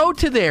want to go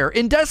to there.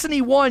 In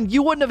Destiny 1,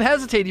 you wouldn't have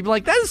hesitated. You'd be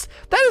like, that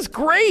is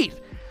great.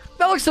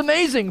 That looks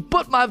amazing.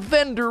 But my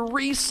vendor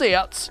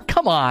resets.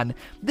 Come on.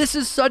 This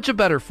is such a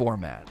better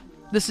format.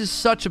 It's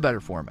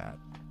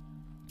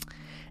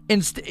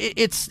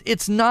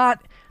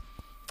not.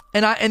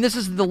 And this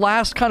is the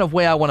last kind of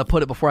way I want to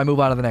put it before I move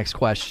on to the next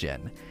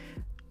question.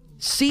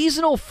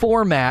 Seasonal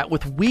format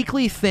with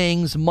weekly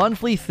things,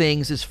 monthly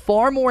things is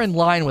far more in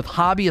line with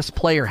hobbyist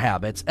player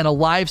habits and a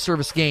live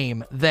service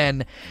game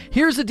than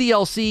here's a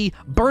DLC,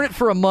 burn it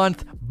for a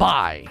month,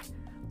 bye.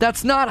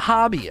 That's not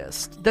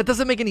hobbyist. That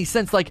doesn't make any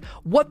sense. Like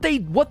what they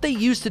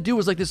used to do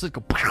was like this,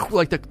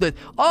 like the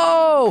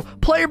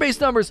player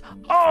base numbers.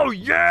 Oh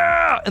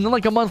yeah, and then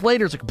like a month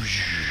later it's like.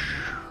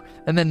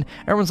 And then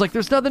everyone's like,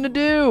 there's nothing to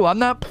do. I'm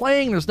not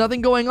playing. There's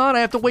nothing going on.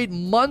 I have to wait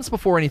months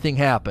before anything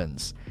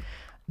happens.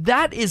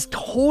 That is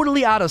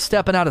totally out of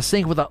step and out of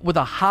sync with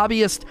a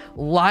hobbyist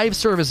live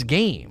service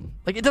game.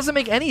 Like, it doesn't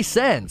make any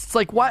sense. It's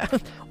like, why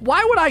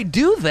would I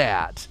do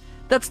that?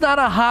 That's not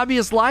a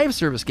hobbyist live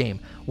service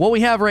game. What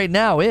we have right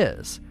now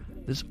is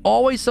there's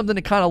always something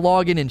to kind of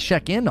log in and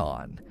check in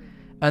on.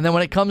 And then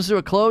when it comes to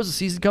a close, the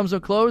season comes to a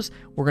close,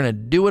 we're going to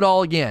do it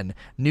all again.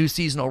 New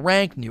seasonal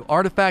rank, new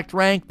artifact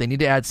rank. They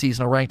need to add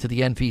seasonal rank to the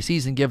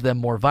NPCs and give them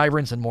more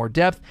vibrance and more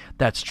depth.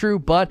 That's true,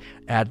 but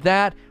add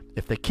that.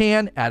 If they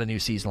can, add a new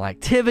seasonal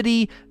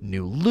activity,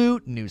 new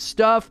loot, new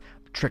stuff.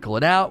 Trickle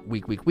it out,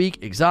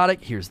 week,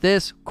 exotic. Here's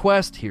this,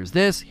 quest, here's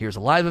this, here's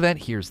a live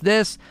event, here's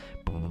this.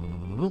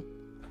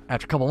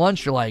 After a couple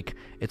months, you're like,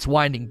 it's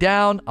winding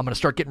down. I'm going to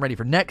start getting ready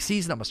for next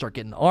season. I'm going to start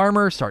getting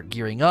armor, start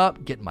gearing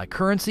up, getting my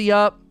currency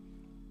up.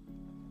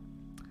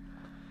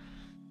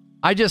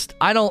 I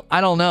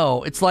don't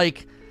know. It's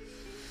like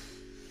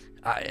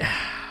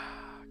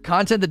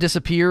content that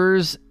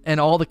disappears and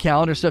all the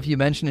calendar stuff you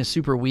mentioned is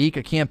super weak.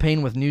 A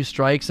campaign with new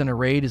strikes and a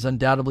raid is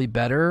undoubtedly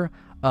better.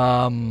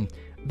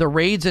 The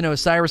raids in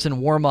Osiris and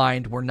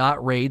Warmind were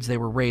not raids. They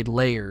were raid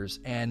layers.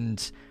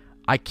 And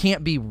I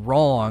can't be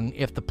wrong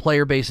if the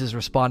player base is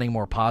responding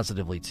more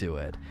positively to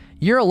it.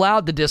 You're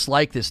allowed to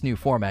dislike this new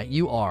format.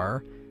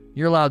 You're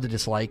allowed to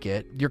dislike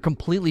it. You're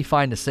completely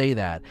fine to say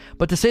that.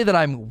 But to say that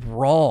I'm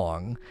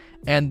wrong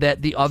and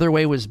that the other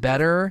way was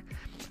better,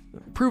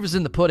 proof is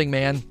in the pudding,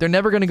 man. They're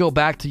never going to go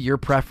back to your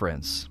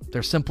preference.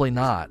 They're simply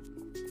not.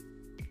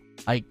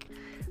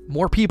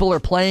 More people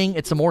are playing.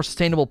 It's a more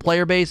sustainable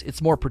player base.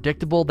 It's more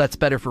predictable. That's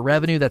better for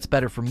revenue. That's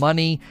better for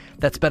money.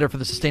 That's better for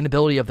the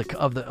sustainability of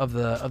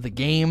the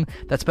game.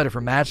 That's better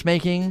for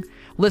matchmaking.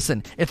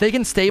 Listen, if they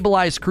can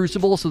stabilize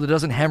Crucible so that it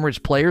doesn't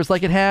hemorrhage players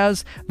like it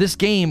has, this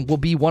game will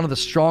be one of the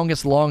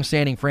strongest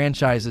long-standing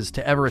franchises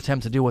to ever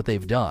attempt to do what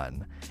they've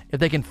done. If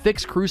they can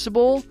fix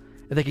Crucible,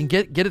 if they can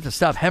get it to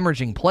stop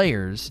hemorrhaging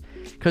players,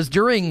 because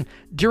during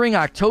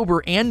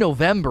October and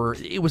November,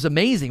 it was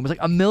amazing. It was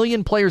like 1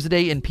 million players a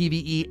day in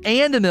PvE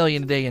and 1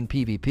 million a day in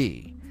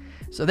PvP.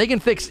 So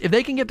if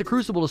they can get the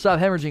Crucible to stop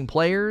hemorrhaging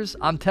players,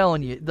 I'm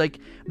telling you, like,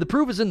 the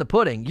proof is in the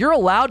pudding. You're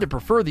allowed to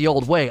prefer the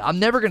old way. I'm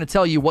never going to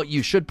tell you what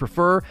you should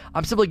prefer.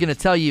 I'm simply going to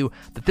tell you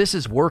that this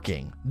is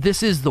working.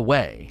 This is the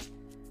way.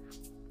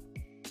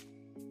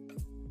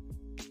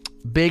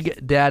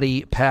 Big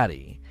Daddy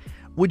Patty.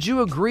 Would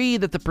you agree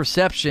that the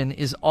perception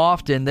is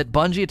often that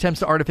Bungie attempts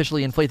to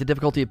artificially inflate the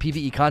difficulty of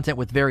PvE content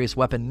with various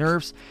weapon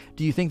nerfs?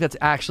 Do you think that's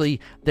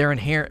actually their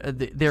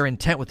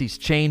intent with these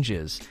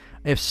changes?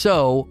 If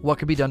so, what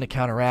could be done to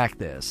counteract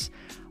this?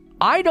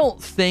 I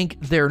don't think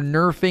they're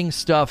nerfing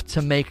stuff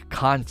to make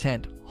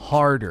content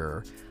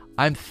harder.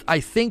 I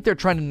think they're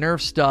trying to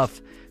nerf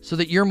stuff so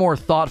that you're more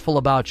thoughtful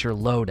about your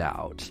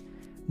loadout.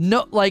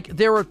 No, like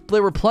there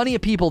were plenty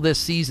of people this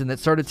season that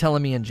started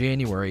telling me in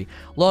January,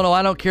 Lono,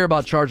 I don't care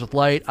about Charge with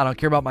Light. I don't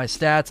care about my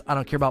stats. I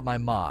don't care about my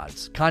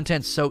mods.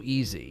 Content's so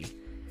easy.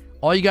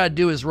 All you got to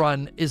do is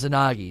run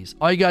Izanagi's.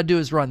 All you got to do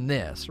is run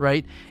this,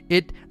 right?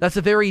 That's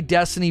a very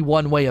Destiny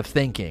 1 way of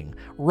thinking.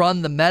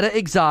 Run the meta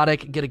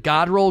exotic, get a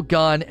god roll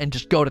gun, and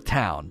just go to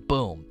town.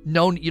 Boom.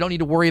 No, you don't need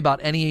to worry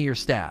about any of your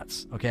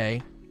stats,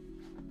 okay?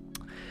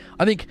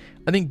 I think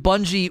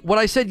Bungie, what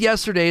I said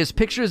yesterday is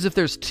picture as if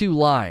there's two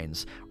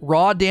lines.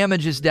 Raw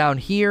damage is down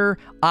here,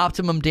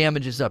 optimum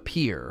damage is up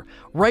here.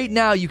 Right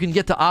now, you can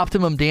get to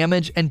optimum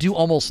damage and do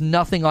almost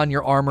nothing on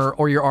your armor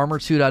or your armor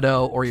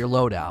 2.0 or your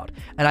loadout.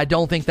 And I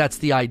don't think that's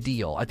the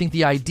ideal. I think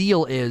the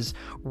ideal is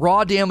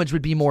raw damage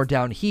would be more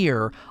down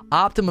here.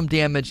 Optimum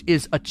damage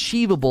is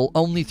achievable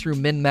only through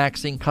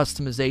min-maxing,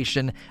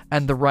 customization,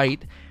 and the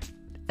right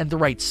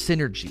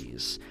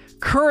synergies.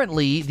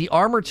 Currently, the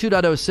Armor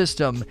 2.0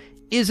 system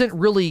isn't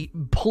really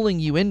pulling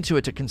you into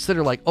it to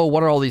consider like, oh,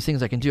 what are all these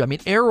things I can do? I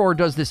mean, Error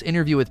does this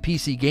interview with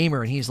PC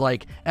Gamer, and he's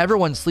like,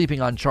 everyone's sleeping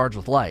on Charge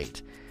with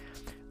Light.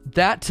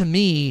 That, to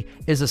me,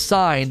 is a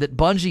sign that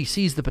Bungie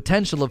sees the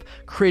potential of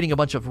creating a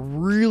bunch of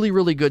really,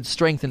 really good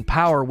strength and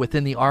power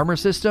within the armor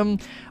system,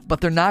 but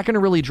they're not going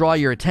to really draw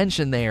your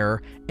attention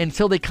there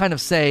until they kind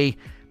of say,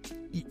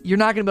 you're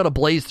not going to be able to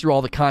blaze through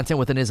all the content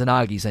within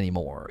Izanagi's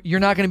anymore. You're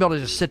not going to be able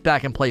to just sit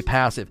back and play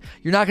passive.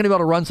 You're not going to be able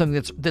to run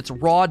something that's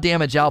raw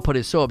damage output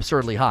is so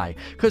absurdly high.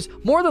 Because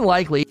more than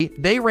likely,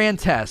 they ran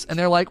tests, and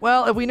they're like,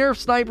 well, if we nerf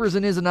snipers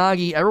in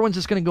Izanagi, everyone's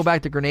just going to go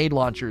back to grenade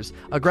launchers.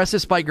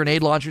 Aggressive spike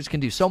grenade launchers can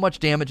do so much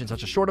damage in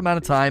such a short amount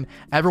of time,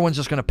 everyone's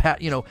just going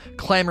to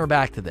clamor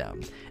back to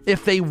them.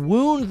 If they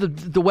wound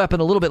the weapon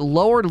a little bit,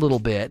 lowered a little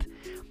bit,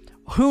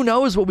 who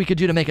knows what we could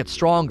do to make it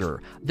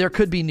stronger? There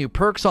could be new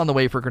perks on the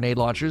way for grenade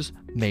launchers,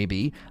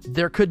 maybe.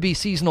 There could be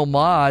seasonal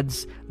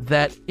mods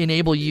that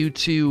enable you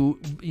to,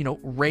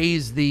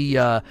 raise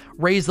the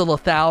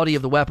lethality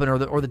of the weapon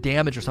or the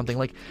damage or something.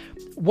 Like,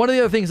 one of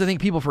the other things I think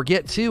people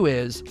forget too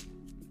is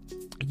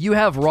you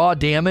have raw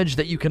damage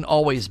that you can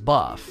always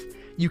buff.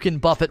 You can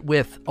buff it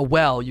with a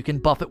well. You can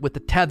buff it with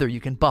the tether.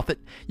 You can buff it.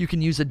 You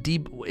can use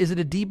is it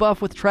a debuff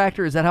with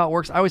Tractor? Is that how it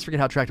works? I always forget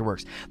how Tractor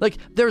works. Like,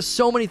 there's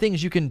so many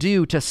things you can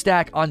do to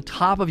stack on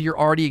top of your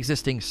already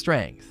existing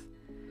strength.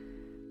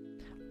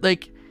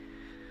 Like,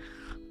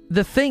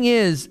 the thing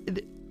is,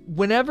 if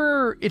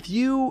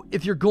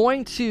you're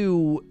going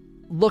to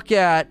look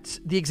at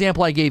the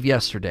example I gave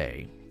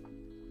yesterday,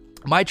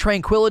 my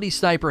Tranquility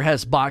Sniper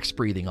has box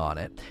breathing on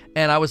it,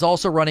 and I was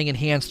also running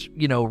enhanced,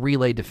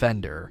 Relay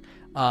Defender.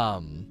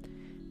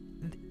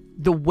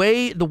 The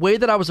way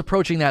that I was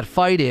approaching that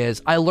fight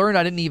is I learned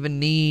I didn't even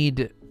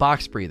need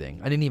box breathing.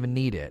 I didn't even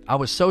need it. I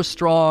was so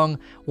strong.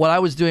 What I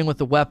was doing with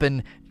the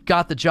weapon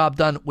got the job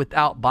done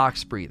without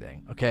box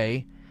breathing.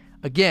 Okay.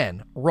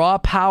 Again, raw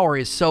power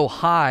is so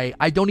high.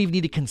 I don't even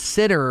need to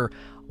consider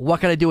what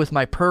can I do with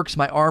my perks,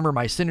 my armor,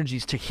 my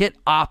synergies to hit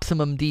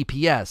optimum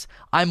DPS.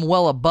 I'm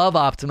well above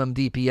optimum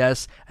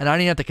DPS, and I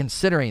don't even have to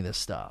consider any of this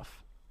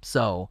stuff.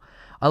 So,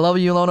 I love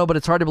you, Lono, but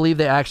it's hard to believe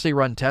they actually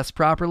run tests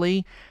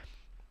properly.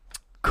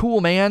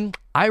 Cool, man.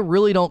 I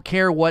really don't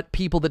care what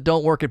people that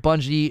don't work at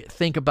Bungie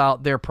think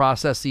about their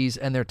processes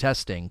and their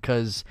testing,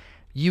 because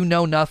you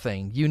know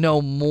nothing. You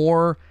don't know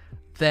more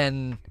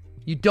than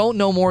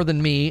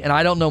me, and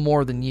I don't know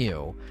more than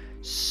you.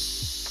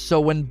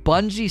 So when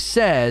Bungie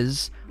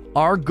says,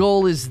 our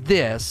goal is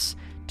this,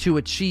 to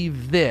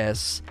achieve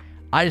this,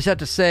 I just have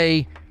to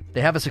say, they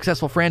have a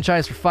successful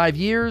franchise for 5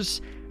 years.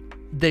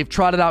 They've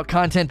trotted out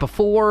content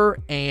before,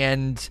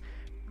 and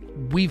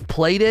we've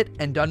played it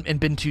and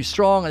been too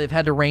strong, and they've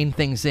had to rein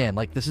things in.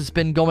 Like, this has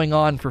been going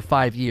on for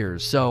 5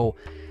 years. So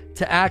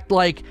to act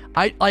like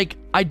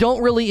I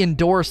don't really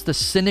endorse the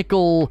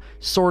cynical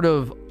sort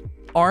of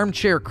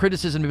armchair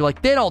criticism to be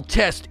like, they don't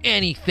test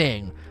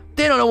anything.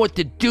 They don't know what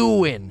they're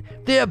doing.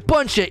 They're a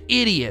bunch of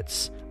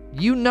idiots.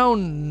 You know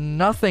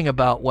nothing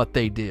about what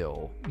they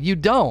do. You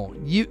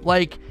don't.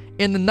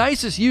 In the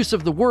nicest use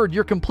of the word,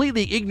 you're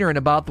completely ignorant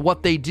about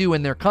what they do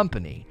in their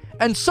company.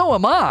 And so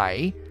am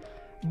I.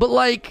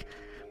 But,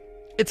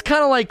 it's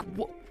kind of like,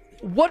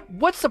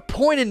 what's the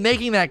point in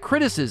making that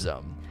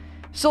criticism?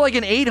 So, an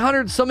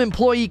 800-some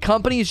employee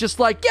company is just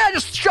like, yeah,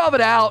 just shove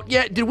it out.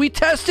 Yeah, did we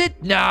test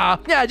it? Nah.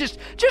 Yeah, just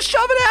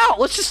shove it out.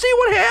 Let's just see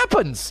what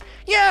happens.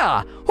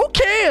 Yeah, who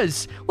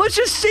cares? Let's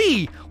just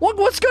see.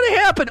 What's going to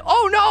happen?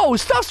 Oh, no,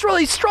 stuff's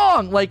really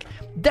strong.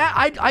 That,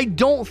 I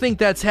don't think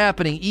that's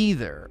happening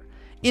either.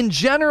 In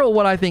general,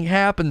 what I think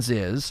happens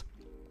is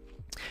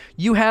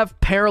you have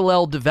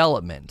parallel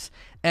development.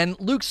 And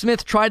Luke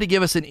Smith tried to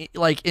give us an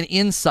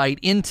insight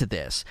into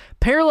this.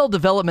 Parallel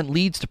development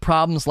leads to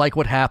problems like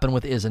what happened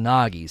with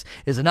Izanagi's.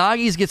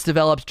 Izanagi's gets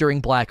developed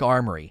during Black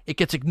Armory. It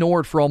gets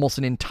ignored for almost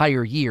an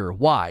entire year.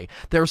 Why?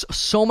 There's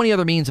so many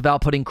other means of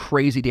outputting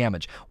crazy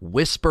damage.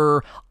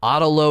 Whisper,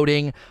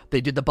 auto-loading. They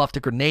did the buff to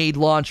grenade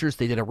launchers.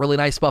 They did a really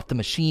nice buff to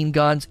machine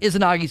guns.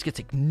 Izanagi's gets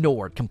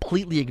ignored,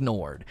 completely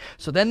ignored.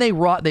 So then they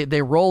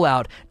roll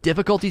out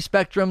difficulty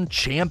spectrum,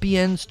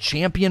 champions,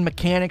 champion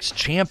mechanics,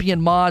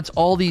 champion mods,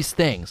 all these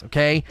things.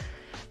 Okay,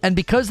 and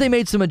because they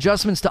made some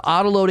adjustments to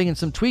auto-loading and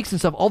some tweaks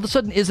and stuff, all of a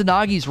sudden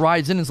Izanagi's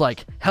rides in and is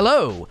like,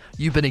 hello,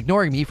 you've been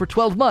ignoring me for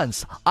 12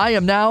 months. I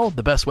am now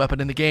the best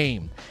weapon in the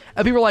game.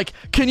 And people are like,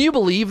 can you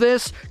believe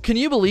this? Can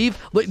you believe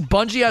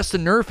Bungie has to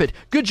nerf it?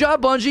 Good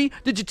job, Bungie.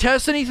 Did you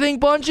test anything,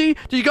 Bungie?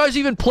 Did you guys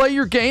even play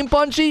your game,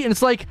 Bungie? And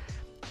it's like,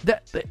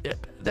 that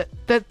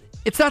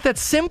it's not that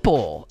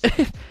simple.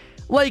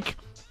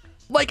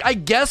 Like, I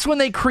guess when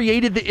they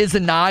created the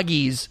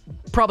Izanagis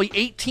probably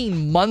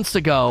 18 months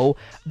ago,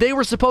 they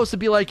were supposed to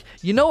be like,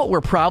 you know what we're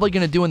probably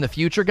going to do in the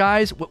future,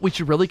 guys? What we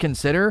should really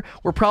consider?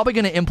 We're probably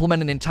going to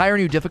implement an entire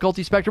new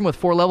difficulty spectrum with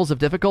 4 levels of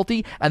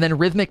difficulty, and then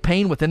rhythmic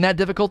pain within that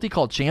difficulty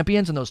called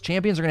champions, and those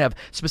champions are going to have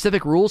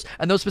specific rules,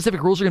 and those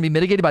specific rules are going to be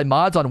mitigated by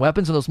mods on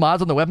weapons, and those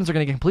mods on the weapons are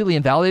going to get completely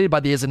invalidated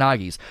by the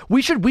Izanagis.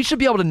 We should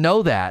be able to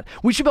know that.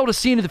 We should be able to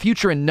see into the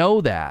future and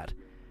know that.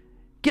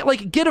 Get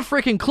a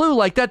freaking clue.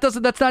 Like,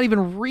 that's not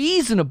even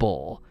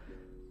reasonable.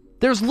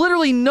 There's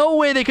literally no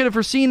way they could have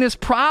foreseen this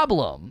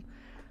problem.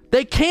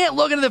 They can't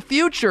look into the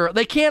future.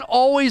 They can't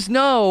always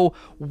know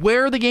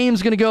where the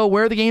game's going to go,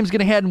 where the game's going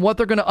to head, and what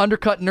they're going to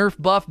undercut, nerf,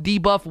 buff,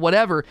 debuff,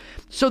 whatever.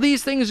 So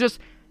these things just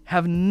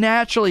have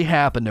naturally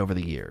happened over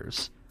the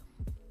years.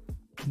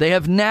 They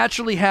have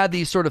naturally had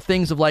these sort of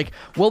things of like,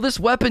 well, this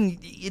weapon,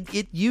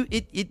 it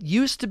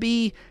used to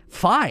be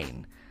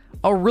fine.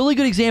 A really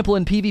good example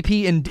in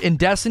PvP in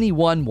Destiny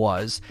 1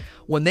 was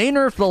when they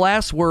nerfed the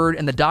last word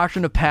and the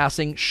Doctrine of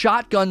Passing,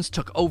 shotguns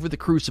took over the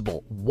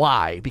Crucible.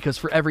 Why? Because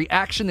for every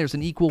action, there's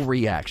an equal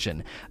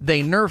reaction.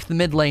 They nerfed the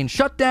mid lane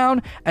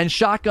shutdown, and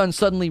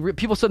shotguns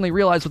people suddenly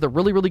realized with a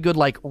really, really good,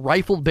 like,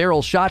 rifled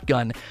barrel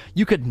shotgun,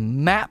 you could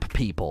map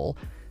people,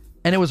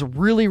 and it was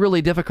really,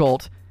 really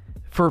difficult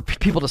for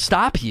people to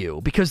stop you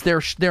because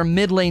their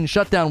mid lane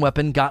shutdown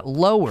weapon got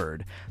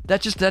lowered.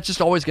 That's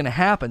just always going to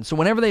happen. So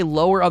whenever they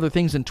lower other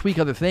things and tweak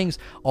other things,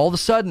 all of a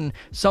sudden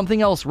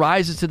something else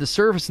rises to the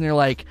surface, and they're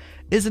like,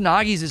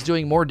 Izanagi's is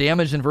doing more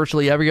damage than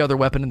virtually every other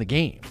weapon in the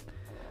game.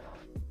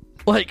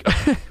 Like,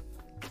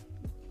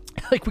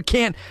 like we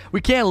can't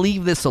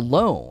leave this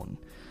alone.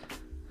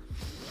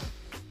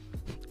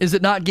 Is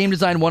it not game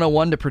design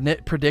 101 to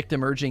predict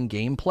emerging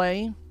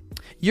gameplay?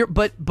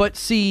 But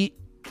see.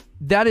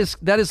 That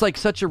is like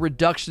such a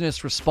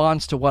reductionist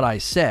response to what I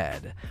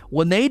said.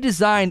 When they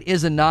designed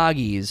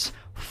Izanagi's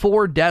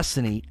for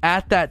Destiny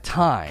at that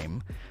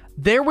time,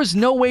 there was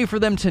no way for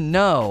them to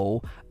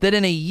know that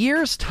in a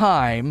year's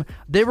time,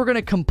 they were going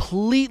to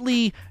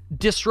completely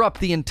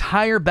disrupt the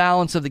entire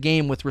balance of the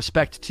game with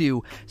respect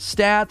to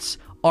stats,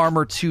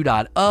 Armor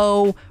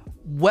 2.0,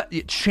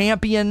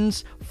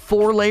 champions,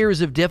 4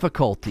 layers of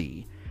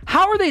difficulty.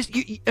 How are they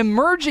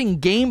emerging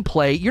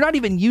gameplay? You're not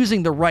even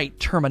using the right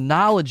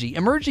terminology.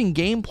 Emerging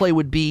gameplay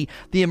would be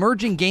the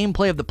emerging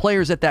gameplay of the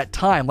players at that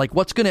time. Like,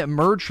 what's going to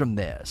emerge from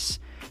this?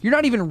 You're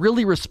not even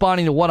really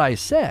responding to what I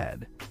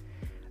said.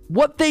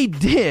 What they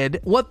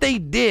did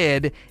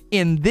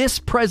in this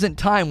present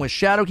time with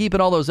Shadowkeep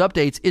and all those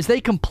updates is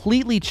they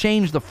completely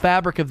changed the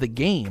fabric of the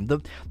game.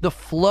 The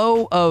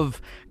flow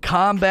of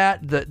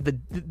combat, the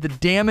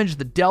damage,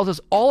 the deltas,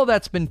 all of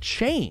that's been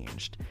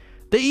changed.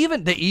 They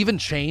even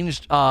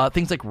changed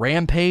things like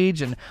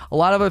Rampage and a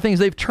lot of other things.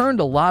 They've turned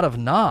a lot of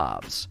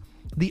knobs.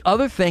 The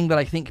other thing that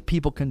I think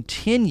people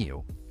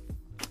continue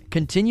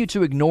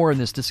to ignore in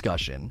this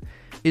discussion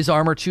is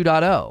Armor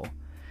 2.0.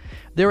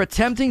 They're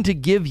attempting to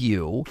give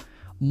you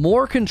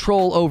more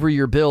control over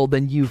your build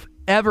than you've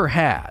ever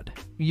had.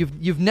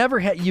 You've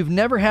never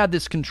had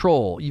this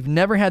control. You've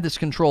never had this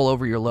control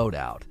over your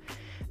loadout.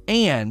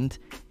 And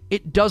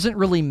it doesn't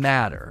really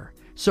matter.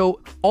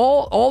 So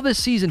all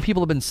this season,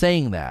 people have been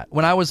saying that.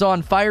 When I was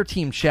on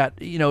Fireteam chat,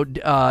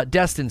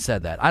 Destin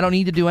said that. I don't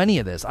need to do any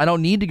of this. I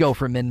don't need to go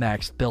for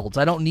min-max builds.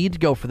 I don't need to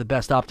go for the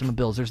best optimum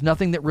builds. There's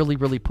nothing that really,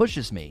 really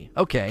pushes me.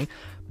 Okay.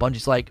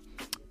 Bungie's like,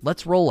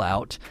 let's roll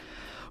out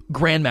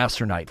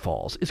Grandmaster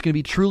Nightfalls. It's going to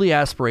be truly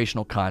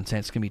aspirational content.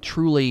 It's going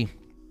to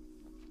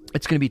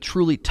be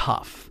truly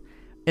tough.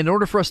 In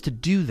order for us to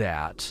do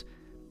that,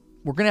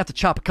 we're going to have to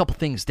chop a couple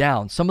things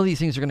down. Some of these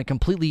things are going to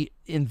completely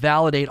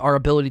invalidate our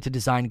ability to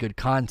design good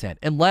content.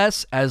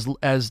 Unless, as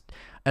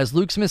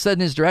Luke Smith said in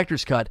his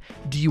director's cut,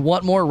 do you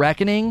want more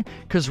Reckoning?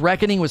 Because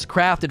Reckoning was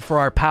crafted for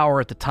our power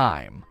at the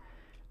time.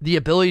 The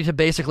ability to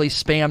basically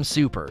spam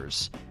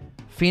supers.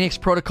 Phoenix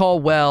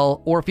Protocol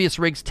Well, Orpheus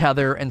Riggs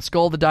Tether, and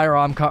Skull the Dire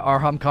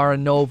Ahamkara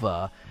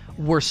Nova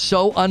were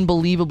so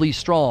unbelievably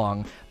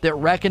strong that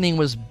Reckoning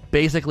was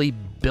basically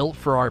built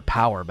for our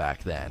power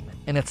back then.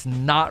 And it's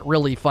not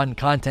really fun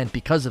content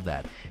because of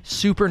that.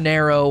 Super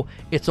narrow.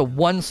 It's a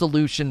one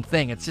solution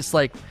thing. It's just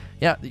like,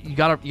 yeah, you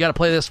gotta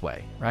play this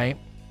way, right?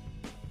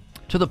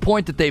 To the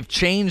point that they've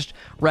changed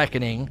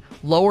Reckoning,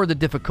 lowered the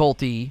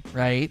difficulty,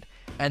 right?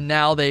 And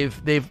now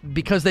they've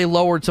because they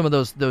lowered some of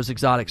those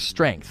exotic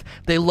strength.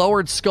 They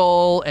lowered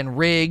Skull and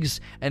Riggs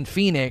and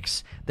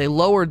Phoenix. They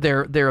lowered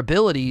their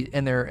ability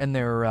and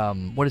their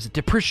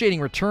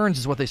depreciating returns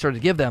is what they started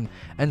to give them.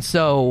 And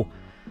so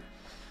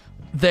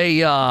they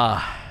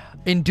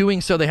in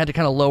doing so they had to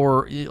kind of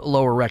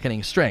lower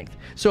Reckoning strength.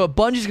 So if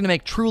Bungie's going to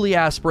make truly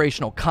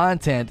aspirational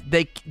content,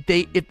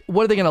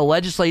 what are they going to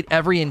legislate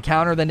every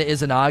encounter then to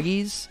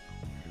Izanagi's?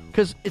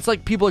 Because it's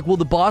like people are like, well,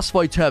 the boss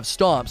fights have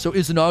stomp, so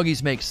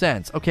Izanagi's make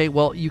sense. Okay,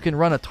 well, you can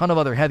run a ton of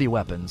other heavy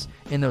weapons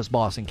in those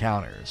boss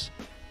encounters.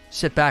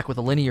 Sit back with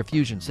a linear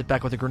fusion, sit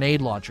back with a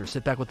grenade launcher,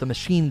 sit back with the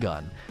machine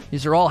gun.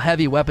 These are all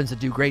heavy weapons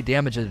that do great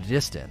damage at a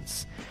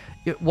distance.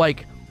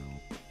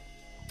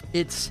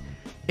 It's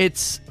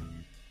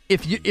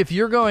if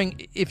you're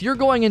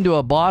going into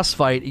a boss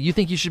fight, you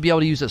think you should be able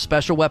to use a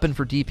special weapon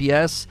for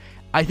DPS.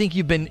 I think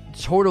you've been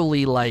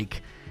totally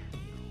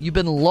you've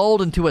been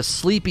lulled into a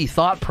sleepy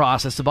thought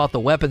process about the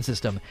weapon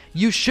system.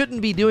 You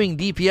shouldn't be doing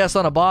DPS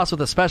on a boss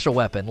with a special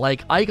weapon.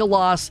 Like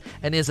Ikelos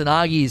and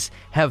Izanagi's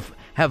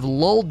have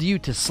lulled you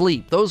to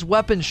sleep. Those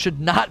weapons should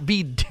not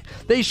be...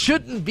 They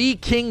shouldn't be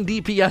king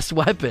DPS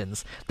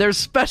weapons. They're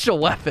special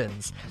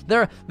weapons.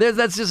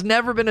 That's just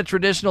never been a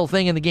traditional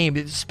thing in the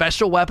game.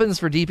 Special weapons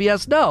for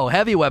DPS? No.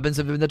 Heavy weapons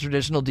have been the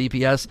traditional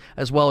DPS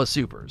as well as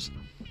supers.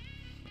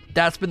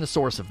 That's been the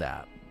source of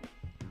that.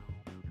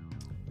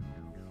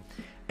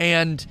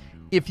 And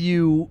if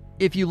you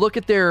look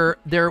at their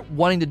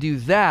wanting to do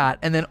that,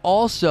 and then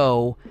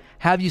also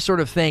have you sort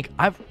of think,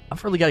 I've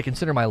really got to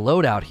consider my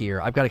loadout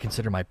here. I've got to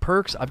consider my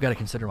perks. I've got to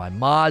consider my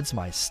mods,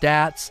 my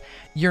stats.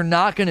 You're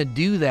not going to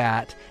do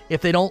that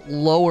if they don't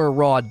lower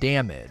raw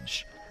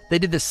damage. They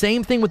did the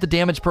same thing with the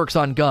damage perks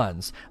on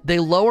guns. They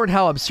lowered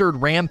how absurd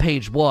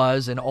Rampage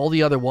was and all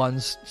the other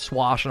ones,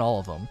 Swash and all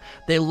of them.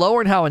 They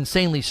lowered how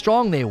insanely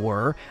strong they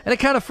were, and it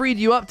kind of freed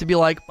you up to be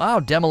like, wow,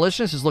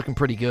 Demolitionist is looking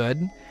pretty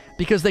good.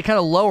 Because they kind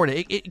of lowered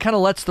it. It kind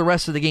of lets the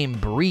rest of the game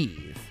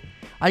breathe.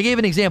 I gave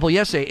an example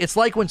yesterday. It's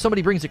like when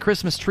somebody brings a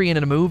Christmas tree in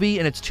a movie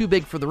and it's too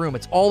big for the room.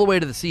 It's all the way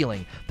to the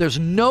ceiling. There's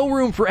no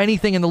room for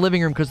anything in the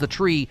living room because the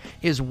tree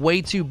is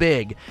way too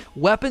big.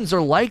 Weapons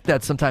are like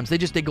that sometimes. They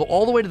go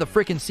all the way to the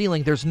frickin'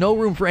 ceiling. There's no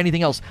room for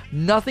anything else.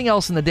 Nothing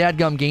else in the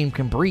dadgum game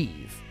can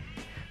breathe.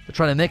 They're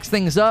trying to mix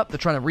things up. They're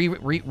trying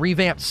to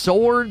revamp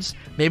swords.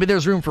 Maybe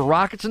there's room for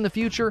rockets in the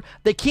future.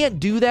 They can't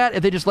do that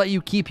if they just let you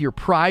keep your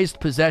prized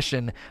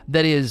possession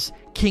that is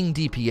King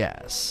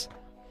DPS.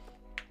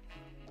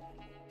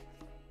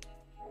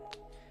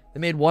 They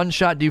made one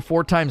shot do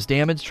 4 times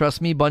damage. Trust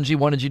me, Bungie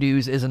wanted you to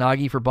use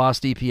Izanagi for boss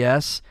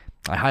DPS.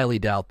 I highly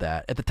doubt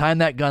that. At the time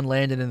that gun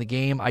landed in the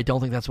game, I don't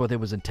think that's what it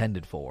was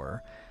intended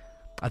for.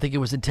 I think it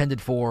was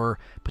intended for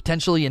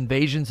potentially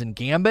Invasions and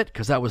Gambit,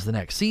 because that was the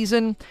next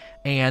season,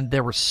 and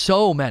there were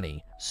so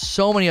many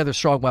other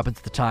strong weapons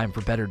at the time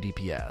for better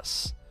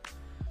DPS.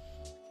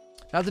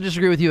 Not to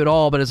disagree with you at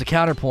all, but as a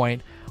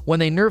counterpoint, when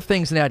they nerf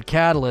things and add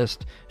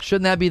Catalyst,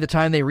 shouldn't that be the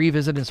time they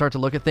revisit and start to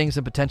look at things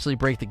and potentially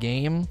break the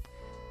game?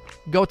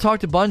 Go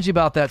talk to Bungie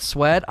about that,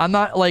 Sweat. I'm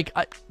not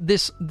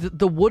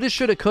the woulda,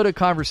 shoulda, coulda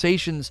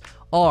conversations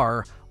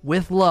are,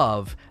 with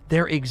love,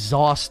 they're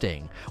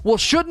exhausting. Well,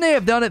 shouldn't they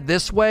have done it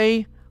this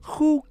way?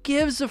 Who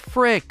gives a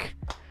frick?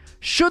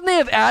 Shouldn't they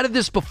have added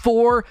this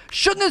before?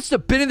 Shouldn't this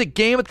have been in the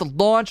game at the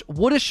launch?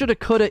 Woulda, shoulda,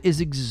 coulda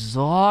is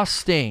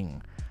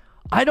exhausting.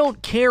 I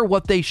don't care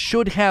what they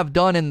should have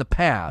done in the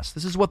past.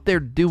 This is what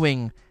they're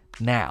doing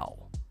now.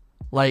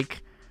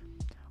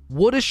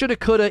 Woulda, shoulda,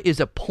 coulda is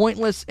a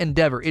pointless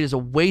endeavor. It is a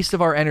waste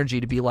of our energy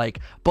to be like,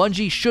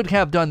 Bungie should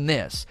have done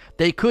this.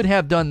 They could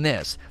have done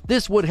this.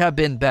 This would have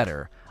been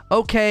better.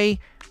 Okay,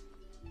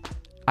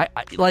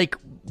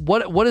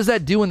 what does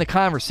that do in the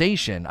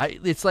conversation?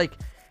 It's like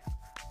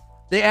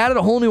they added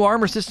a whole new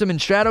armor system in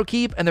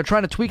Shadowkeep, and they're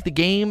trying to tweak the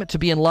game to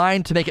be in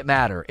line to make it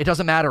matter. It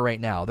doesn't matter right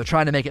now. They're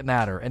trying to make it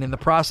matter, and in the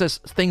process,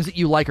 things that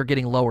you like are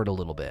getting lowered a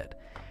little bit.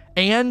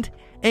 And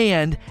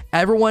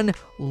everyone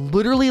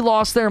literally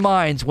lost their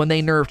minds when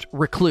they nerfed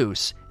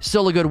Recluse.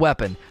 Still a good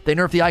weapon. They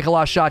nerfed the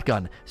Ikelos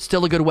shotgun.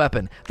 Still a good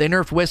weapon. They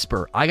nerfed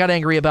Whisper. I got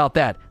angry about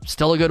that.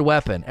 Still a good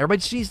weapon. Everybody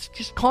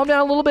just calm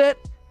down a little bit.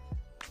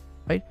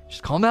 Right?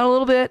 Just calm down a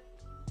little bit.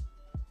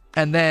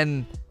 And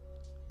then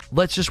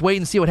let's just wait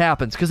and see what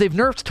happens. Because they've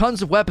nerfed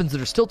tons of weapons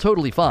that are still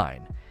totally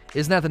fine.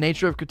 Isn't that the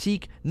nature of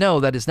critique? No,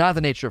 that is not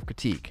the nature of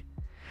critique.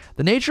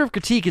 The nature of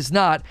critique is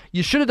not,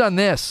 you should have done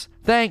this.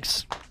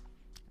 Thanks.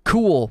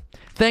 Cool.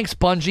 Thanks,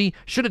 Bungie.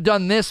 Should have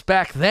done this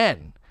back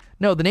then.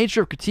 No, the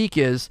nature of critique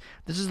is,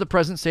 this is the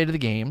present state of the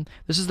game.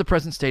 This is the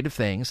present state of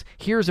things.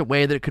 Here's a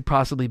way that it could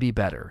possibly be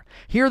better.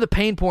 Here are the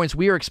pain points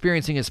we are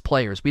experiencing as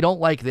players. We don't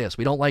like this.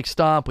 We don't like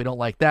Stomp. We don't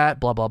like that.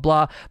 Blah, blah,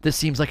 blah. This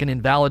seems like an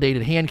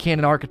invalidated hand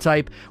cannon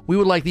archetype. We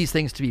would like these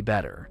things to be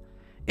better.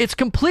 It's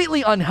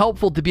completely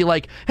unhelpful to be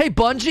like, hey,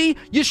 Bungie,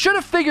 you should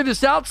have figured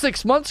this out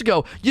 6 months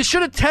ago. You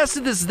should have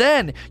tested this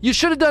then. You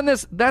should have done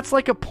this. That's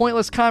like a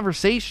pointless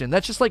conversation.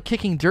 That's just like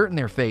kicking dirt in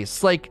their face.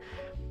 It's like,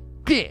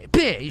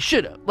 you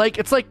should have.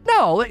 It's like,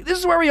 no, this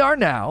is where we are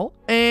now.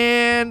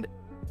 And,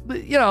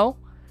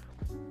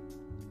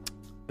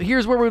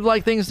 here's where we'd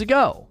like things to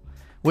go.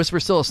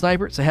 Whisper's still a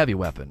sniper. It's a heavy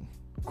weapon.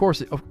 Of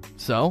course.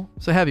 It's a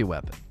heavy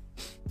weapon.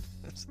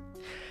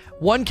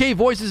 1K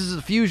Voices is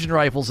a fusion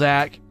rifle,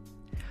 Zach.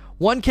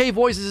 1K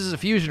Voices is a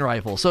fusion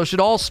rifle, so should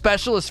all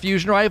specialist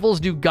fusion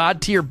rifles do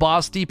god tier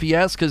boss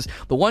DPS? Because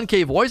the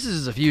 1K Voices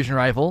is a fusion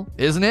rifle,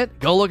 isn't it?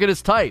 Go look at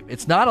its type.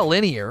 It's not a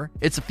linear,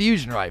 it's a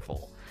fusion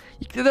rifle.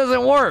 It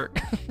doesn't work.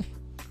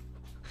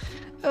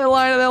 that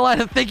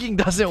line of thinking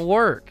doesn't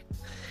work.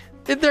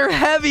 They're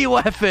heavy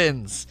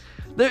weapons.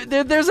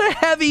 There's a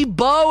heavy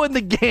bow in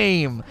the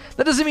game.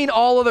 That doesn't mean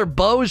all other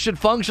bows should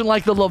function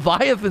like the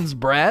Leviathan's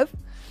breath.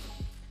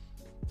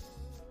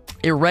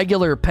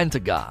 Irregular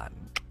Pentagon.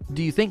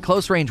 Do you think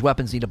close-range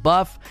weapons need a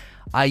buff?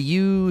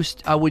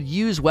 I would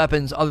use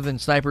weapons other than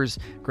snipers,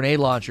 grenade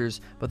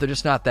launchers, but they're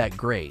just not that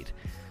great.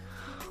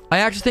 I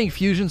actually think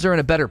fusions are in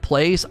a better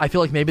place. I feel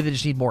like maybe they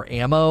just need more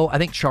ammo. I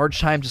think charge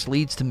time just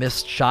leads to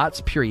missed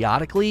shots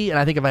periodically, and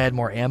I think if I had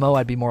more ammo,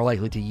 I'd be more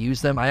likely to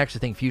use them. I actually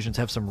think fusions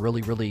have some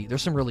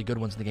there's some really good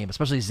ones in the game,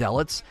 especially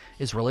Zealots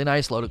is really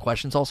nice. Loaded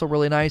Question's also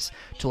really nice.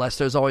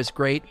 Telesto's always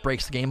great.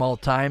 Breaks the game all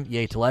the time.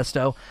 Yay,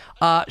 Telesto.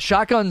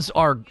 Shotguns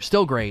are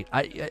still great.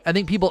 I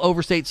think people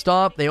overstate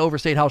Stomp. They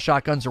overstate how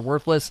shotguns are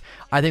worthless.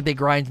 I think they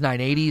grind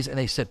 980s, and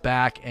they sit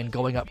back and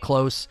going up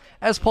close.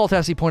 As Paul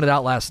Tassi pointed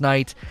out last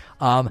night,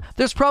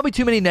 there's probably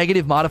too many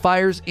negative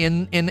modifiers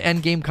in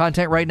endgame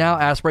content right now,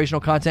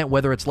 aspirational content,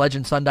 whether it's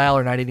Legend Sundial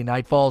or 980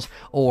 Nightfalls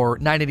or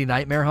 980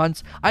 Nightmare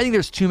Hunts. I think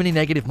there's too many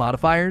negative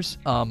modifiers.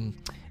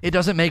 It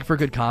doesn't make for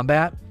good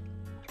combat.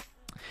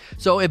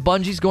 So if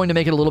Bungie's going to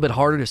make it a little bit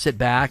harder to sit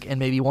back and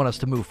maybe want us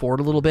to move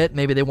forward a little bit,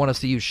 maybe they want us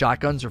to use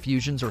shotguns or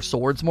fusions or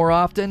swords more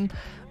often,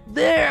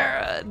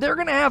 they're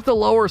going to have to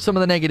lower some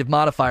of the negative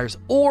modifiers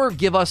or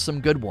give us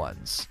some good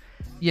ones.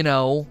 You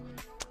know,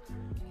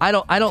 I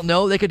don't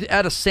know. They could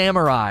add a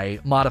samurai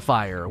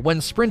modifier.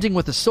 When sprinting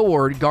with a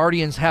sword,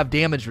 guardians have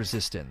damage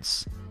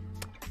resistance.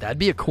 That'd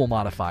be a cool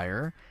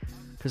modifier.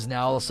 Because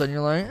now all of a sudden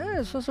you're like,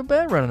 it's not so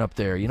bad running up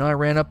there. You know, I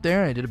ran up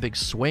there and I did a big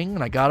swing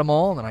and I got them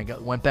all and then I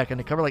went back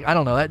into cover. Like, I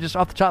don't know. That just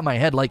off the top of my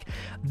head, like,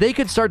 they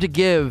could start to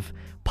give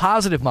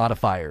positive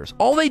modifiers.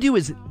 All they do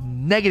is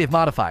negative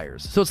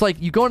modifiers. So it's like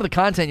you go into the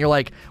content, you're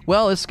like,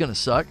 well, this is going to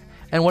suck.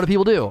 And what do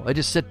people do? They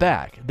just sit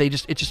back.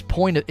 It's just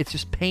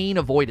pain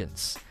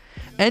avoidance.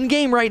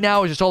 Endgame right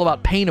now is just all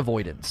about pain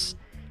avoidance.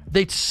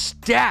 They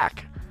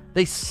stack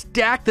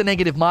the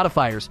negative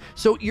modifiers.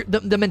 So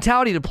the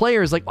mentality to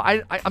player is like,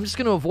 I'm just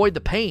going to avoid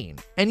the pain.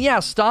 And yeah,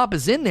 Stomp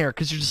is in there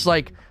because you're just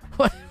like,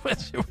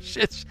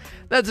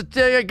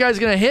 that guy's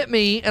going to hit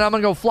me and I'm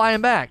going to go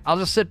flying back. I'll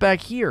just sit back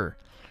here,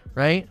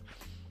 right?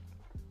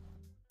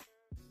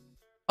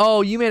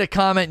 Oh, you made a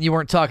comment and you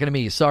weren't talking to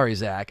me. Sorry,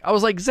 Zach. I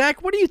was like,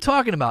 Zach, what are you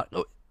talking about?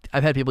 Oh,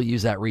 I've had people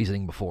use that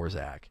reasoning before,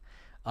 Zach.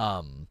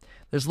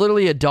 There's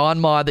literally a Dawn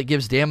mod that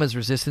gives damage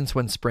resistance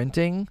when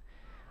sprinting.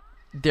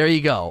 There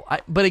you go.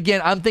 But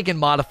again, I'm thinking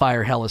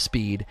modifier hella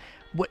speed.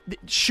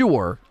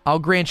 Sure, I'll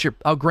grant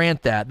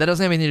that. That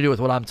doesn't have anything to do with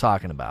what I'm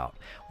talking about.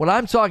 What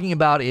I'm talking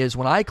about is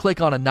when I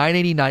click on a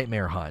 980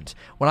 Nightmare Hunt,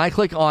 when I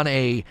click on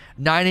a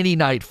 980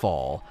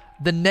 Nightfall,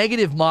 the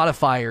negative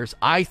modifiers,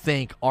 I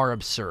think, are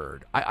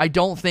absurd. I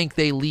don't think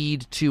they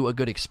lead to a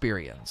good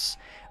experience.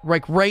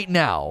 Like right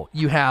now,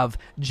 you have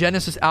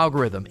Genesis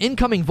algorithm,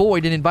 incoming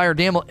void and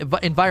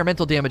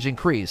environmental damage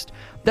increased.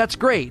 That's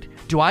great.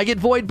 Do I get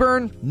void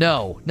burn?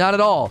 No, not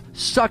at all.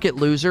 Suck it,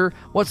 loser.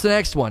 What's the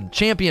next one?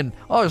 Champion.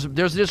 Oh,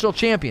 there's additional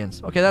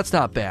champions. Okay, that's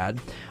not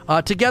bad.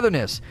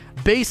 Togetherness.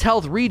 Base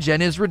health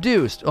regen is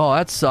reduced. Oh,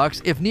 that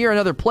sucks. If near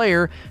another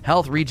player,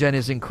 health regen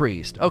is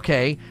increased.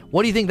 Okay,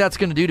 what do you think that's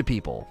going to do to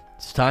people?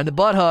 It's time to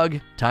butt hug,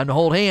 time to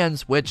hold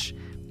hands, which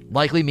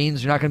likely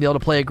means you're not going to be able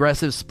to play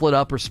aggressive, split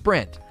up, or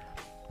sprint.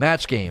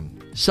 Match game.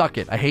 Suck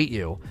it. I hate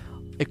you.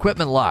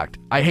 Equipment locked.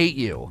 I hate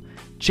you.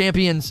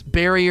 Champions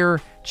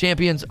barrier.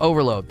 Champions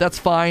overload. That's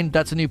fine.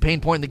 That's a new pain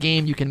point in the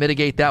game. You can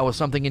mitigate that with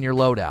something in your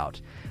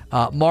loadout.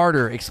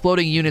 Martyr.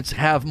 Exploding units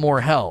have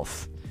more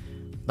health.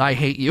 I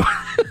hate you.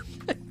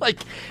 Like,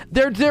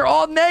 they're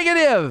all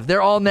negative.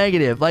 They're all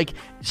negative. Like,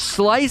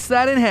 slice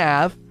that in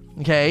half.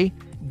 Okay.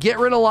 Get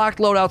rid of locked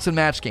loadouts and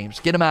match games.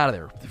 Get them out of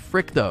there.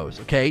 Frick those.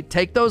 Okay.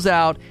 Take those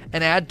out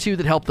and add 2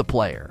 that help the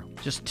player.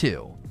 Just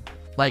 2.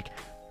 Like,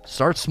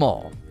 start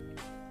small.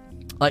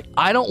 Like,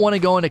 I don't want to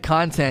go into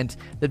content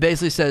that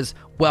basically says,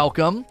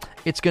 welcome,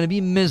 it's going to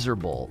be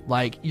miserable.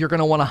 Like, you're going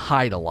to want to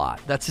hide a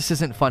lot. That just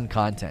isn't fun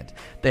content.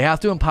 They have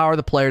to empower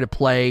the player to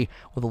play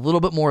with a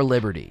little bit more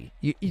liberty.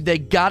 They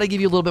got to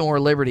give you a little bit more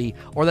liberty,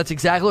 or that's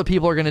exactly what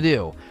people are going to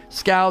do.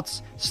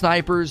 Scouts,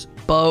 snipers,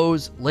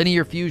 bows,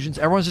 linear fusions,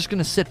 everyone's just going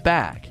to sit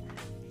back.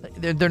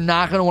 They're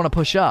not going to want to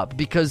push up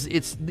because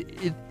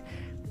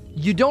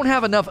you don't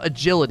have enough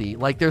agility.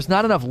 Like, there's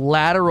not enough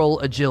lateral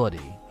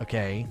agility,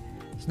 okay?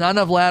 It's not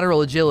enough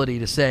lateral agility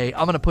to say,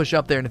 I'm going to push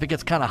up there, and if it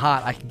gets kind of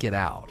hot, I can get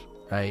out,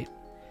 right?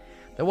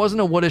 That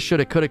wasn't a woulda,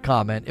 shoulda, coulda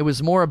comment. It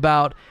was more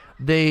about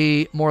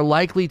they more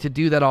likely to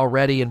do that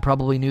already and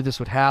probably knew this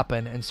would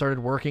happen and started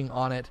working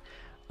on it,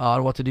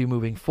 on what to do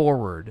moving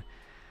forward.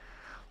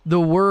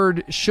 The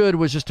word should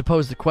was just to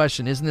pose the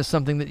question, isn't this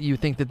something that you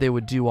think that they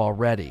would do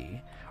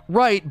already?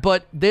 Right,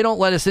 but they don't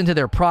let us into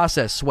their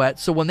process, Sweat.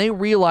 So when they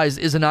realized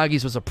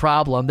Izanagi's was a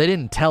problem, they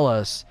didn't tell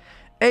us,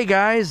 hey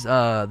guys,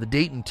 the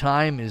date and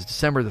time is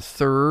December the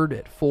 3rd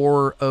at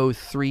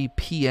 4:03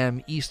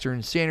 p.m.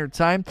 Eastern Standard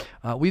Time.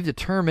 We've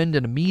determined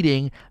in a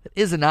meeting that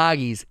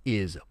Izanagi's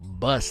is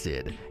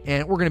busted,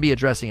 and we're going to be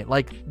addressing it.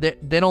 Like,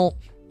 they don't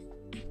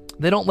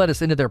let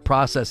us into their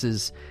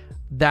processes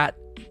that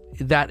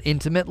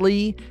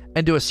intimately,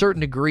 and to a certain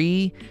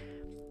degree,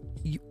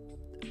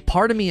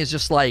 part of me is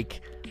just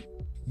like,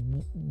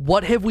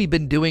 what have we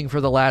been doing for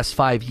the last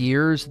 5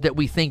 years that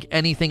we think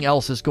anything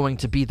else is going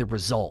to be the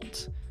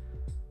result?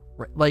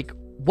 Like,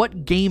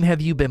 what game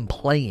have you been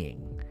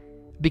playing?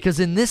 Because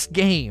in this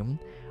game,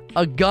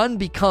 a gun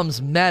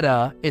becomes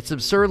meta, it's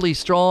absurdly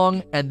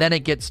strong, and then it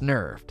gets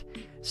nerfed.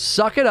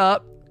 Suck it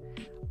up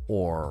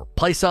or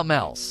play something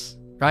else,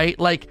 right?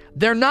 Like,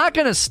 they're not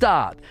going to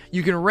stop.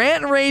 You can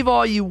rant and rave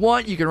all you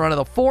want. You can run to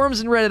the forums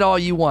and Reddit all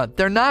you want.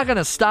 They're not going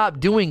to stop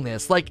doing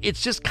this. Like,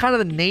 it's just kind of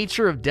the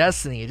nature of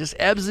Destiny. It just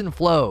ebbs and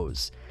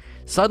flows.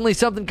 Suddenly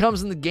something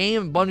comes in the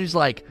game and Bungie's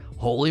like,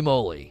 holy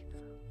moly,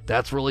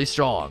 that's really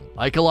strong.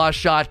 Ikelos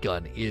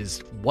shotgun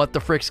is what the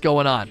frick's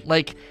going on.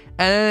 Like, and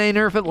then they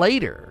nerf it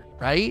later,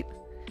 right?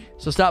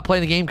 So stop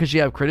playing the game because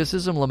you have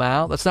criticism,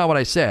 Lamau. That's not what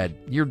I said.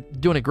 You're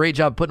doing a great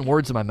job putting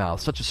words in my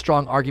mouth. Such a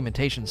strong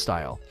argumentation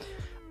style.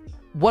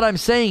 What I'm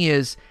saying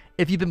is,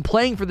 if you've been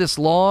playing for this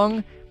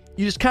long,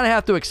 you just kind of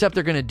have to accept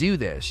they're going to do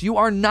this. You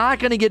are not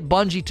going to get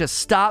Bungie to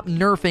stop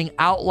nerfing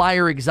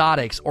outlier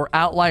exotics or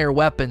outlier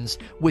weapons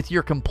with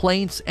your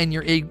complaints and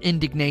your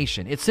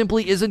indignation. It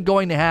simply isn't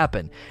going to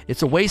happen.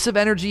 It's a waste of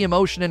energy,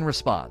 emotion, and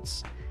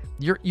response.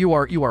 You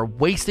are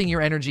wasting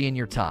your energy and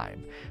your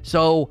time.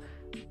 So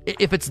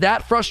if it's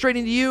that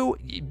frustrating to you,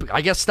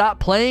 I guess stop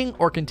playing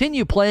or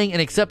continue playing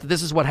and accept that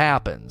this is what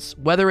happens.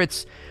 Whether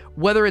it's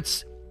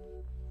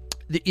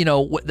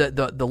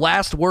the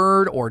last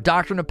word or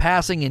Doctrine of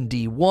Passing in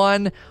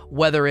D1,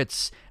 whether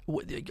it's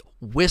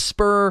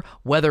Whisper,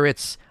 whether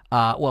it's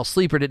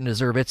Sleeper didn't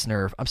deserve its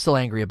nerf. I'm still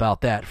angry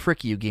about that.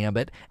 Frick you,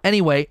 Gambit.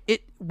 Anyway,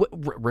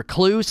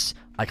 Recluse,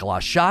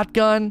 Ikelos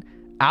shotgun,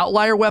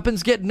 outlier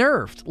weapons get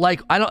nerfed.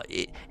 Like,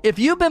 if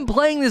you've been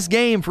playing this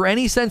game for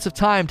any sense of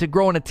time to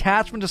grow an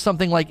attachment to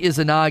something like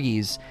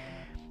Izanagi's,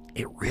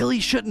 it really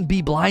shouldn't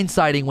be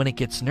blindsiding when it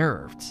gets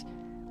nerfed.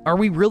 Are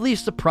we really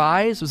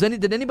surprised?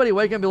 Did anybody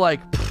wake up and be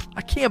like,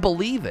 I can't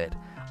believe it.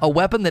 A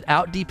weapon that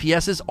out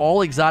DPSs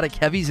all exotic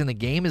heavies in the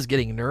game is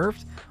getting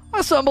nerfed?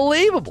 That's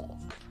unbelievable.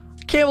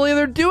 I can't believe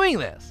they're doing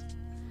this.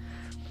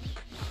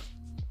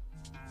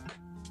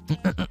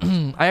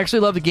 I actually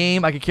love the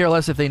game. I could care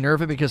less if they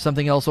nerf it because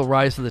something else will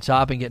rise to the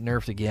top and get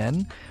nerfed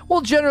again.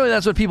 Well, generally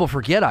that's what people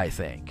forget, I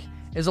think.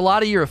 Is a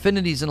lot of your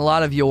affinities and a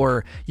lot of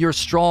your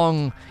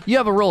strong... You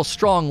have a real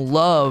strong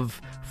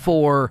love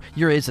for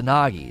your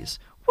Izanagis.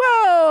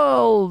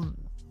 Well,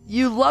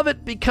 you love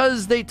it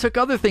because they took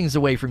other things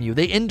away from you.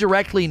 They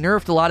indirectly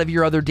nerfed a lot of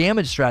your other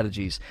damage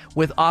strategies.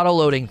 With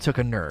auto-loading took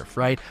a nerf,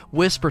 right?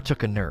 Whisper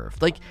took a nerf.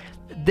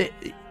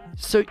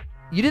 So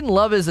you didn't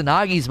love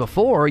Izanagis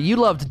before. You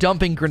loved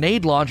dumping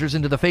grenade launchers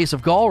into the face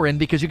of Galrin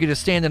because you could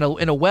just stand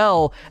in a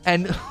well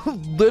and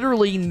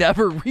literally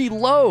never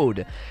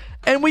reload.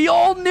 And we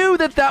all knew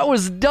that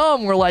was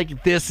dumb. We're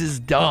like, this is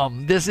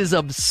dumb. This is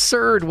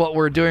absurd what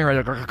we're doing right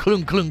now.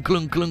 Klung, klung,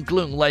 klung, klung,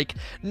 klung. Like,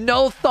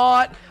 no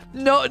thought.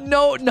 No,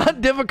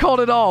 not difficult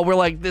at all. We're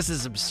like, this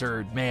is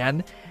absurd,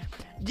 man.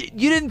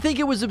 You didn't think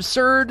it was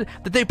absurd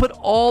that they put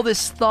all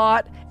this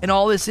thought and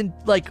all this in,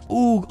 like,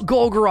 ooh,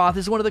 Golgoroth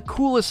is one of the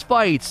coolest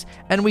fights.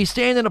 And we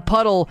stand in a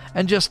puddle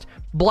and just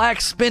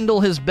black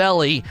spindle his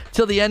belly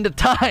till the end of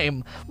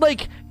time.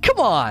 Like, come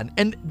on.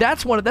 And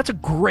that's a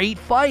great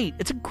fight.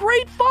 It's a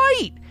great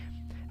fight.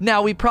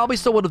 Now, we probably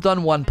still would have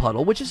done one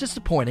puddle, which is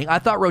disappointing. I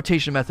thought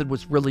rotation method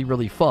was really,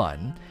 really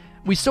fun.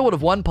 We still would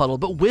have won puddle,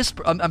 but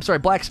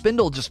Black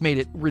Spindle just made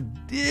it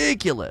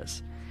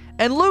ridiculous.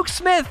 And Luke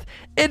Smith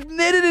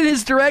admitted in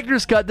his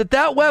director's cut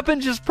that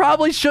weapon just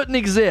probably shouldn't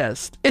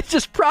exist. It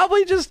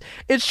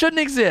shouldn't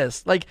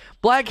exist. Like,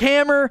 Black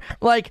Hammer,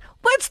 like,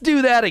 let's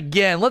do that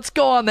again. Let's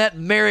go on that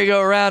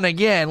merry-go-round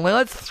again.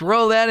 Let's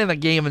throw that in the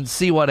game and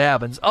see what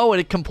happens. Oh,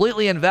 it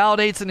completely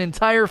invalidates an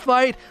entire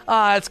fight?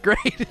 Ah, that's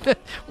great.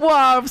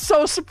 Wow, I'm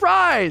so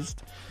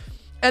surprised.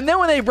 And then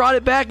when they brought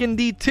it back in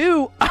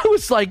D2, I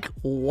was like,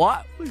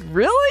 what?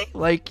 Really?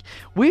 Like,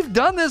 we've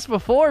done this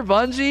before,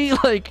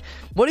 Bungie. Like,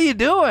 what are you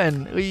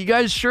doing? Are you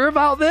guys sure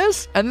about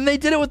this? And then they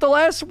did it with the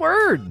last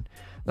word.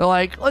 They're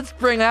like, let's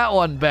bring that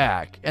one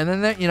back. And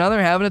then,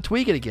 they're having to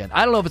tweak it again.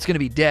 I don't know if it's going to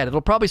be dead.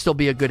 It'll probably still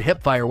be a good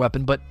hipfire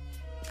weapon, but,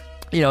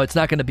 it's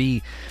not going to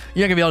be,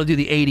 you're not going to be able to do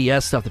the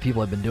ADS stuff that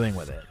people have been doing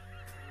with it.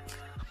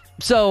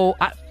 So,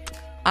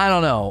 I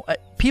don't know.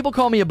 People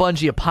call me a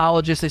Bungie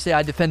apologist. They say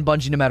I defend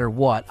Bungie no matter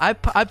what.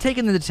 I've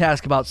taken them to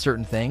task about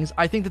certain things.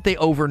 I think that they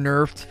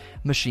over-nerfed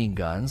machine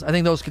guns. I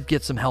think those could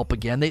get some help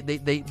again. They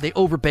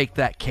overbaked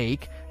that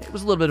cake. It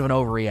was a little bit of an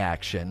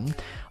overreaction.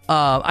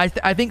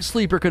 I think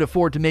Sleeper could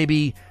afford to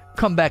maybe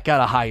come back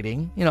out of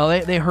hiding.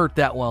 They hurt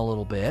that one a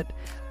little bit.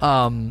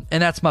 And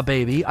that's my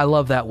baby. I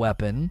love that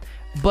weapon.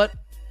 But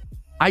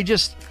I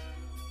just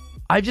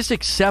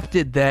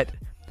accepted that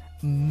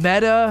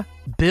meta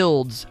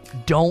builds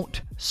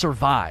don't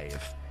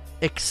survive.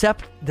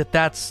 Accept that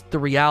that's the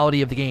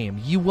reality of the game.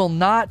 You will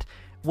not,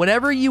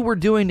 whatever you were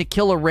doing to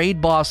kill a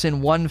raid boss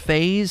in one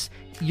phase,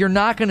 you're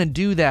not going to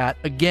do that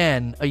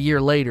again a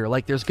year later.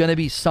 Like, there's going to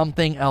be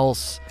something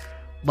else,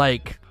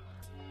 that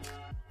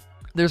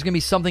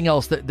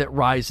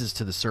rises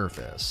to the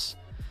surface.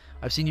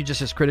 I've seen you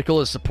just as critical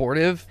as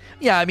supportive.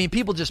 Yeah, I mean,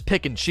 people just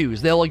pick and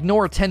choose. They'll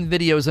ignore 10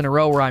 videos in a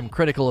row where I'm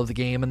critical of the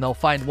game, and they'll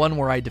find one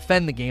where I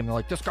defend the game. They're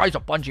like, this guy's a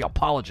Bungie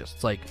apologist.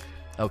 It's like,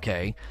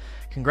 okay,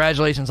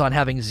 congratulations on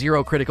having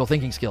zero critical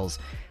thinking skills.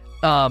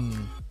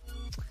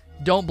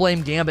 don't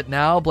blame Gambit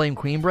now, blame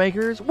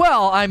Queenbreakers.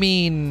 Well, I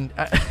mean,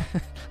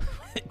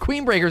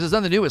 Queenbreakers has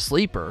nothing to do with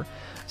Sleeper.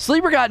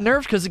 Sleeper got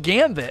nerfed because of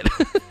Gambit.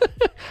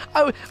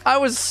 I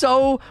was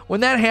so,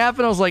 when that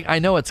happened, I was like, I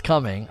know it's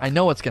coming. I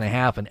know what's going to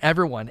happen.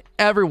 Everyone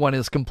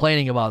is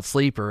complaining about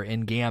Sleeper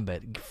in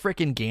Gambit.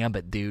 Freaking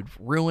Gambit, dude.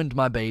 Ruined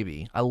my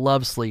baby. I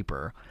love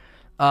Sleeper.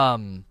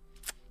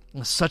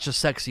 Such a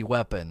sexy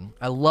weapon.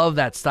 I love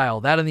that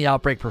style. That and the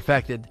Outbreak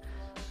Perfected,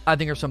 I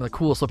think, are some of the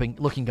coolest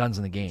looking guns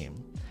in the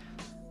game.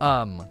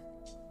 I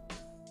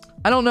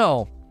don't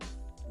know.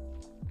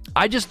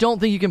 I just don't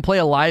think you can play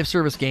a live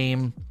service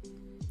game.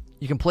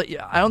 I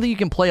don't think you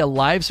can play a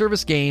live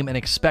service game and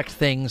expect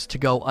things to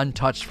go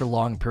untouched for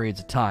long periods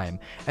of time.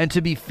 And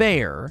to be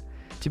fair,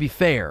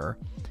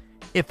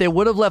 if they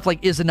would have left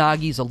like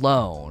Izanagi's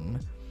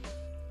alone,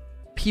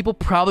 people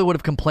probably would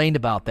have complained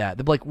about that.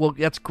 They'd be like, well,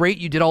 that's great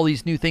you did all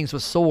these new things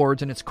with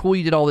swords, and it's cool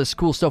you did all this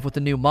cool stuff with the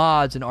new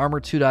mods and Armor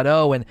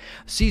 2.0, and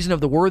Season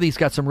of the Worthy's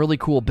got some really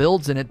cool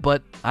builds in it,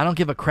 but I don't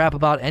give a crap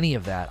about any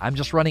of that. I'm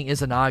just running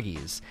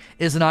Izanagi's.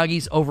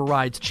 Izanagi's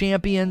overrides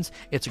champions.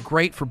 It's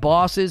great for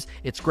bosses.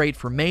 It's great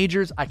for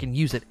majors. I can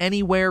use it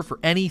anywhere for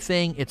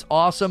anything. It's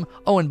awesome.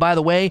 Oh, and by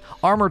the way,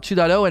 Armor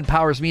 2.0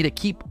 empowers me to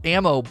keep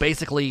ammo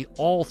basically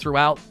all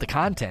throughout the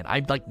content.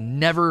 I like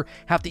never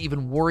have to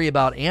even worry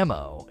about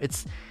ammo.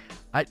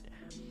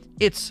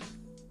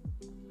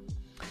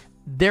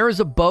 There is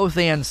a both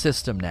and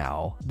system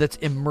now that's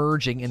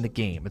emerging in the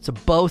game. It's a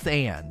both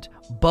and.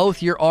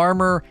 Both your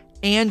armor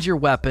and your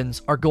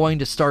weapons are going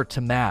to start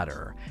to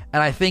matter.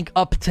 And I think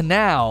up to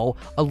now,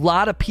 a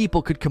lot of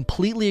people could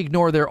completely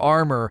ignore their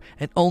armor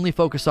and only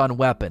focus on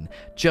weapon.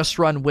 Just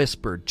run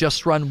Whispered.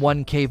 Just run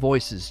 1K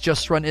Voices.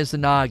 Just run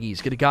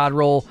Izanagi's. Get a God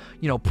roll,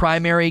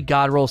 primary,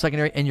 God roll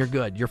secondary, and you're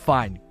good. You're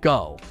fine.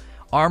 Go.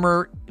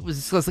 Armor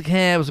was like,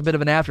 it was a bit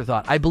of an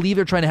afterthought. I believe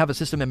they're trying to have a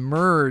system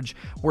emerge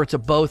where it's a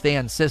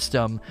both-and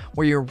system,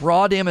 where your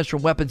raw damage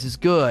from weapons is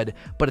good,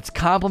 but it's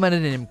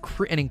complemented and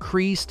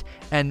increased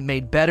and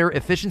made better.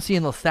 Efficiency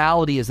and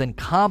lethality is then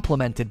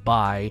complemented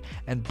by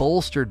and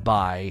bolstered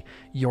by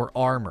your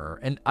armor.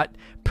 And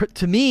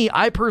to me,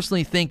 I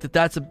personally think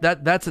that's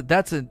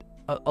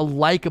a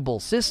likable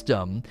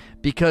system,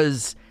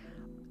 because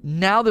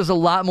now there's a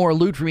lot more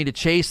loot for me to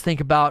chase,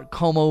 think about,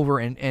 comb over,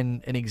 and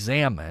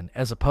examine,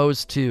 as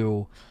opposed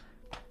to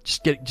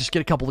just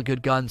get a couple of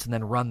good guns and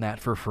then run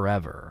that for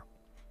forever.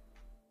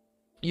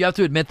 You have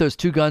to admit those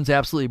two guns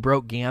absolutely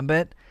broke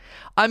Gambit.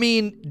 I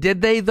mean,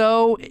 did they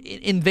though?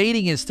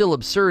 Invading is still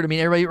absurd. I mean,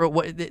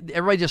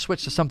 everybody just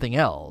switched to something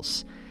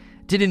else.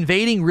 Did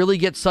invading really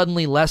get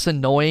suddenly less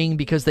annoying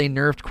because they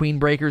nerfed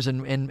Queenbreakers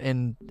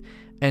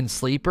and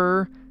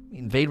Sleeper?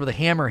 Invade with a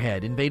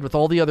hammerhead, invade with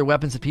all the other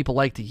weapons that people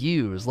like to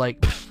use.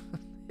 Like,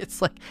 it's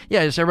like,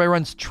 yeah, just everybody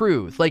runs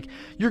Truth. Like,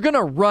 you're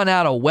gonna run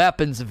out of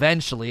weapons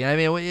eventually. I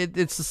mean,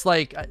 it's just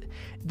like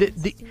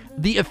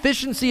the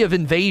efficiency of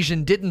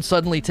invasion didn't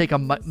suddenly take a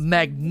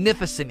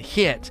magnificent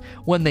hit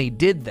when they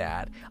did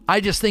that.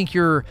 I just think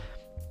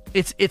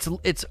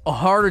it's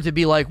harder to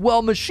be like,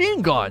 well,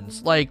 machine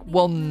guns. Like,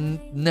 well,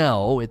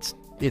 no, it's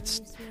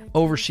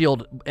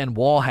overshield and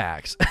wall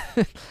hacks.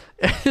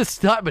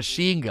 It's not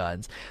machine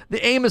guns.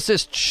 The aim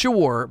assist,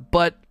 sure,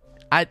 but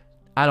I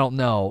don't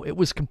know. It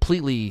was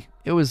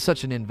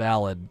such an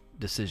invalid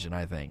decision,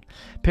 I think.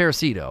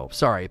 Parasito,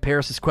 sorry,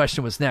 Paris'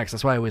 question was next.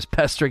 That's why it was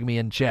pestering me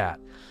in chat.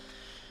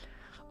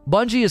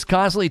 Bungie is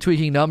constantly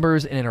tweaking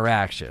numbers and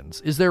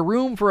interactions. Is there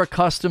room for a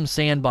custom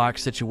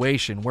sandbox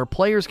situation where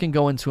players can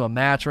go into a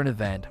match or an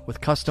event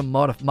with custom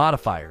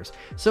modifiers,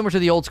 similar to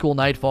the old school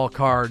Nightfall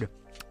card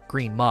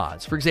green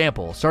mods? For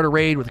example, start a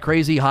raid with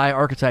crazy high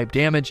archetype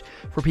damage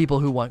for people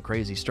who want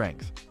crazy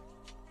strength.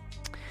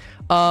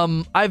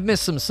 I've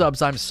missed some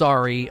subs, I'm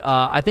sorry.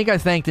 I think I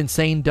thanked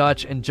Insane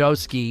Dutch and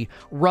Joski,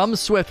 Rum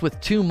Swift with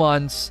 2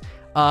 months,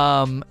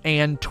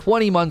 and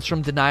 20 months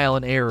from Denial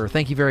and Error.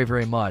 Thank you very,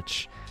 very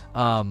much.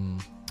 I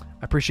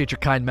appreciate your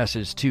kind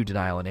message to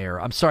Denial and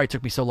Error. I'm sorry it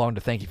took me so long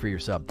to thank you for your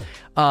sub.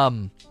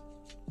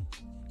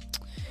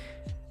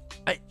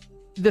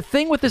 The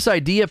thing with this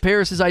idea,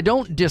 Paris, is I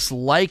don't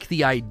dislike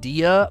the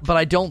idea, but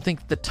I don't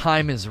think the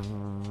time is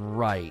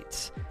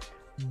right.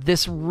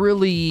 This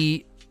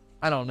really,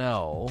 I don't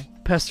know.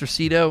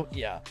 Pestercito?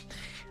 Yeah.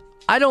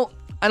 I don't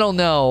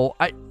know.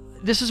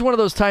 This is one of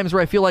those times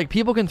where I feel like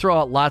people can throw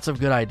out lots of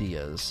good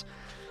ideas.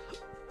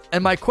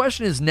 And my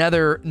question is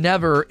never,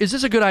 is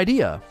this a good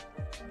idea?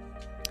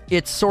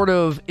 It's sort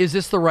of, is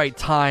this the right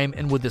time,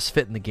 and would this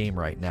fit in the game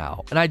right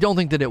now? And I don't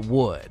think that it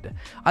would.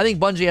 I think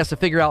Bungie has to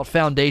figure out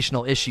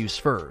foundational issues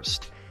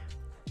first.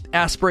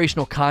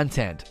 Aspirational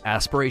content,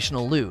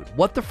 aspirational loot.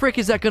 What the frick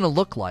is that going to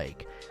look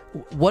like?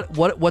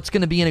 What's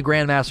going to be in a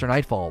Grandmaster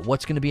Nightfall?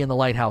 What's going to be in the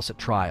Lighthouse at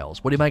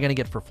Trials? What am I going to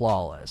get for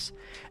Flawless?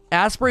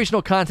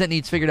 Aspirational content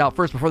needs figured out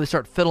first before they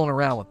start fiddling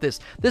around with this.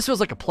 This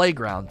feels like a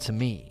playground to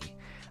me.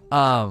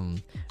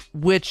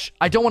 Which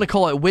I don't want to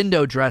call it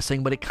window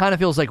dressing, but it kind of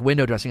feels like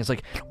window dressing. It's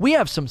like, we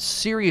have some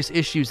serious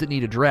issues that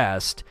need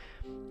addressed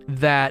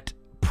that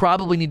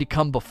probably need to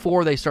come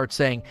before they start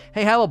saying,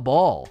 hey, have a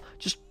ball.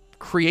 Just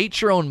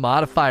create your own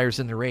modifiers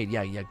in the raid.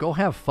 Yeah, go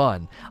have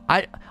fun.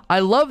 I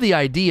love the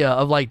idea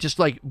of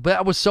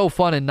that was so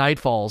fun in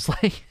Nightfalls.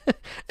 Like,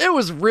 it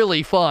was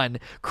really fun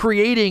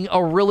creating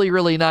a really,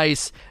 really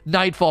nice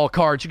Nightfall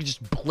card. You could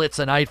just blitz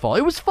a Nightfall.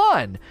 It was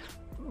fun.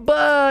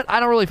 But I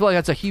don't really feel like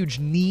that's a huge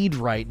need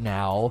right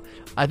now.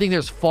 I think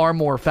there's far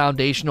more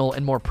foundational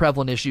and more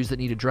prevalent issues that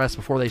need addressed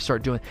before they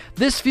start doing.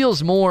 This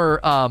feels more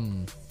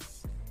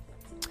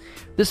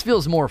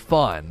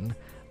fun.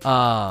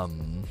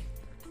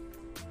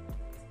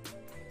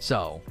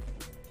 So,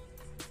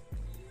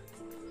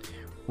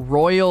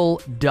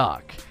 Royal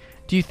Duck.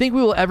 Do you think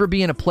we will ever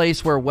be in a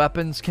place where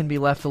weapons can be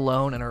left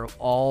alone and are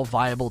all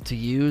viable to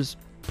use?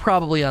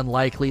 Probably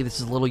unlikely.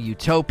 This is a little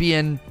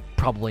utopian.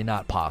 Probably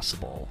not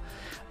possible.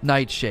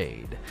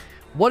 Nightshade.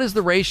 What is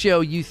the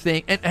ratio you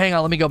think? And hang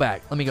on, let me go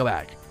back.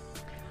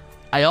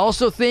 I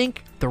also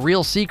think the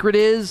real secret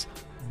is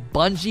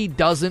Bungie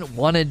doesn't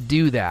want to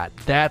do that.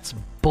 That's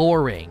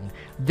boring.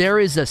 There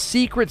is a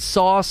secret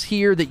sauce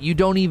here that you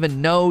don't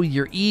even know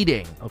you're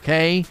eating,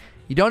 okay?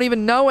 You don't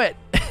even know it.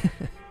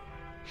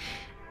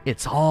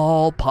 It's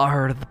all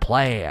part of the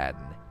plan.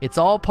 It's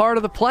all part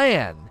of the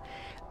plan.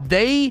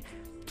 I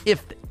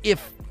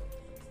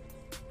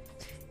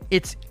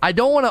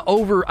don't want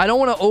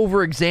to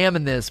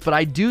over-examine this, but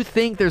I do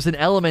think there's an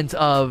element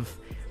of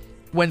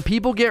when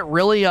people get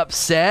really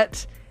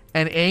upset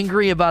and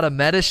angry about a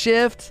meta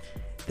shift,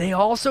 they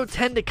also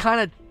tend to kind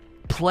of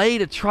play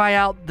to try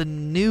out the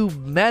new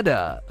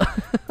meta.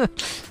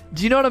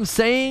 Do you know what I'm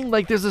saying?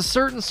 Like, there's a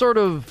certain sort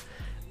of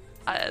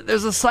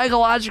there's a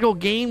psychological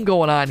game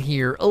going on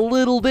here a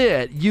little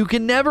bit. You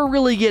can never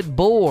really get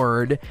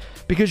bored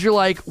because you're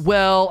like,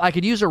 well, I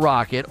could use a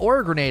rocket or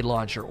a grenade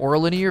launcher or a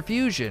linear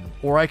fusion,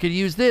 or I could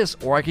use this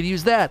or I could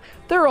use that.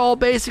 They're all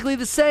basically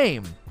the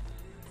same.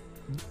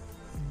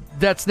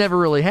 That's never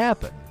really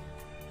happened,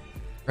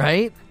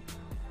 right?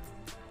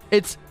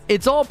 It's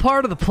all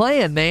part of the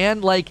plan,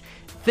 man. Like,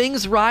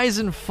 things rise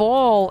and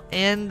fall,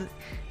 and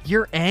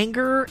your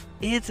anger,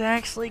 it's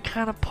actually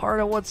kind of part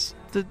of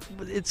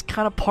it's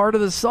kind of part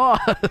of the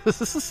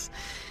sauce.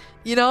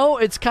 You know,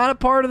 it's kind of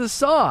part of the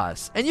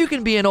sauce. And you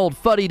can be an old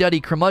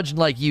fuddy-duddy curmudgeon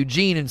like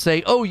Eugene and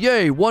say, oh,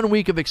 yay, 1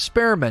 week of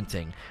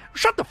experimenting.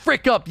 Shut the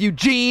frick up,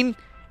 Eugene.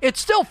 It's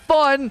still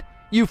fun,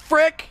 you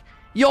frick.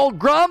 You old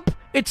grump.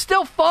 It's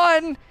still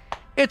fun.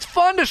 It's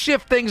fun to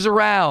shift things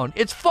around.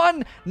 It's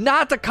fun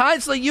not to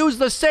constantly use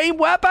the same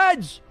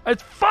weapons.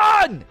 It's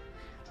fun.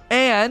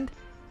 And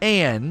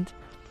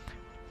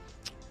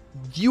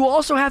you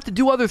also have to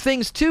do other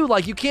things too.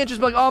 Like, you can't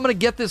just be like, oh, I'm going to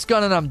get this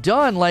gun and I'm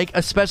done. Like,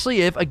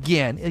 especially if,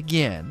 again,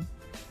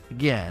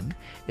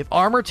 if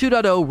Armor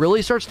 2.0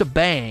 really starts to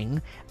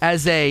bang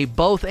as a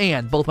both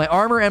my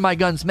armor and my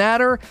guns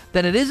matter,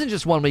 then it isn't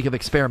just 1 week of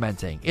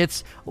experimenting.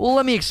 It's, well,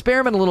 let me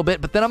experiment a little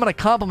bit, but then I'm going to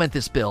complement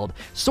this build.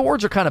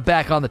 Swords are kind of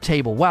back on the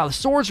table. Wow, the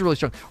swords are really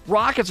strong.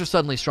 Rockets are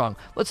suddenly strong.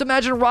 Let's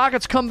imagine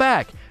rockets come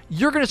back.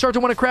 You're going to start to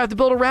want to craft a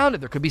build around it.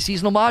 There could be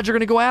seasonal mods you're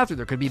going to go after.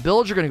 There could be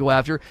builds you're going to go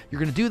after. You're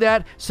going to do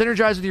that,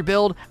 synergize with your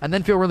build, and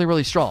then feel really,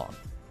 really strong.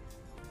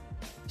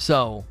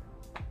 So,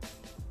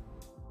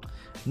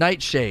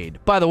 Nightshade.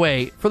 By the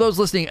way, for those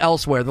listening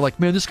elsewhere, they're like,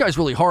 man, this guy's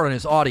really hard on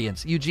his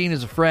audience. Eugene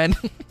is a friend.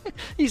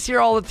 He's here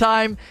all the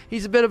time.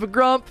 He's a bit of a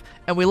grump,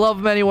 and we love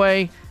him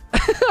anyway.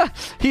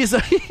 He's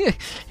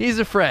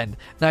a friend.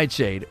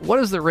 Nightshade. What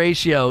is the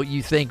ratio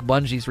you think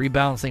Bungie's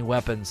rebalancing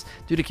weapons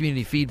due to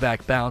community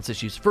feedback balance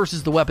issues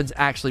versus the weapons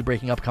actually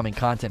breaking upcoming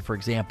content, for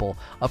example,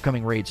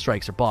 upcoming raid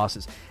strikes or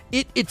bosses?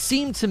 It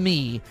seemed to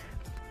me,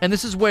 and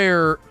this is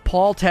where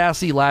Paul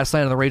Tassi last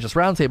night on the Rageless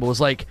Roundtable was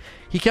like,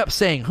 he kept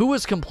saying, who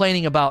was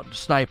complaining about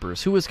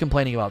snipers? Who was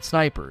complaining about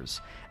snipers?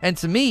 And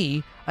to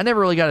me, I never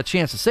really got a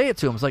chance to say it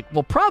to him. I was like,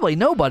 well, probably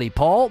nobody,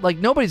 Paul. Like,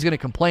 nobody's going to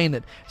complain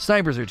that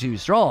snipers are too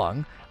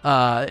strong.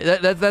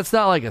 That's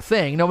not like a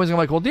thing. Nobody's gonna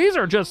be like, well, these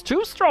are just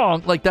too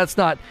strong. Like, that's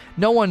not.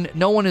 No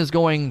one is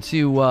going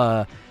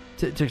to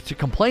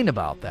complain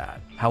about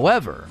that.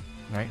 However,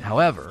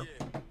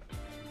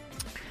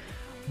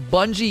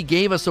 Bungie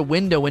gave us a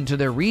window into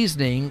their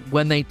reasoning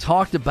when they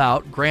talked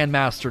about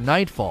Grandmaster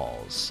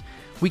Nightfalls.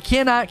 We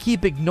cannot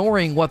keep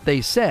ignoring what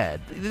they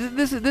said.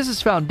 This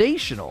is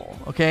foundational,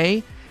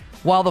 okay?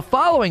 While the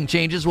following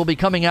changes will be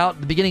coming out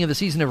at the beginning of the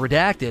season of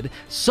Redacted,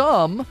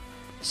 some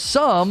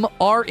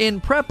are in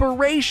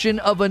preparation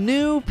of a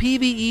new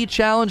PvE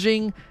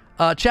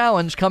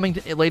challenge coming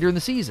later in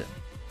the season.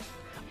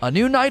 A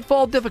new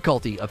Nightfall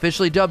difficulty,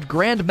 officially dubbed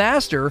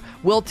Grandmaster,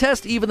 will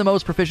test even the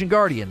most proficient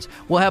Guardians.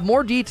 We'll have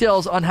more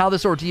details on how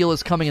this ordeal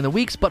is coming in the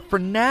weeks, but for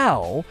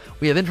now,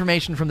 we have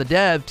information from the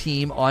dev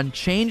team on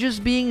changes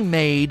being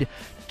made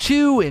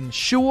to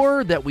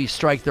ensure that we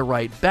strike the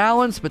right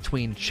balance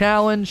between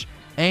challenge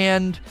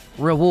and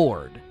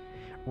reward.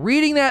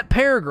 Reading that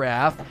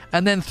paragraph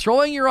and then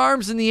throwing your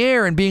arms in the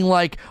air and being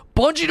like,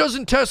 Bungie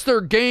doesn't test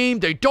their game,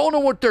 they don't know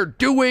what they're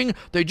doing,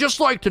 they just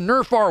like to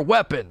nerf our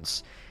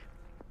weapons.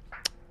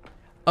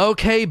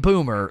 Okay,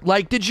 Boomer,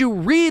 like, did you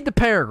read the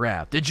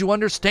paragraph? Did you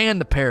understand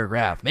the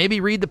paragraph?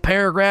 Maybe read the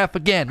paragraph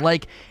again.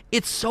 Like,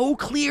 it's so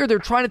clear they're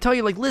trying to tell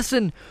you, like,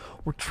 listen,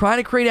 We're trying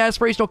to create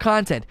aspirational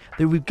content.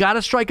 That we've got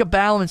to strike a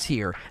balance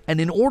here.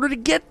 And in order to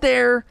get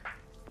there,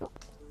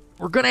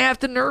 we're going to have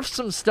to nerf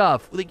some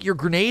stuff. Like your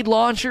grenade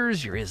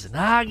launchers, your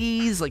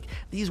Izanagis, like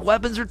these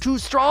weapons are too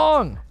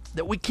strong.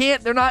 That we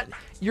can't, they're not,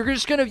 you're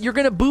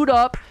going to boot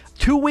up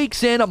 2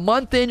 weeks in, a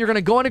month in, you're going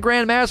to go into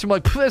Grandmaster and be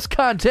like, this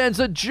content's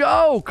a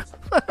joke.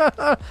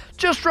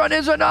 Just run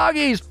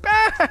Izanagis.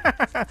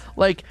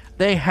 Like,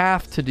 they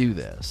have to do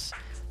this.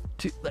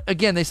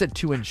 Again, they said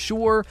to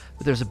ensure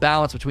that there's a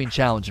balance between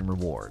challenge and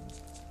reward.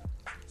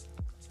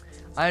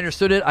 I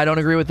understood it. I don't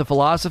agree with the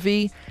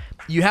philosophy.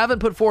 You haven't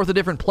put forth a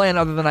different plan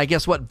other than, I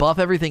guess, what, buff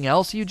everything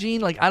else,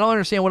 Eugene? Like, I don't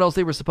understand what else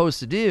they were supposed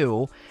to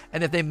do.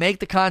 And if they make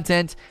the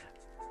content,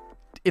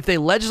 if they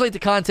legislate the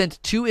content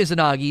to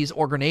Izanagis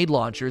or grenade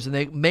launchers, and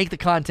they make the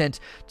content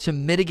to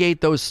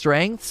mitigate those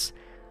strengths,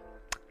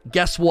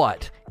 guess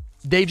what?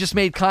 They've just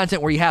made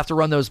content where you have to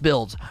run those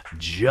builds,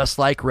 just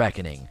like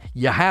Reckoning.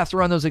 You have to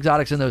run those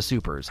exotics and those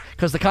supers,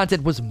 because the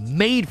content was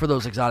made for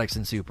those exotics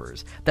and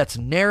supers. That's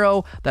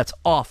narrow, that's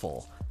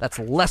awful, that's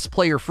less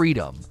player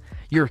freedom.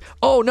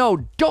 Oh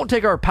no, don't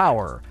take our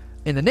power.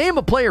 In the name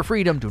of player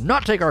freedom, do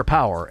not take our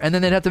power. And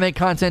then they'd have to make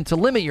content to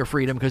limit your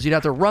freedom, because you'd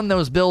have to run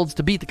those builds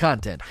to beat the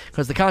content,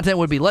 because the content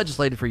would be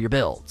legislated for your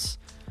builds.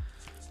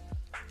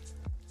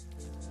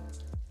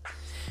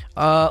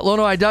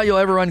 Lono, I doubt you'll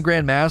ever run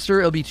Grandmaster.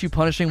 It'll be too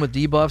punishing with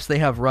debuffs they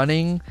have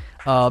running.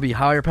 It'll be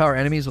higher power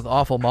enemies with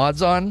awful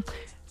mods on.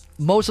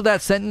 Most of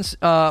that sentence,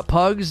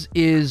 Pugs,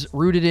 is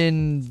rooted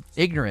in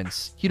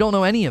ignorance. You don't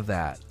know any of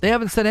that. They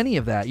haven't said any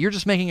of that. You're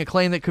just making a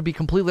claim that could be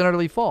completely and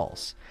utterly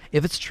false.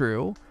 If it's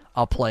true,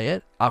 I'll play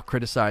it. I'll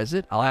criticize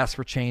it. I'll ask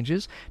for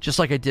changes, just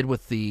like I did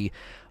with the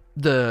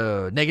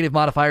negative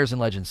modifiers in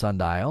Legend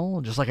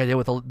Sundial, just like I did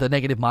with the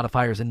negative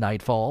modifiers in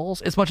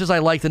Nightfalls. As much as I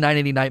like the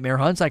 980 Nightmare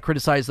Hunts, I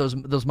criticized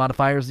those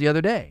modifiers the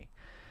other day.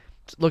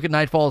 Look at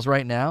Nightfalls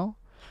right now.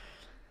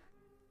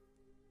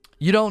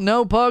 You don't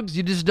know, Pugs.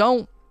 You just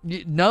don't.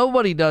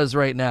 Nobody does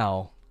right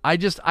now.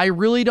 I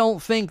really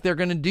don't think they're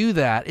going to do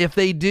that. If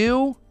they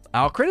do,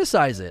 I'll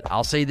criticize it.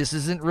 I'll say this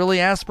isn't really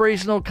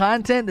aspirational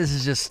content. This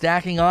is just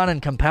stacking on and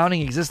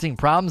compounding existing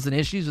problems and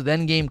issues with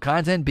endgame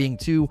content being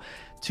too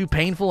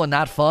painful and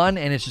not fun,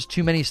 and it's just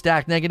too many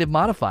stacked negative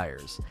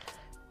modifiers.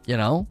 You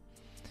know?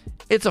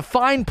 It's a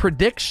fine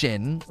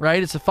prediction,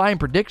 right? It's a fine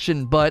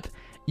prediction, but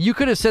you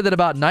could have said that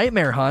about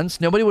Nightmare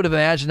Hunts. Nobody would have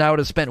imagined I would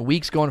have spent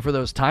weeks going for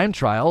those time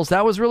trials.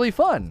 That was really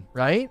fun,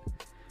 right?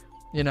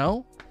 You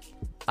know?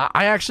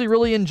 I actually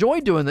really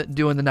enjoyed doing the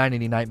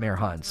 980 Nightmare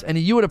Hunts. And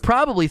you would have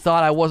probably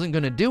thought I wasn't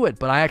going to do it,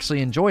 but I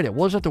actually enjoyed it.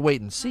 We'll just have to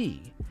wait and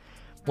see.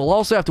 We'll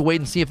also have to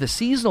wait and see if the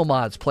seasonal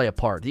mods play a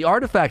part. The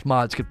artifact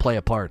mods could play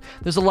a part.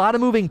 There's a lot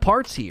of moving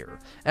parts here.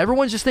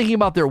 Everyone's just thinking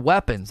about their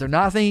weapons. They're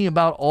not thinking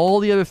about all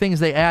the other things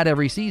they add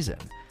every season.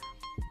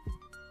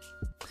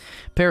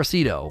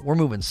 Parasito, we're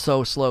moving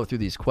so slow through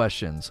these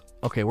questions.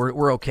 Okay,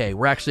 we're okay.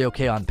 We're actually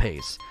okay on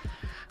pace.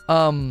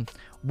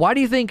 Why do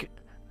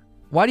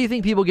you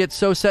think people get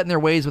so set in their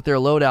ways with their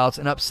loadouts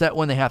and upset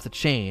when they have to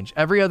change?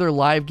 Every other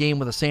live game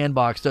with a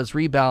sandbox does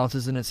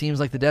rebalances, and it seems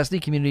like the Destiny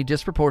community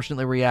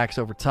disproportionately reacts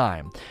over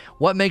time.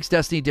 What makes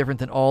Destiny different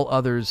than all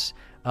others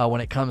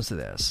when it comes to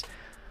this?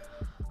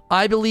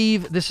 I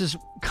believe this is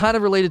kind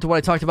of related to what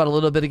I talked about a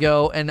little bit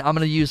ago, and I'm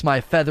going to use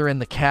my feather in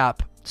the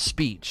cap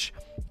speech.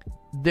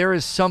 There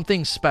is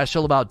something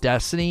special about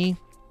Destiny,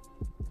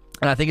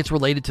 and I think it's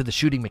related to the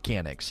shooting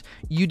mechanics.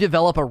 You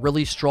develop a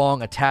really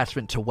strong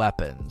attachment to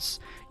weapons.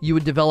 You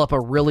would develop a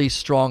really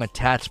strong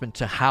attachment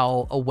to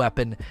how a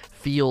weapon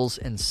feels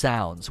and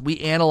sounds. We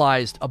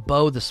analyzed a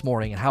bow this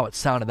morning and how it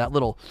sounded. That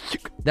little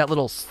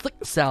slick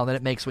sound that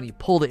it makes when you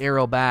pull the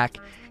arrow back.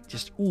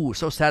 Just,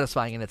 so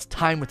satisfying. And it's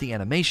timed with the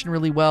animation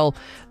really well.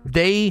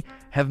 They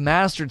have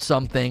mastered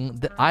something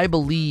that I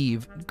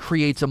believe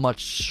creates a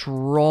much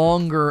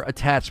stronger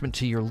attachment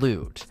to your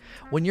loot.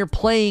 When you're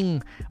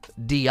playing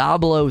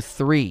Diablo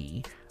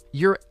 3,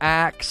 your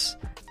axe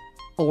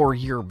or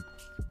your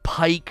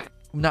pike,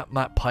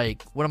 not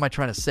pike, what am I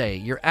trying to say?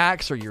 Your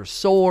axe or your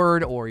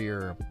sword or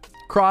your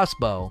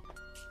crossbow,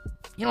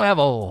 you don't have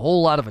a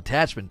whole lot of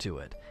attachment to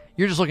it.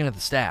 You're just looking at the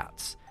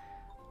stats.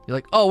 You're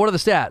like, what are the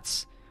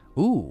stats?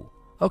 Ooh,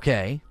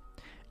 okay.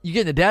 You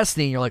get into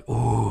Destiny and you're like,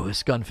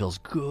 this gun feels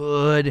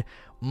good.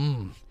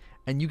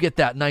 And you get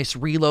that nice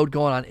reload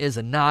going on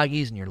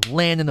Izanagis and you're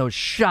landing those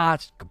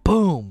shots.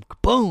 Kaboom,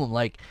 kaboom.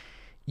 Like,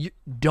 you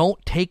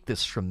don't take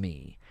this from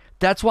me.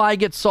 That's why I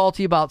get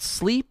salty about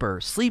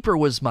Sleeper. Sleeper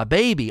was my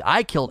baby.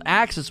 I killed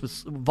Axis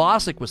with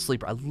Vosik with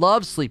Sleeper. I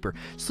love Sleeper.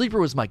 Sleeper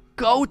was my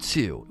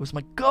go-to. It was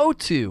my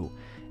go-to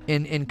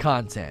in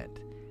content.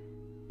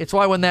 It's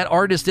why when that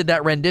artist did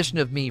that rendition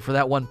of me for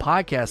that one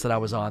podcast that I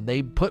was on,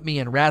 they put me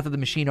in Wrath of the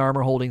Machine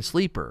armor holding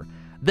Sleeper.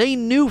 They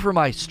knew for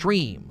my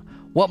stream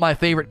what my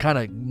favorite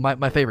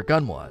my favorite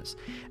gun was.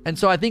 And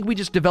so I think we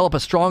just develop a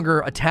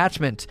stronger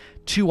attachment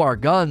to our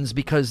guns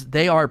because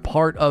they are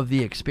part of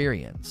the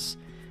experience.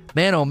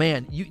 Man, oh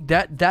man,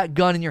 that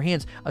gun in your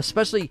hands,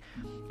 especially,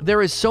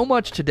 there is so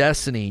much to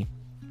Destiny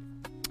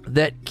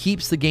that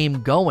keeps the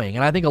game going.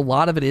 And I think a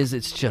lot of it is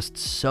it's just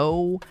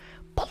so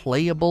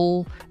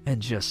playable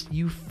and just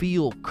you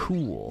feel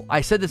cool.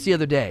 I said this the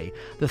other day.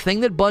 The thing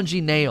that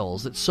Bungie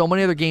nails that so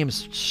many other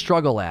games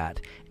struggle at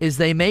is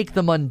they make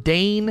the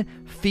mundane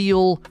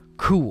feel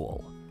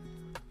cool.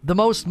 The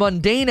most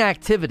mundane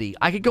activity,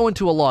 I could go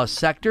into a lost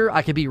sector,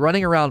 I could be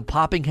running around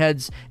popping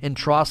heads in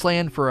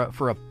Trossland for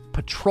a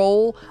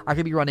patrol, I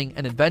could be running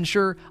an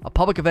adventure, a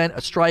public event,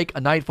 a strike,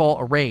 a nightfall,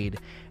 a raid.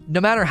 No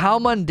matter how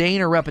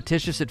mundane or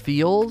repetitious it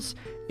feels,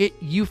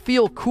 you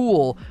feel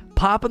cool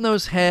popping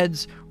those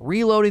heads,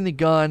 reloading the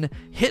gun,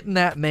 hitting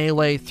that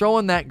melee,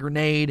 throwing that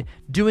grenade,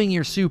 doing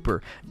your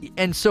super.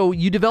 And so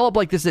you develop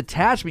like this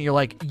attachment. You're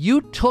like,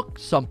 you took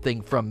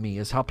something from me,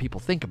 is how people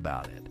think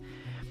about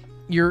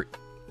it.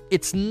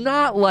 It's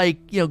not like,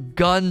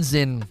 guns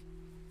in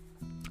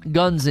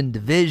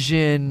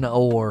Division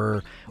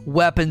or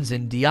weapons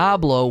in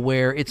Diablo,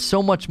 where it's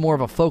so much more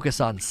of a focus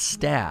on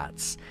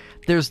stats.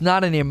 There's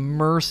not an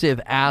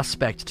immersive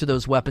aspect to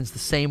those weapons the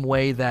same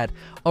way that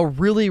a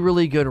really,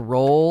 really good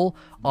roll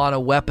on a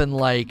weapon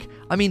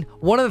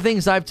one of the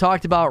things I've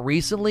talked about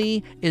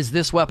recently is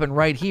this weapon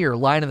right here,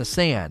 Line in the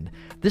Sand.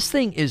 This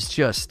thing is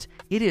just...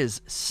 it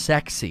is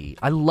sexy.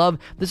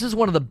 This is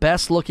one of the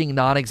best looking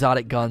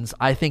non-exotic guns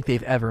I think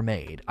they've ever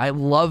made. I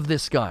love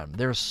this gun.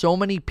 There are so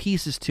many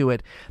pieces to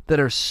it that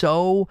are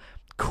so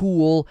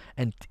cool,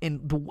 and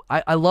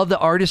I love the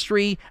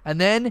artistry. And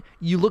then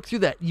you look through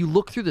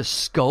the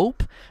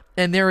scope,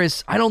 and there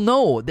is, I don't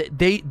know,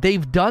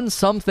 they've done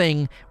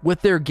something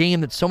with their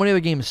game that so many other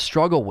games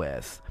struggle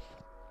with.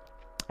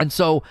 And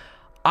so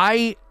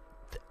I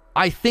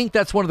think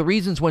that's one of the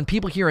reasons when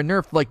people hear a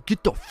nerf, like,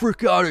 get the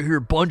frick out of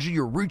here, Bungie,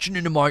 you're reaching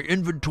into my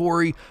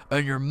inventory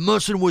and you're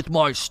messing with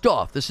my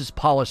stuff. This is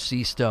Polished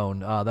Sea Stone.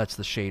 That's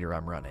the shader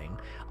I'm running.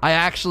 I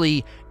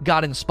actually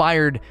got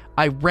inspired.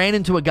 I ran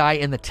into a guy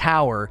in the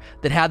tower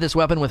that had this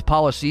weapon with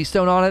Polished Sea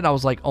Stone on it. I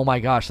was like, oh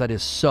my gosh, that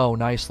is so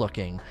nice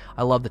looking.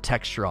 I love the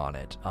texture on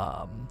it.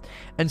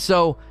 And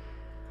so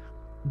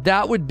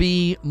that would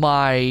be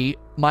my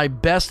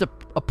best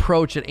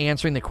approach at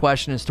answering the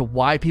question as to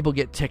why people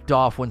get ticked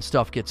off when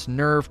stuff gets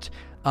nerfed,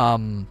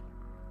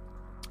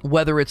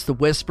 whether it's the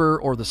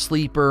Whisper or the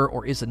Sleeper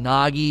or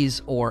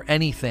Izanagi's or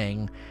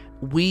anything.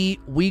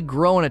 We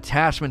grow an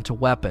attachment to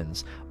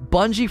weapons.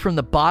 Bungie, from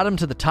the bottom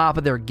to the top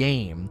of their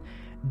game,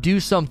 do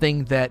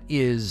something that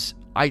is,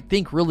 I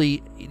think,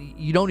 really,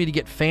 you don't need to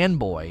get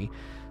fanboy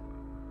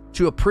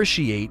to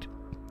appreciate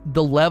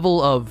the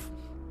level of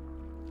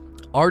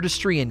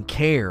artistry and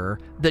care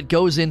that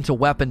goes into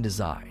weapon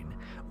design.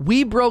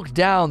 We broke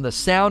down the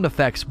sound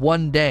effects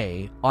one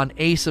day on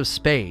Ace of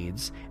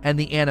Spades, and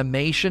the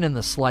animation and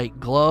the slight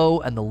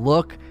glow and the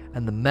look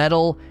and the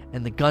metal,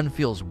 and the gun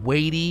feels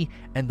weighty,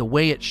 and the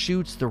way it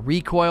shoots, the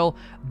recoil.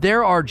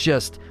 There are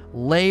just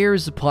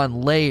layers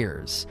upon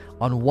layers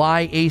on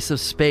why Ace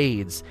of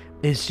Spades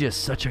is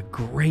just such a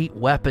great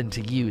weapon to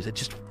use. It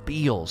just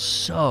feels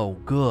so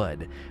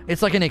good.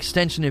 It's like an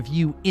extension of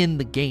you in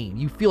the game.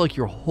 You feel like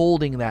you're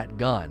holding that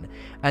gun.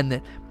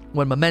 And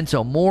when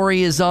Memento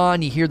Mori is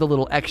on, you hear the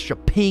little extra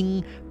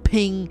ping,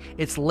 ping.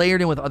 It's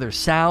layered in with other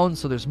sounds,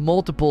 so there's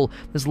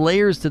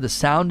layers to the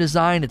sound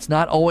design. It's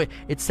not always,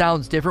 it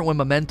sounds different when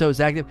Memento is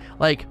active.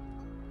 Like,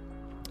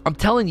 I'm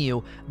telling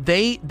you,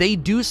 they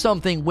do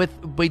something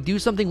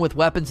with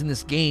weapons in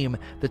this game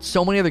that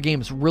so many other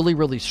games really,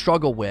 really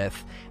struggle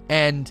with.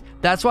 And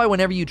that's why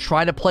whenever you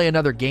try to play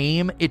another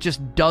game, it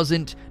just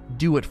doesn't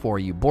do it for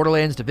you.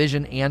 Borderlands,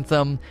 Division,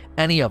 Anthem,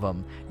 any of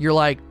them. You're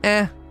like,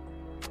 it's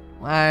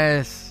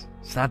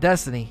not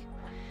Destiny.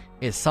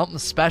 It's something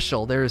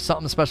special. There is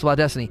something special about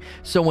Destiny.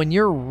 So when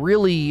you're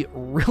really,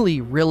 really,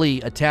 really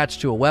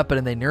attached to a weapon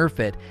and they nerf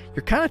it,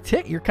 you're kind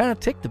of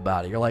ticked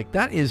about it. You're like,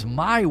 that is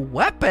my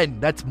weapon.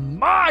 That's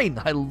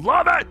mine. I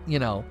love it.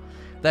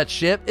 That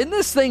ship. Isn't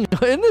this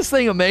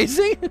thing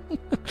amazing?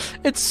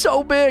 It's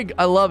so big.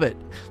 I love it.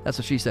 That's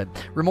what she said.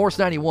 Remorse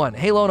 91.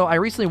 Hey Lono, I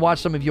recently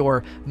watched some of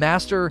your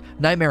Master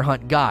Nightmare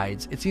Hunt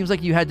guides. It seems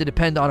like you had to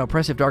depend on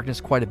Oppressive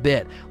Darkness quite a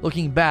bit.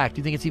 Looking back, do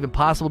you think it's even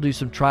possible to do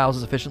some trials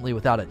as efficiently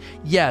without it?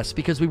 Yes,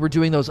 because we were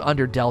doing those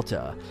under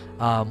Delta.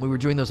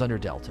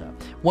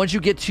 Once you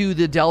get to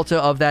the Delta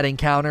of that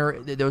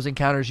encounter, those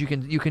encounters, you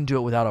can do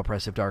it without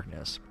Oppressive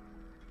Darkness.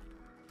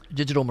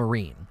 Digital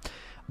Marine.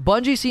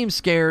 Bungie seems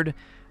scared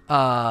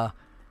but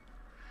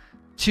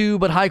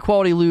high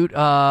quality loot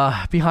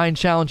behind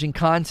challenging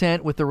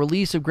content. With the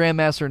release of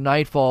Grandmaster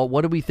Nightfall,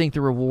 what do we think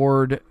the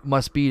reward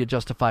must be to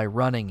justify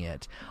running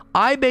it?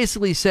 I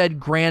basically said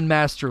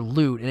Grandmaster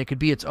loot, and it could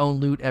be its own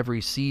loot every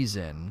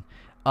season.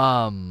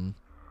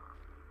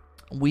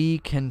 We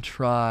can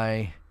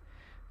try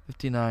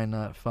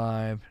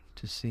 59.5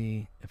 to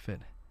see if it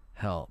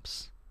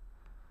helps.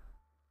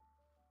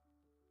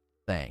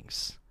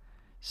 Thanks.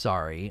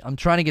 Sorry, I'm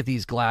trying to get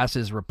these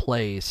glasses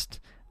replaced.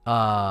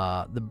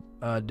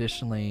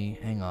 Additionally,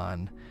 hang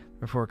on,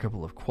 before a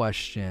couple of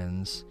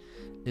questions.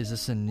 Is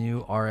this a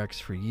new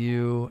RX for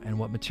you? And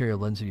what material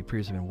lens have you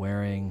previously been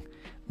wearing?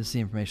 This is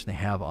the information they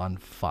have on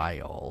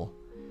file.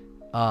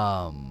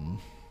 That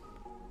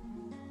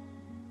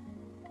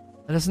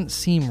doesn't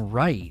seem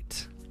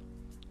right.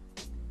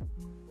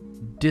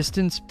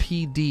 Distance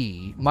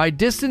PD. My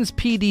distance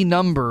PD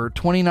number,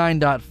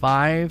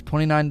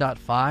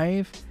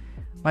 29.5.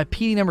 My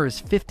PD number is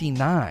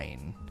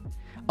 59.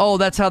 Oh,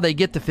 that's how they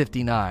get to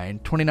 59.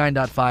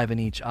 29.5 in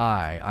each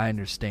eye. I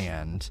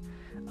understand.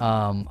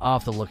 I'll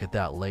have to look at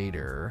that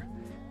later.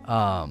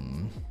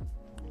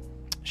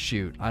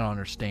 Shoot, I don't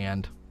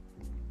understand.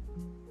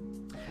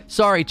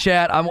 Sorry,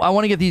 chat. I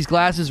want to get these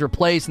glasses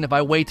replaced, and if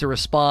I wait to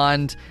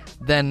respond,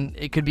 then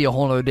it could be a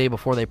whole other day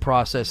before they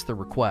process the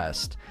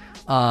request.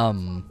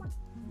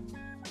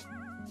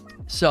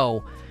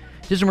 So,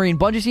 Digital Marine,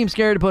 Bungie seems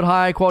scared to put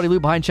high quality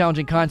loot behind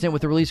challenging content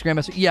with the release of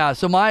Grandmaster. Yeah,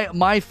 so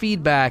my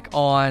feedback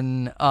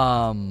on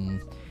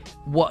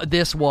what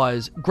this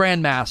was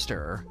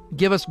Grandmaster.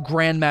 Give us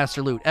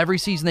Grandmaster loot. Every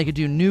season they could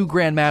do new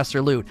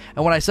Grandmaster loot.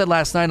 And what I said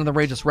last night on the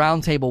Rageous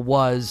Roundtable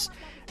was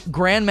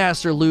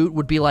Grandmaster loot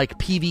would be like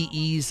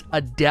PvE's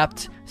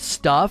Adept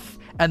stuff,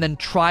 and then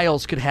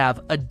Trials could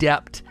have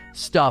Adept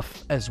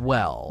stuff as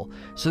well.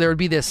 So there would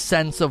be this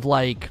sense of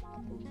like,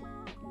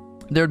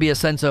 there would be a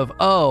sense of,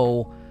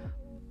 oh,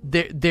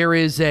 there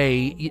is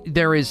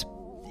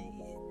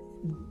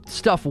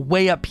stuff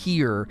way up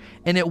here,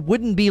 and it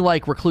wouldn't be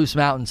like Recluse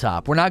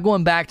Mountaintop. We're not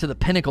going back to the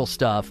Pinnacle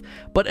stuff,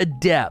 but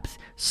Adept,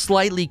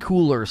 slightly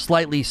cooler,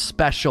 slightly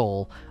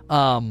special.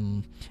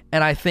 And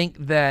I think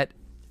that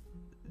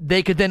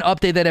they could then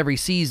update that every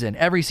season.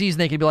 Every season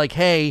they could be like,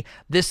 hey,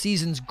 this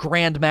season's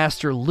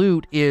Grandmaster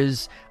loot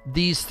is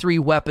these 3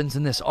 weapons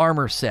in this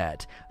armor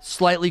set.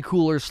 Slightly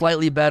cooler,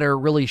 slightly better,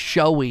 really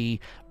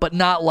showy, but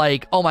not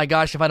like, oh my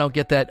gosh, if I don't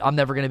get that, I'm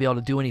never going to be able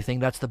to do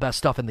anything. That's the best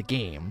stuff in the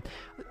game.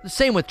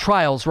 Same with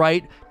Trials,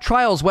 right?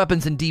 Trials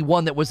weapons in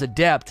D1 that was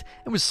Adept,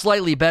 it was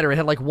slightly better. It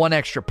had like 1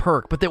 extra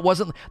perk, but that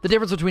wasn't the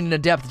difference between an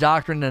Adept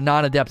Doctrine and a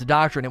non-Adept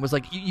Doctrine. It was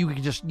like you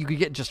could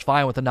get just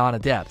fine with a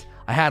non-Adept.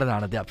 I had a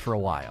non-Adept for a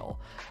while.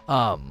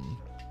 Trying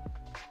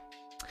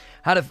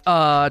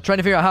to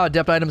figure out how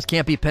Adept items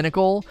can't be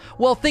Pinnacle.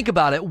 Well, think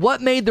about it.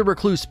 What made the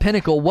Recluse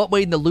Pinnacle, what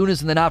made the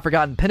Lunas and the Not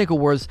Forgotten Pinnacle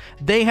was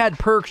they had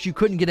perks you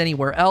couldn't get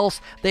anywhere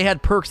else. They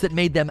had perks that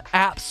made them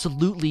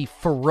absolutely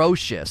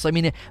ferocious. I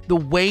mean, the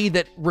way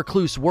that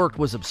Recluse worked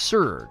was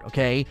absurd,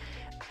 okay?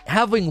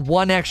 Having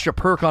 1 extra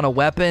perk on a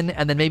weapon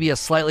and then maybe a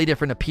slightly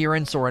different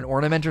appearance or an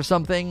ornament or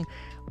something,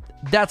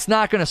 that's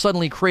not going to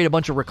suddenly create a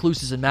bunch of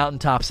Recluses and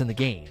Mountaintops in the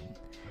game.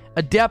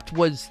 Adept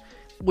was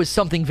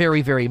something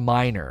very, very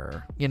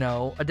minor. You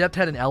know, Adept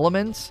had an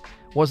element.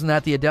 Wasn't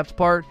that the Adept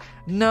part?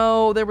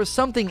 No, there was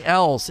something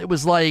else. It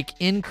was like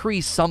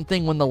increase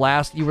something when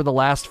you were the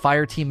last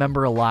fire team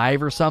member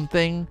alive or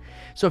something.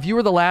 So if you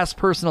were the last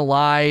person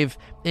alive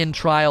in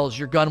Trials,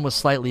 your gun was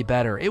slightly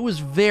better. It was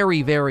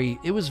very, very,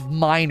 it was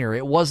minor.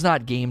 It was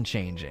not game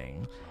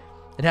changing.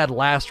 It had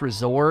Last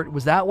Resort.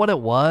 Was that what it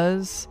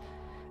was?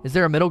 Is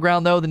there a middle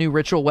ground though? The new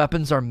ritual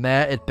weapons are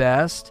meh at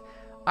best.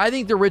 I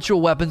think the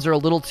ritual weapons are a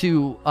little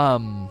too,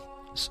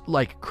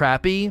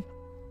 crappy.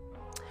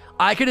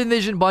 I could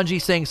envision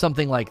Bungie saying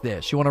something like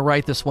this. You want to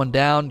write this one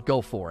down?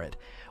 Go for it.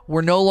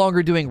 We're no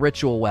longer doing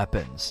ritual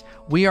weapons.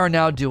 We are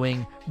now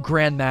doing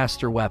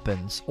Grandmaster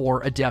weapons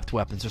or Adept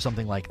weapons or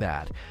something like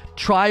that.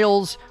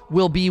 Trials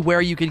will be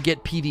where you can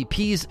get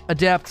PvP's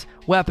Adept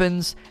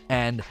weapons,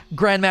 and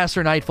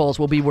Grandmaster Nightfalls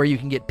will be where you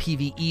can get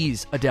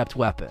PvE's Adept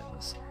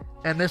weapons.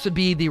 And this would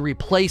be the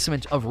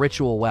replacement of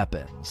ritual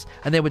weapons.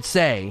 And they would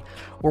say,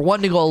 we're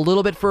wanting to go a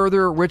little bit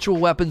further. Ritual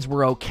weapons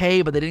were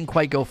okay, but they didn't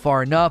quite go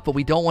far enough. But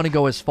we don't want to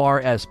go as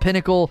far as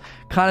Pinnacle.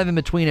 Kind of in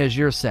between, as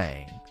you're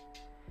saying.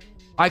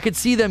 I could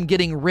see them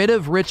getting rid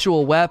of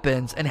ritual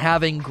weapons and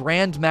having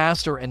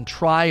Grandmaster and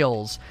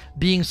Trials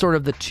being sort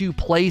of the 2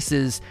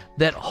 places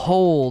that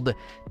hold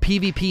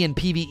PvP and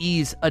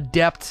PvE's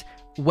Adept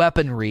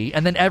weaponry,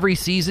 and then every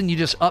season you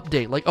just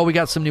update, like, oh, we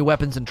got some new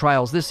weapons in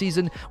Trials this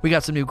season, we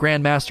got some new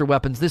Grandmaster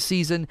weapons this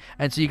season,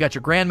 and so you got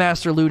your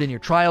Grandmaster loot and your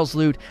Trials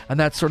loot, and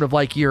that's sort of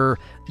like your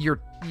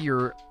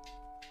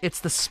it's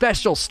the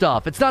special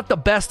stuff. It's not the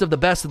best of the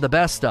best of the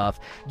best stuff.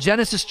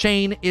 Genesis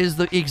Chain is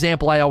the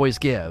example I always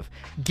give.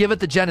 Give it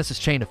the Genesis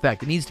Chain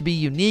effect. It needs to be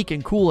unique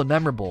and cool and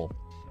memorable.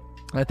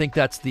 And I think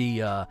that's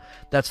the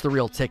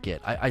real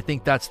ticket. I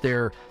think that's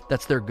their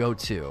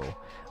go-to.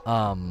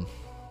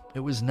 It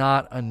was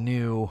not a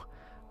new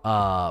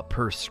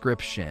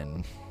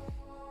prescription,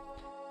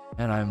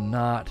 and I'm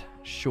not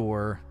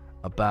sure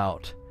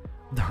about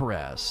the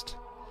rest.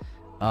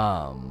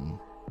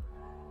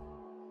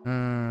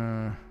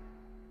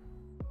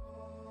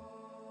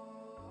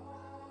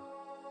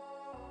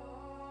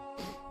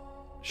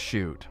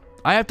 Shoot.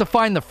 I have to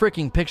find the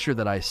freaking picture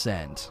that I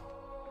sent.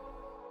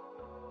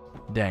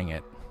 Dang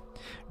it.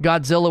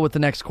 Godzilla with the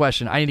next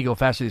question. I need to go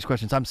faster these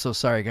questions. I'm so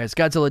sorry, guys.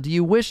 Godzilla, do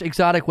you wish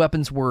exotic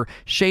weapons were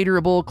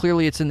shaderable?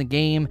 Clearly it's in the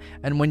game,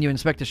 and when you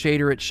inspect a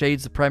shader, it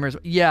shades the primaries.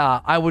 Yeah,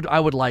 I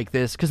would like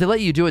this, because they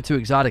let you do it to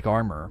exotic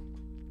armor.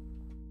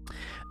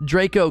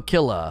 Draco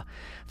Killa.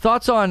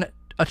 Thoughts on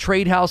a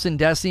trade house in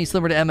Destiny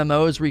similar to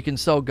MMOs where you can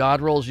sell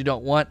god rolls you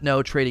don't want?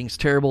 No, trading's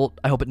terrible.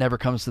 I hope it never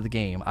comes to the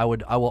game. I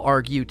will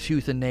argue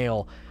tooth and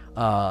nail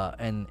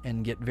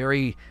and get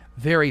very,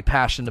 very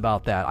passionate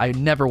about that. I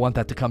never want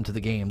that to come to the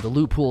game. The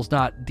loot pool's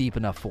not deep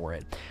enough for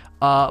it.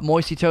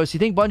 Moisty Toast, you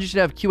think Bungie should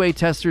have QA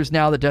testers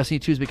now that Destiny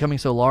 2 is becoming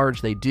so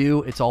large? They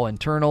do. It's all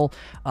internal.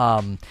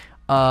 Lavanos,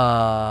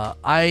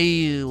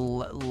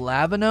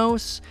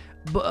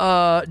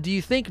 do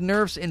you think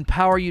nerfs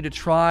empower you to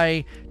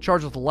try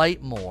Charged with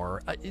Light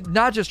more?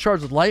 Not just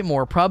Charged with Light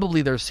more,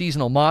 probably their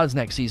seasonal mods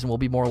next season will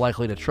be more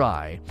likely to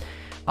try.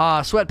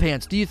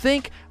 Sweatpants, do you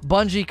think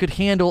Bungie could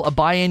handle a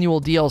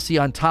biannual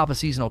DLC on top of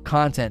seasonal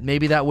content?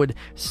 Maybe that would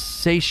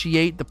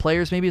satiate the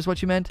players, maybe is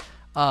what you meant,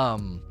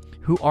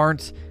 who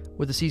aren't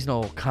with the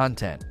seasonal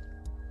content.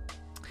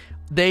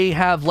 They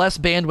have less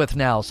bandwidth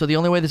now, so the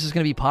only way this is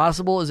going to be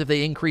possible is if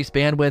they increase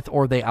bandwidth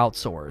or they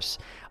outsource.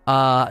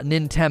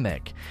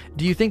 Nintemic,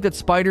 do you think that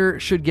Spider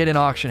should get an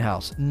auction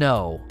house?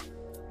 No.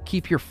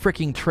 Keep your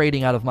freaking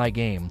trading out of my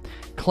game.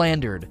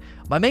 Clandered,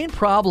 my main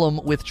problem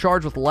with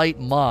Charged with Light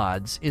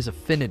mods is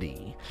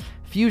affinity.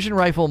 Fusion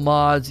rifle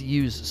mods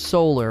use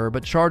solar,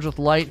 but Charged with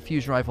Light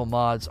fusion rifle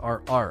mods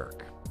are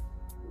arc.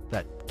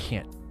 That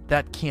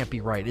can't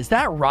be right. Is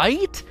that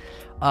right?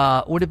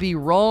 Would it be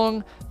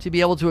wrong to be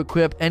able to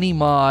equip any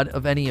mod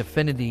of any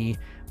affinity,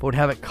 but would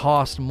have it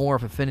cost more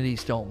if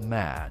affinities don't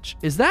match?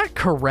 Is that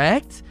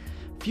correct?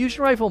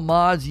 Fusion rifle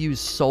mods use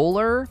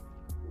solar,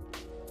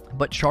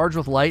 but Charged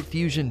with Light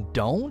fusion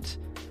don't?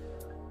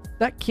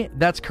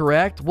 That's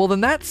correct. Well,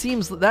 then that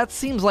seems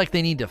like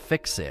they need to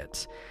fix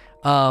it.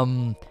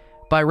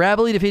 By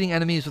rapidly defeating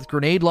enemies with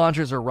grenade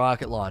launchers or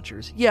rocket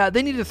launchers. Yeah,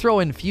 they need to throw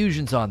in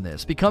fusions on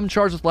this. Become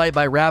Charged with Light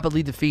by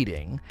rapidly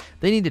defeating.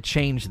 They need to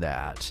change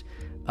that.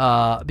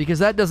 Because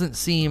that doesn't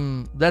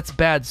seem... That's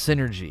bad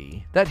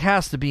synergy. That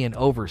has to be an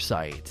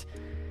oversight.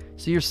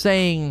 So you're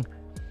saying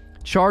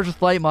Charged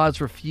with Light mods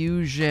for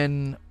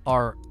fusion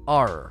are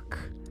arc.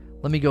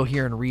 Let me go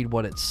here and read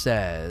what it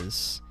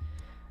says.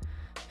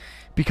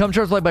 Become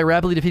Charged with Light by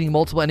rapidly defeating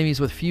multiple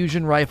enemies with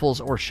fusion rifles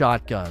or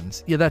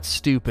shotguns. Yeah, that's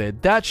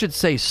stupid. That should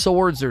say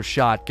swords or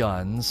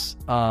shotguns.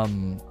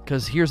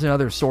 Because here's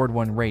another sword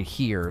one right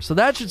here. So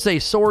that should say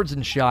swords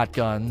and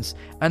shotguns.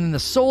 And then the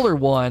solar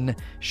one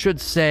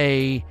should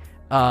say...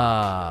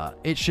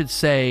 it should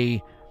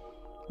say...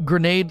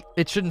 grenade...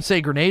 It shouldn't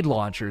say grenade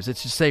launchers. It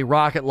should say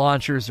rocket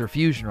launchers or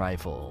fusion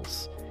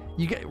rifles.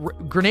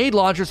 Grenade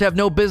launchers have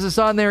no business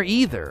on there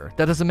either.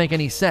 That doesn't make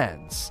any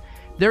sense.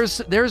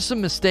 There's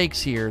some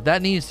mistakes here.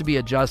 That needs to be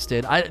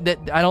adjusted. I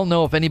don't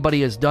know if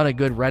anybody has done a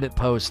good Reddit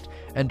post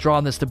and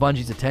drawn this to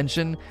Bungie's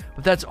attention,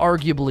 but that's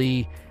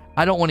arguably...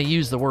 I don't want to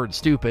use the word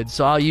stupid,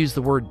 so I'll use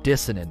the word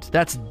dissonant.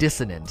 That's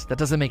dissonant. That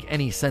doesn't make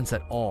any sense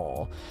at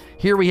all.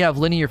 Here we have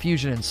linear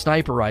fusion and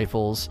sniper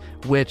rifles,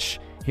 which...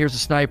 Here's a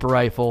sniper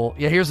rifle.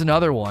 Yeah, here's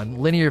another one.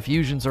 Linear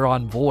fusions are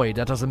on void.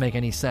 That doesn't make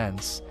any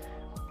sense.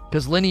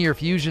 Because linear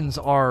fusions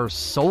are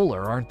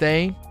solar, aren't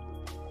they?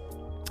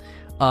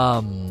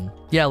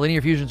 Yeah,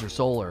 linear fusions are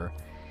solar.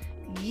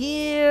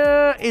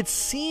 Yeah, it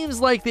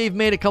seems like they've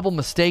made a couple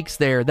mistakes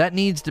there. That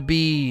needs to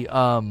be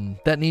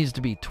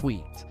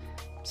tweaked.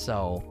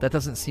 So that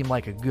doesn't seem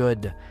like a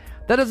good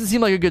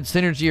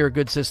synergy or a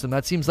good system.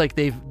 That seems like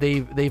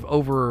they've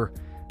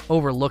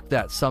overlooked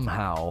that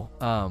somehow.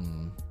 I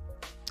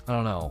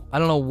don't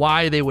know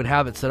why they would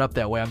have it set up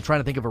that way. I'm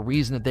trying to think of a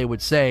reason that they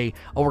would say,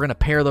 "Oh, we're going to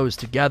pair those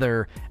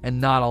together and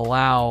not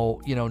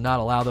allow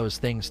those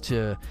things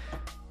to."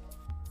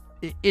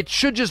 It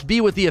should just be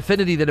with the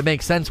affinity that it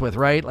makes sense with,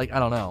 right? Like, I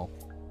don't know.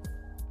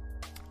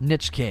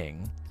 Niche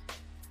King.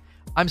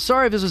 I'm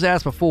sorry if this was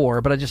asked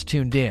before, but I just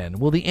tuned in.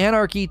 Will the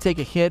Anarchy take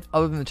a hit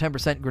other than the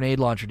 10% grenade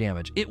launcher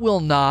damage? It will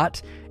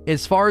not.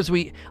 As far as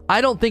I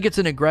don't think it's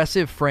an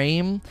aggressive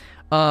frame.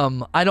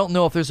 I don't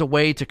know if there's a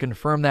way to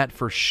confirm that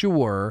for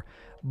sure,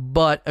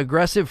 but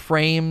aggressive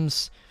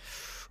frames...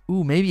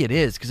 Ooh, maybe it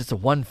is, because it's a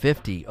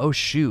 150. Oh,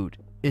 shoot.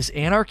 Is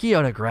Anarchy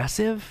an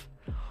aggressive?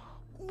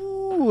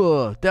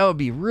 Ooh, that would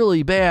be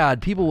really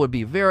bad. People would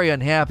be very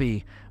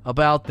unhappy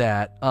about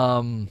that.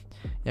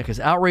 Yeah, because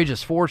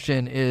Outrageous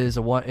Fortune is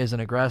an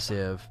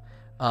aggressive.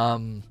 I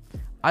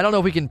don't know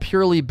if we can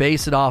purely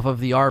base it off of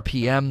the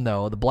RPM,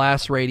 though. The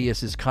blast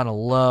radius is kind of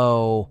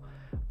low.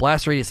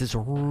 Blast radius is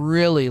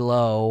really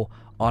low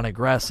on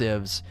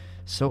aggressives.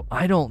 So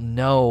I don't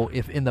know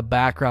if in the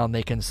background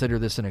they consider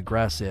this an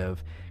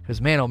aggressive. Because,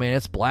 man, oh man,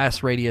 it's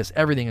blast radius.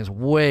 Everything is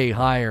way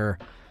higher.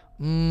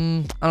 I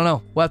don't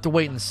know. We'll have to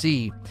wait and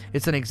see.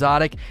 It's an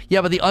exotic.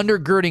 Yeah, but the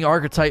undergirding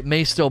archetype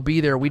may still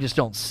be there. We just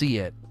don't see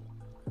it.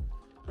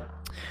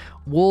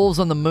 Wolves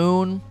on the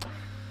Moon.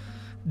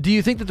 Do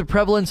you think that the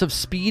prevalence of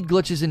speed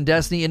glitches in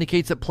Destiny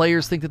indicates that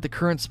players think that the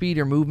current speed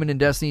or movement in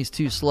Destiny is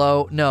too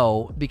slow?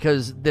 No,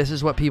 because this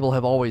is what people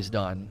have always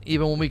done.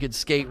 Even when we could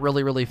skate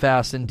really, really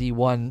fast in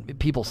D1,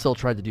 people still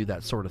tried to do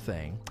that sort of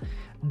thing.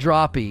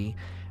 Droppy.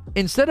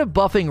 Instead of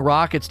buffing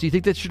rockets, do you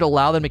think that should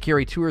allow them to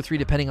carry 2 or 3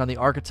 depending on the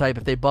archetype?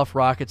 If they buff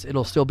rockets,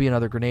 it'll still be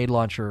another grenade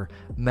launcher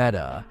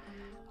meta.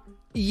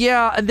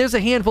 Yeah, and there's a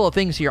handful of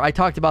things here. I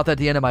talked about that at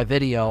the end of my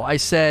video. I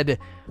said...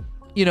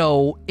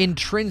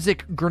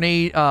 intrinsic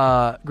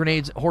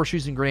grenades,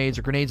 horseshoes and grenades,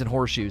 or grenades and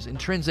horseshoes.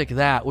 Intrinsic,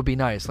 that would be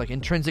nice. Like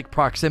intrinsic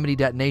proximity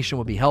detonation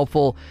would be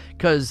helpful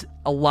because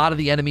a lot of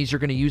the enemies you're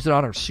going to use it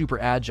on are super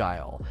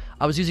agile.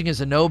 I was using a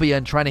Zenobia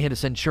and trying to hit a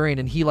Centurion,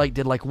 and he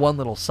did one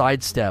little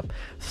sidestep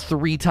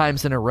 3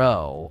 times in a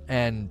row,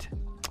 and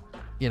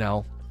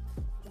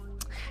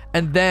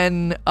and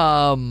then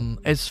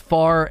as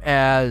far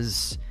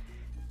as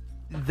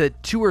the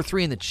 2 or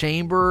 3 in the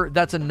chamber,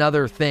 that's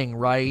another thing,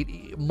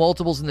 right?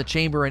 Multiples in the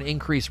chamber and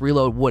increased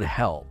reload would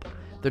help.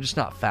 They're just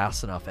not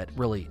fast enough at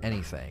really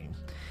anything.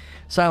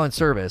 Silent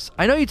Service.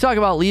 I know you talk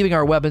about leaving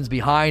our weapons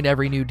behind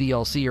every new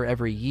DLC or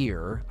every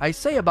year. I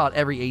say about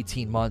every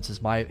 18 months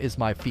is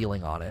my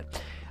feeling on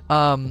it.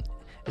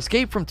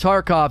 Escape from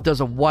Tarkov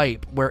does a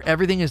wipe where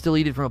everything is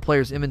deleted from a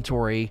player's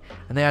inventory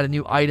and they add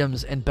new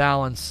items and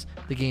balance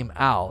the game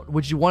out.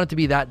 Would you want it to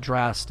be that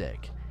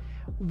drastic?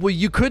 Well,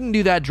 you couldn't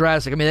do that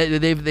drastic. I mean,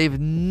 they've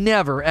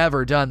never,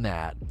 ever done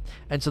that.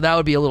 And so that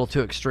would be a little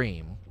too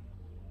extreme.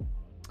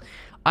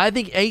 I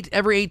think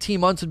every 18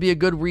 months would be a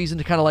good reason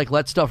to kind of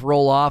let stuff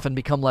roll off and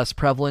become less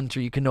prevalent,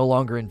 or you can no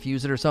longer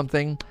infuse it or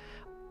something.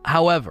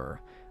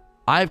 However,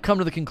 I've come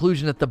to the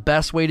conclusion that the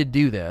best way to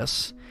do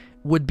this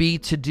would be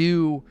to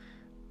do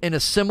in a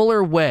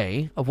similar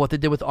way of what they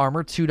did with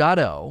Armor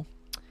 2.0.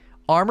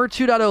 Armor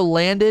 2.0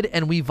 landed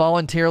and we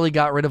voluntarily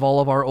got rid of all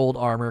of our old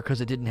armor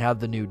because it didn't have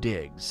the new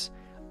digs.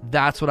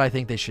 That's what I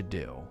think they should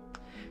do.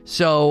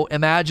 So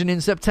imagine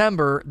in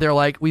September, they're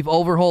like, we've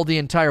overhauled the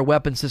entire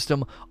weapon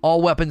system.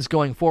 All weapons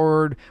going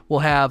forward will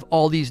have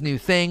all these new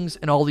things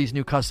and all these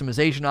new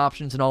customization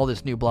options and all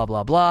this new blah,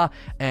 blah, blah.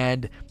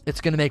 And it's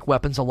going to make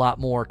weapons a lot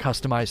more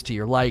customized to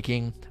your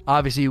liking.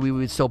 Obviously, we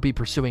would still be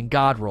pursuing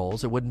God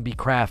rolls. It wouldn't be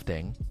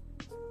crafting.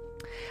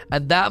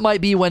 And that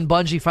might be when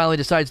Bungie finally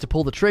decides to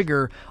pull the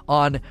trigger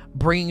on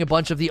bringing a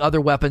bunch of the other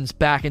weapons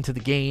back into the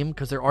game,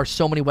 because there are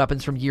so many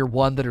weapons from year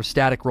 1 that are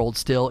static rolled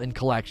still in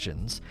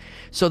collections.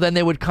 So then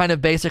they would kind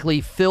of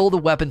basically fill the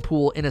weapon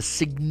pool in a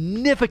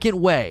significant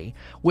way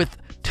with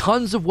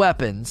tons of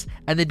weapons,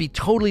 and they'd be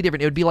totally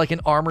different. It would be like an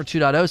Armor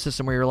 2.0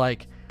 system where you're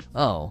like,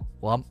 oh,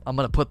 well, I'm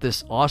going to put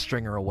this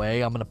Austringer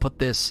away. I'm going to put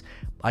this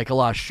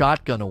Ikelos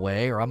shotgun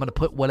away, or I'm going to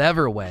put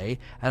whatever away,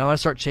 and I'm going to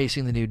start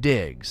chasing the new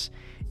digs.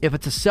 If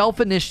it's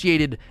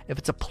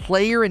a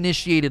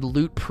player-initiated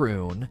loot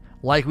prune,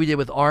 like we did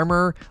with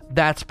Armor,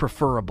 that's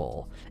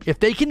preferable. If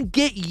they can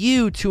get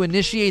you to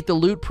initiate the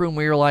loot prune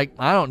where you're like,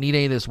 I don't need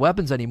any of this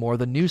weapons anymore,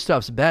 the new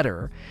stuff's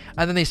better,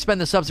 and then they spend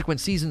the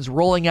subsequent seasons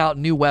rolling out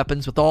new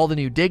weapons with all the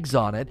new digs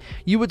on it,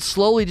 you would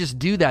slowly just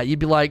do that. You'd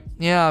be like,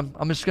 yeah,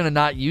 I'm just going to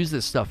not use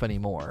this stuff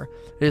anymore.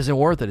 It isn't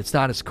worth it. It's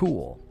not as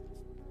cool.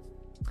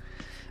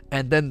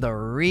 And then the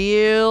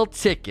real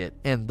ticket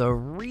and the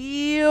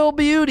real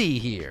beauty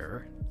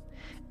here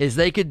is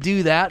they could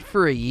do that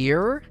for a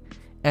year,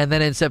 and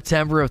then in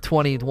September of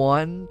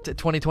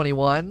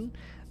 2021,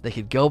 they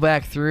could go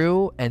back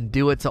through and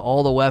do it to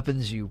all the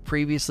weapons you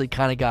previously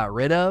kind of got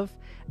rid of,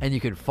 and you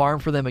could farm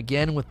for them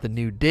again with the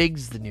new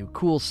digs, the new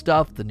cool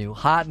stuff, the new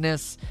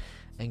hotness,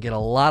 and get a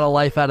lot of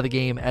life out of the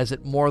game as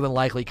it more than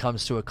likely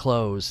comes to a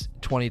close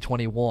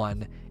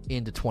 2021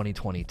 into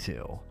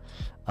 2022.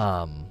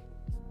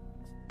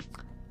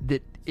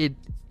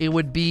 It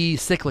would be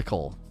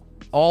cyclical.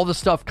 All the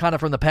stuff kind of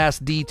from the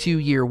past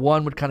D2 year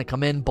 1 would kind of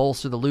come in,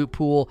 bolster the loot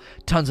pool,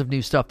 tons of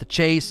new stuff to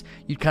chase.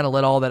 You'd kind of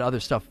let all that other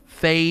stuff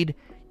fade.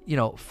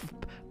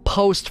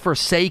 Post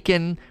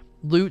Forsaken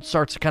loot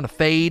starts to kind of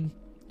fade.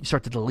 You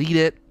start to delete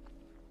it.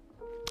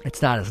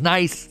 It's not as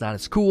nice. It's not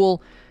as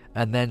cool.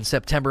 And then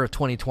September of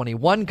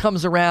 2021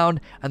 comes around,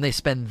 and they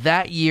spend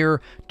that year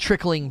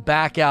trickling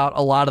back out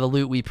a lot of the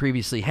loot we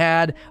previously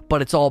had,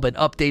 but it's all been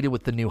updated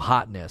with the new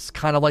hotness.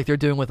 Kind of like they're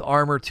doing with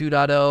Armor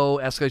 2.0,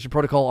 Escalation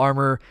Protocol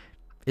Armor.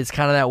 It's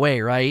kind of that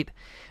way, right?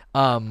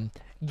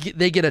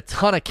 They get a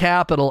ton of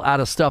capital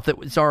out of stuff that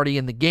was already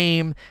in the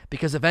game,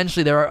 because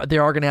eventually they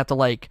are going to have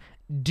to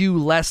do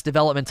less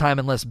development time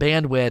and less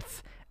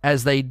bandwidth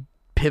as they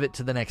pivot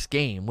to the next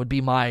game, would be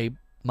my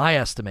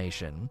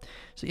estimation.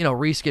 So,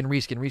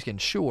 reskin,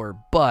 sure,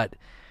 but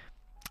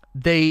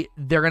they're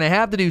going to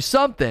have to do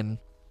something.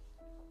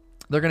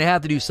 They're going to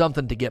have to do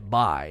something to get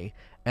by,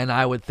 and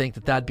I would think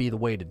that that'd be the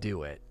way to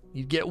do it.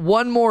 You get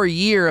one more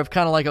year of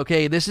kind of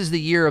okay, this is the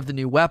year of the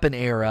new weapon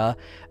era,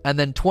 and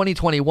then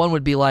 2021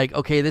 would be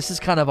okay, this is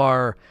kind of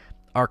our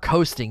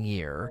coasting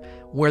year,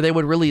 where they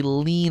would really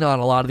lean on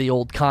a lot of the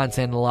old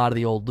content and a lot of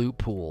the old loot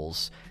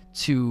pools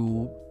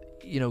to,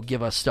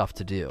 give us stuff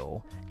to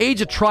do.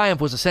 Age of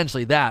Triumph was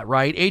essentially that,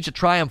 right? Age of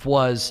Triumph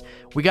was,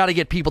 we got to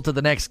get people to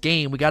the next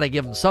game, we got to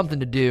give them something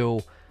to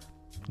do,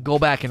 go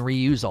back and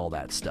reuse all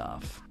that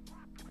stuff.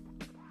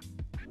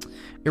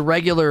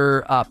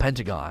 Irregular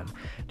Pentagon.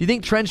 Do you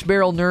think trench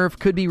barrel nerf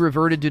could be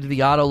reverted due to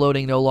the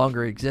auto-loading no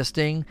longer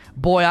existing?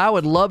 Boy, I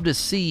would love to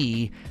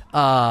see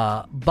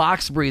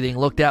box breathing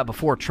looked at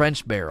before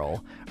trench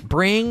barrel.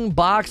 Bring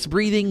box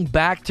breathing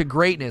back to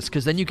greatness,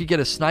 because then you could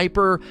get a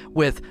sniper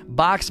with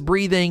box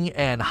breathing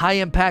and high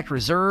impact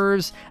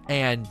reserves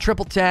and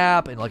triple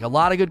tap, and like a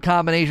lot of good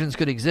combinations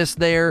could exist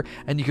there,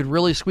 and you could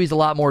really squeeze a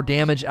lot more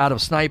damage out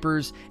of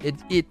snipers.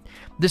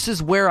 This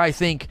is where I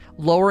think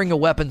lowering a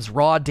weapon's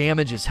raw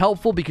damage is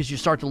helpful, because you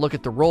start to look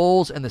at the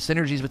rolls and the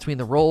synergies between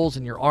the rolls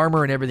and your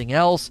armor and everything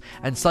else,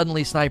 and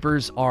suddenly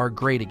snipers are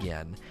great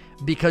again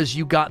because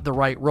you got the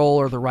right roll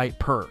or the right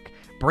perk.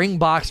 Bring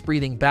box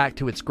breathing back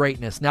to its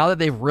greatness. Now that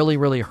they've really,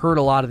 really hurt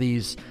a lot of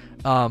these,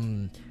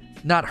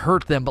 not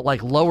hurt them, but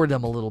like lowered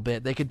them a little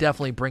bit, they could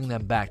definitely bring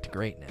them back to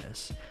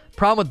greatness.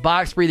 Problem with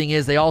box breathing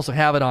is they also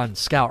have it on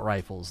scout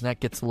rifles, and that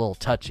gets a little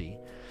touchy.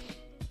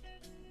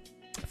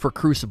 For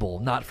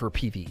Crucible, not for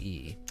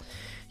PvE.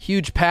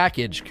 Huge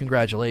package,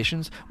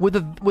 congratulations.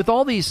 With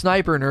all these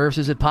sniper nerfs,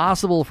 is it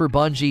possible for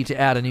Bungie to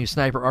add a new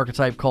sniper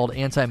archetype called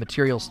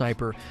Anti-Material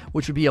Sniper,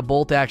 which would be a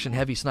bolt-action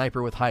heavy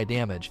sniper with high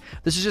damage?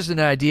 This is just an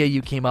idea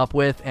you came up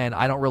with, and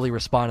I don't really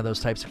respond to those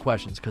types of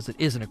questions, because it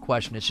isn't a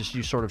question, it's just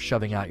you sort of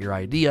shoving out your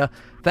idea.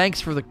 Thanks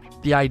for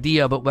the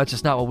idea, but that's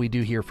just not what we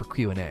do here for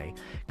Q&A.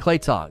 Clay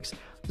Tongs,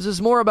 this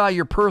is more about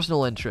your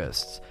personal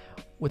interests.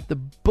 With the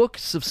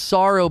books of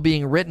sorrow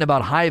being written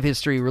about Hive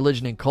history,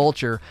 religion, and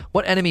culture,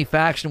 what enemy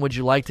faction would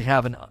you like to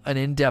have an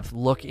in-depth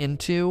look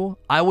into?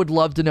 I would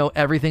love to know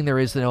everything there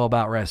is to know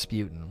about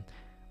Rasputin.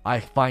 I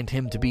find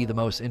him to be the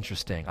most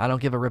interesting. I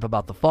don't give a rip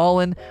about the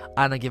Fallen.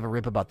 I don't give a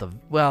rip about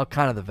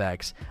kind of the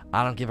Vex.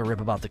 I don't give a rip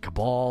about the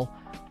Cabal,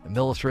 the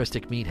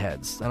militaristic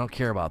meatheads. I don't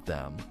care about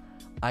them.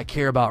 I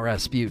care about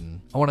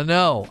Rasputin. I want to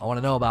know. I want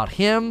to know about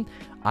him.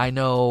 I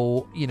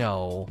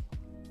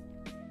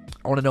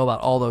want to know about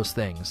all those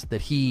things,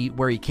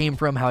 where he came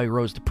from, how he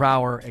rose to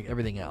power,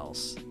 everything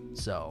else.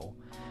 So,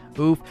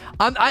 oof.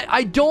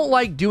 I don't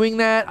like doing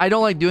that. I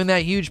don't like doing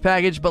that huge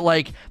package, but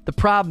like the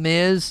problem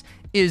is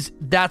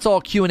that's all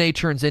Q&A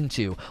turns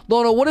into.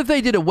 Lono, what if they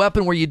did a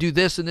weapon where you do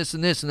this and this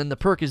and this, and then the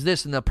perk is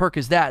this and the perk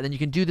is that, and then you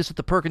can do this with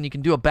the perk and you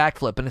can do a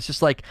backflip, and it's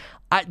just like,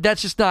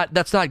 that's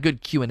not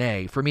good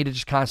Q&A for me to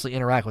just constantly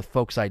interact with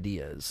folks'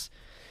 ideas.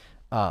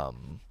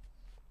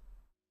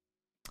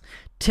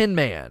 Tin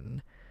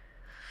Man.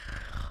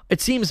 It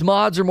seems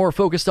mods are more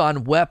focused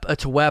on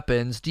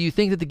weapons. Do you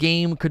think that the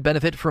game could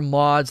benefit from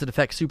mods that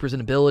affect supers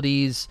and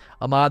abilities?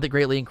 A mod that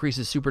greatly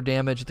increases super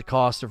damage at the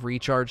cost of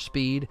recharge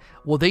speed?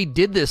 Well, they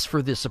did this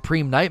for the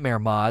Supreme Nightmare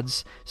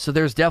mods, so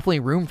there's definitely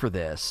room for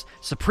this.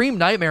 Supreme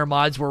Nightmare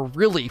mods were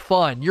really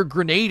fun. Your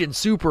grenade and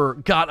super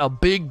got a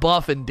big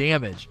buff in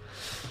damage.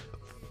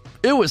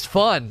 It was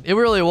fun. It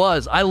really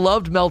was. I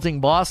loved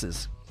melting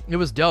bosses. It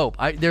was dope.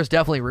 There's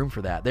definitely room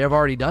for that. They have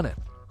already done it.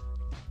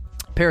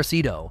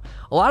 Parasito.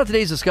 A lot of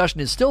today's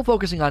discussion is still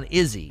focusing on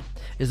Izzy.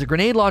 Is the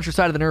grenade launcher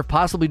side of the nerf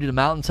possibly due to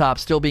Mountaintop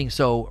still being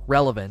so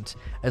relevant,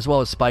 as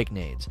well as spike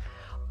nades?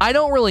 I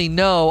don't really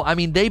know. I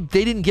mean, they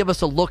didn't give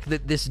us a look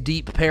this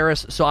deep,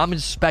 Paris, so I'm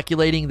just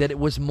speculating that it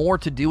was more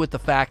to do with the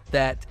fact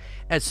that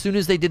as soon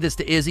as they did this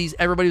to Izzy's,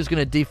 everybody was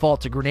going to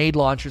default to grenade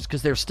launchers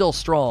because they're still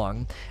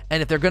strong.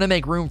 And if they're going to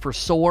make room for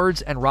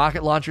swords and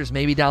rocket launchers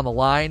maybe down the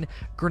line,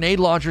 grenade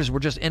launchers were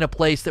just in a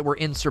place that were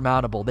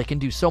insurmountable. They can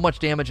do so much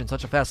damage in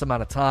such a fast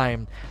amount of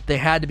time, they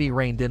had to be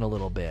reined in a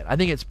little bit. I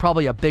think it's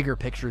probably a bigger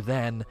picture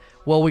than,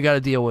 well, we got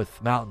to deal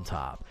with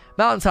Mountaintop.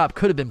 Mountaintop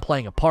could have been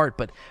playing a part,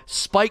 but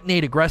spike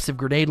nade aggressive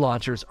grenade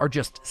launchers are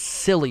just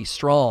silly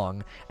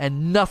strong,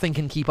 and nothing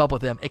can keep up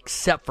with them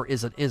except for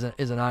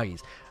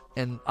Izanagi's.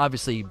 And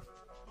obviously,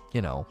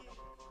 you know,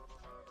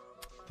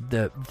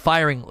 the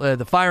firing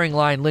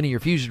line linear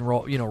fusion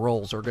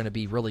rolls are going to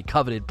be really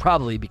coveted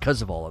probably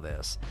because of all of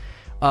this.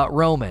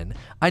 Roman,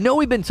 I know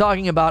we've been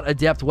talking about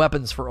adept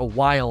weapons for a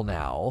while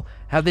now.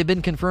 Have they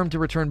been confirmed to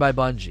return by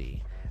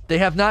Bungie? They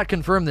have not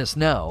confirmed this,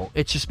 no.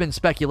 It's just been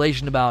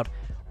speculation about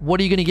what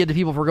are you going to give to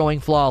people for going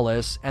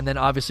flawless, and then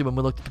obviously when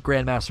we looked at the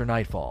Grandmaster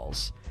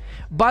Nightfalls.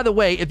 By the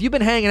way, if you've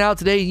been hanging out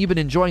today and you've been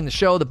enjoying the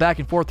show, the back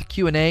and forth, the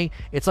Q&A,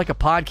 it's like a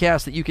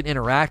podcast that you can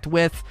interact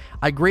with.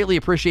 I greatly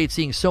appreciate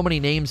seeing so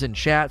many names in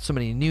chat, so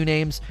many new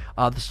names.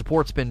 The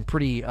support's been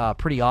pretty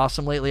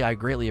awesome lately. I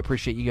greatly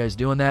appreciate you guys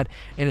doing that.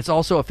 And it's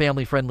also a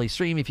family-friendly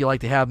stream. If you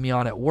like to have me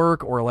on at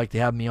work or like to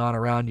have me on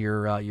around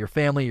your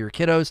family, your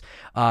kiddos,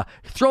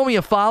 throw me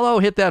a follow.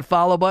 Hit that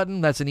follow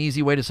button. That's an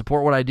easy way to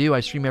support what I do.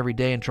 I stream every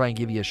day and try and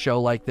give you a show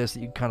like this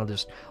that you can kind of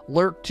just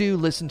lurk to,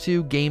 listen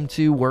to, game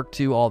to, work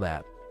to, all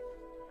that.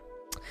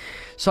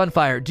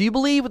 Sunfire, do you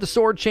believe with the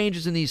sword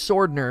changes in these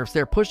sword nerfs,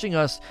 they're pushing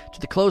us to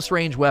the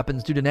close-range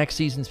weapons due to next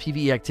season's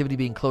PvE activity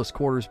being close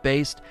quarters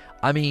based?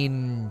 I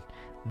mean,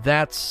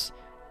 that's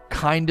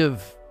kind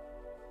of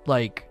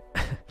like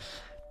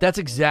that's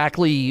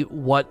exactly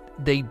what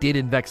they did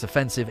in Vex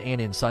Offensive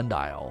and in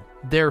Sundial.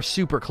 They're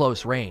super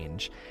close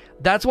range.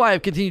 That's why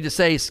I've continued to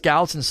say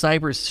scouts and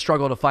snipers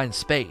struggle to find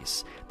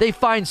space. They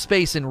find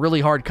space in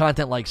really hard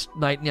content like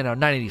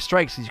 980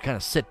 Strikes because you kind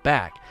of sit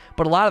back.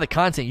 But a lot of the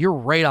content, you're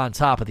right on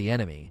top of the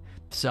enemy.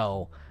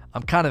 So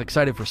I'm kind of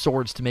excited for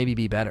Swords to maybe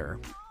be better.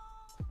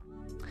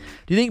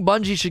 Do you think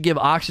Bungie should give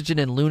Oxygen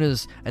and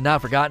Luna's and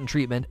Not Forgotten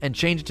treatment and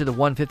change it to the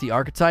 150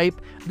 archetype?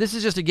 This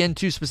is just, again,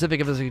 too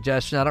specific of a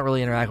suggestion. I don't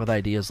really interact with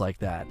ideas like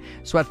that.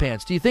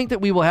 Sweatpants, do you think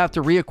that we will have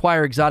to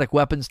reacquire exotic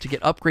weapons to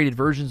get upgraded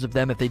versions of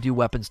them if they do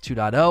Weapons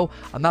 2.0?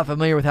 I'm not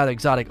familiar with how the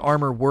exotic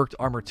armor worked,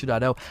 Armor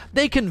 2.0.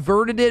 They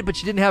converted it, but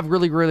you didn't have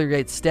really, really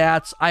great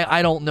stats.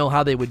 I don't know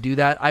how they would do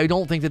that. I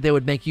don't think that they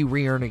would make you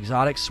re-earn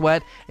exotic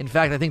sweat. In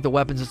fact, I think the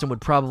weapon system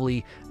would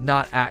probably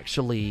not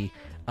actually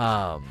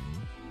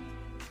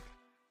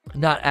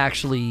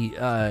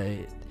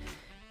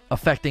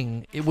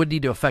affecting, it would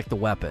need to affect the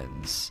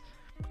weapons.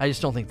 I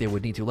just don't think they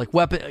would need to. Like,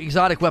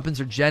 exotic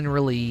weapons are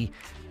generally,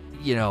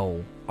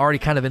 already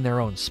kind of in their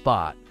own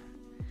spot.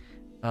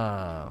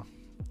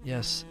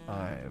 Yes,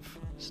 I've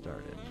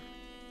started.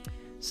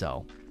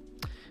 So,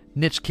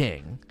 Niche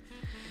King.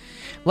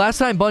 Last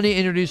time Bungie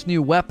introduced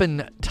new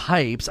weapon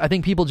types, I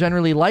think people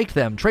generally liked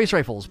them. Trace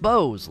rifles,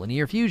 bows,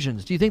 linear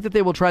fusions. Do you think that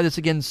they will try this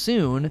again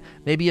soon?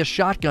 Maybe a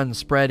shotgun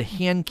spread,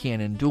 hand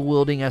cannon,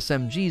 dual-wielding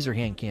SMGs or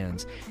hand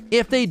cannons.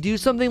 If they do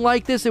something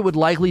like this, it would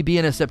likely be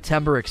in a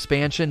September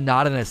expansion,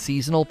 not in a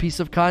seasonal piece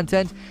of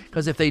content,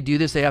 because if they do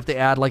this, they have to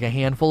add like a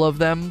handful of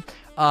them.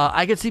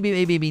 I could see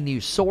maybe new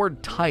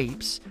sword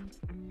types.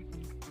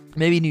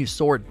 Maybe new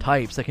sword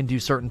types that can do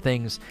certain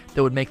things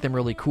that would make them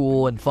really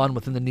cool and fun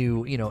within the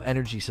new,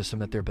 energy system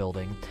that they're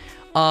building.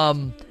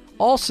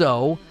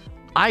 Also,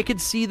 I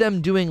could see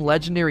them doing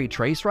legendary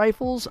trace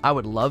rifles. I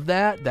would love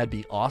that. That'd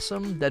be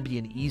awesome. That'd be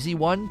an easy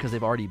one because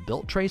they've already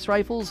built trace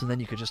rifles, and then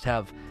you could just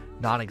have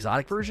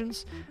non-exotic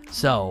versions.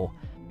 So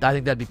I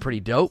think that'd be pretty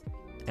dope.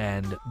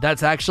 And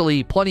that's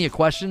actually plenty of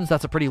questions.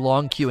 That's a pretty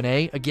long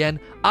Q&A. Again,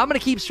 I'm going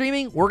to keep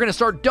streaming. We're going to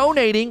start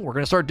donating.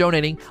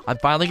 I'm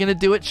finally going to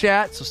do it,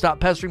 chat, so stop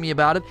pestering me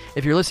about it.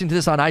 If you're listening to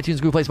this on iTunes,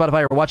 Google Play,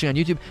 Spotify, or watching on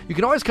YouTube, you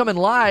can always come in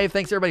live.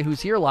 Thanks to everybody who's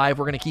here live.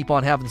 We're going to keep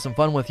on having some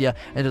fun with you.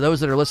 And to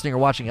those that are listening or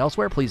watching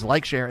elsewhere, please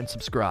like, share, and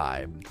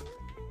subscribe.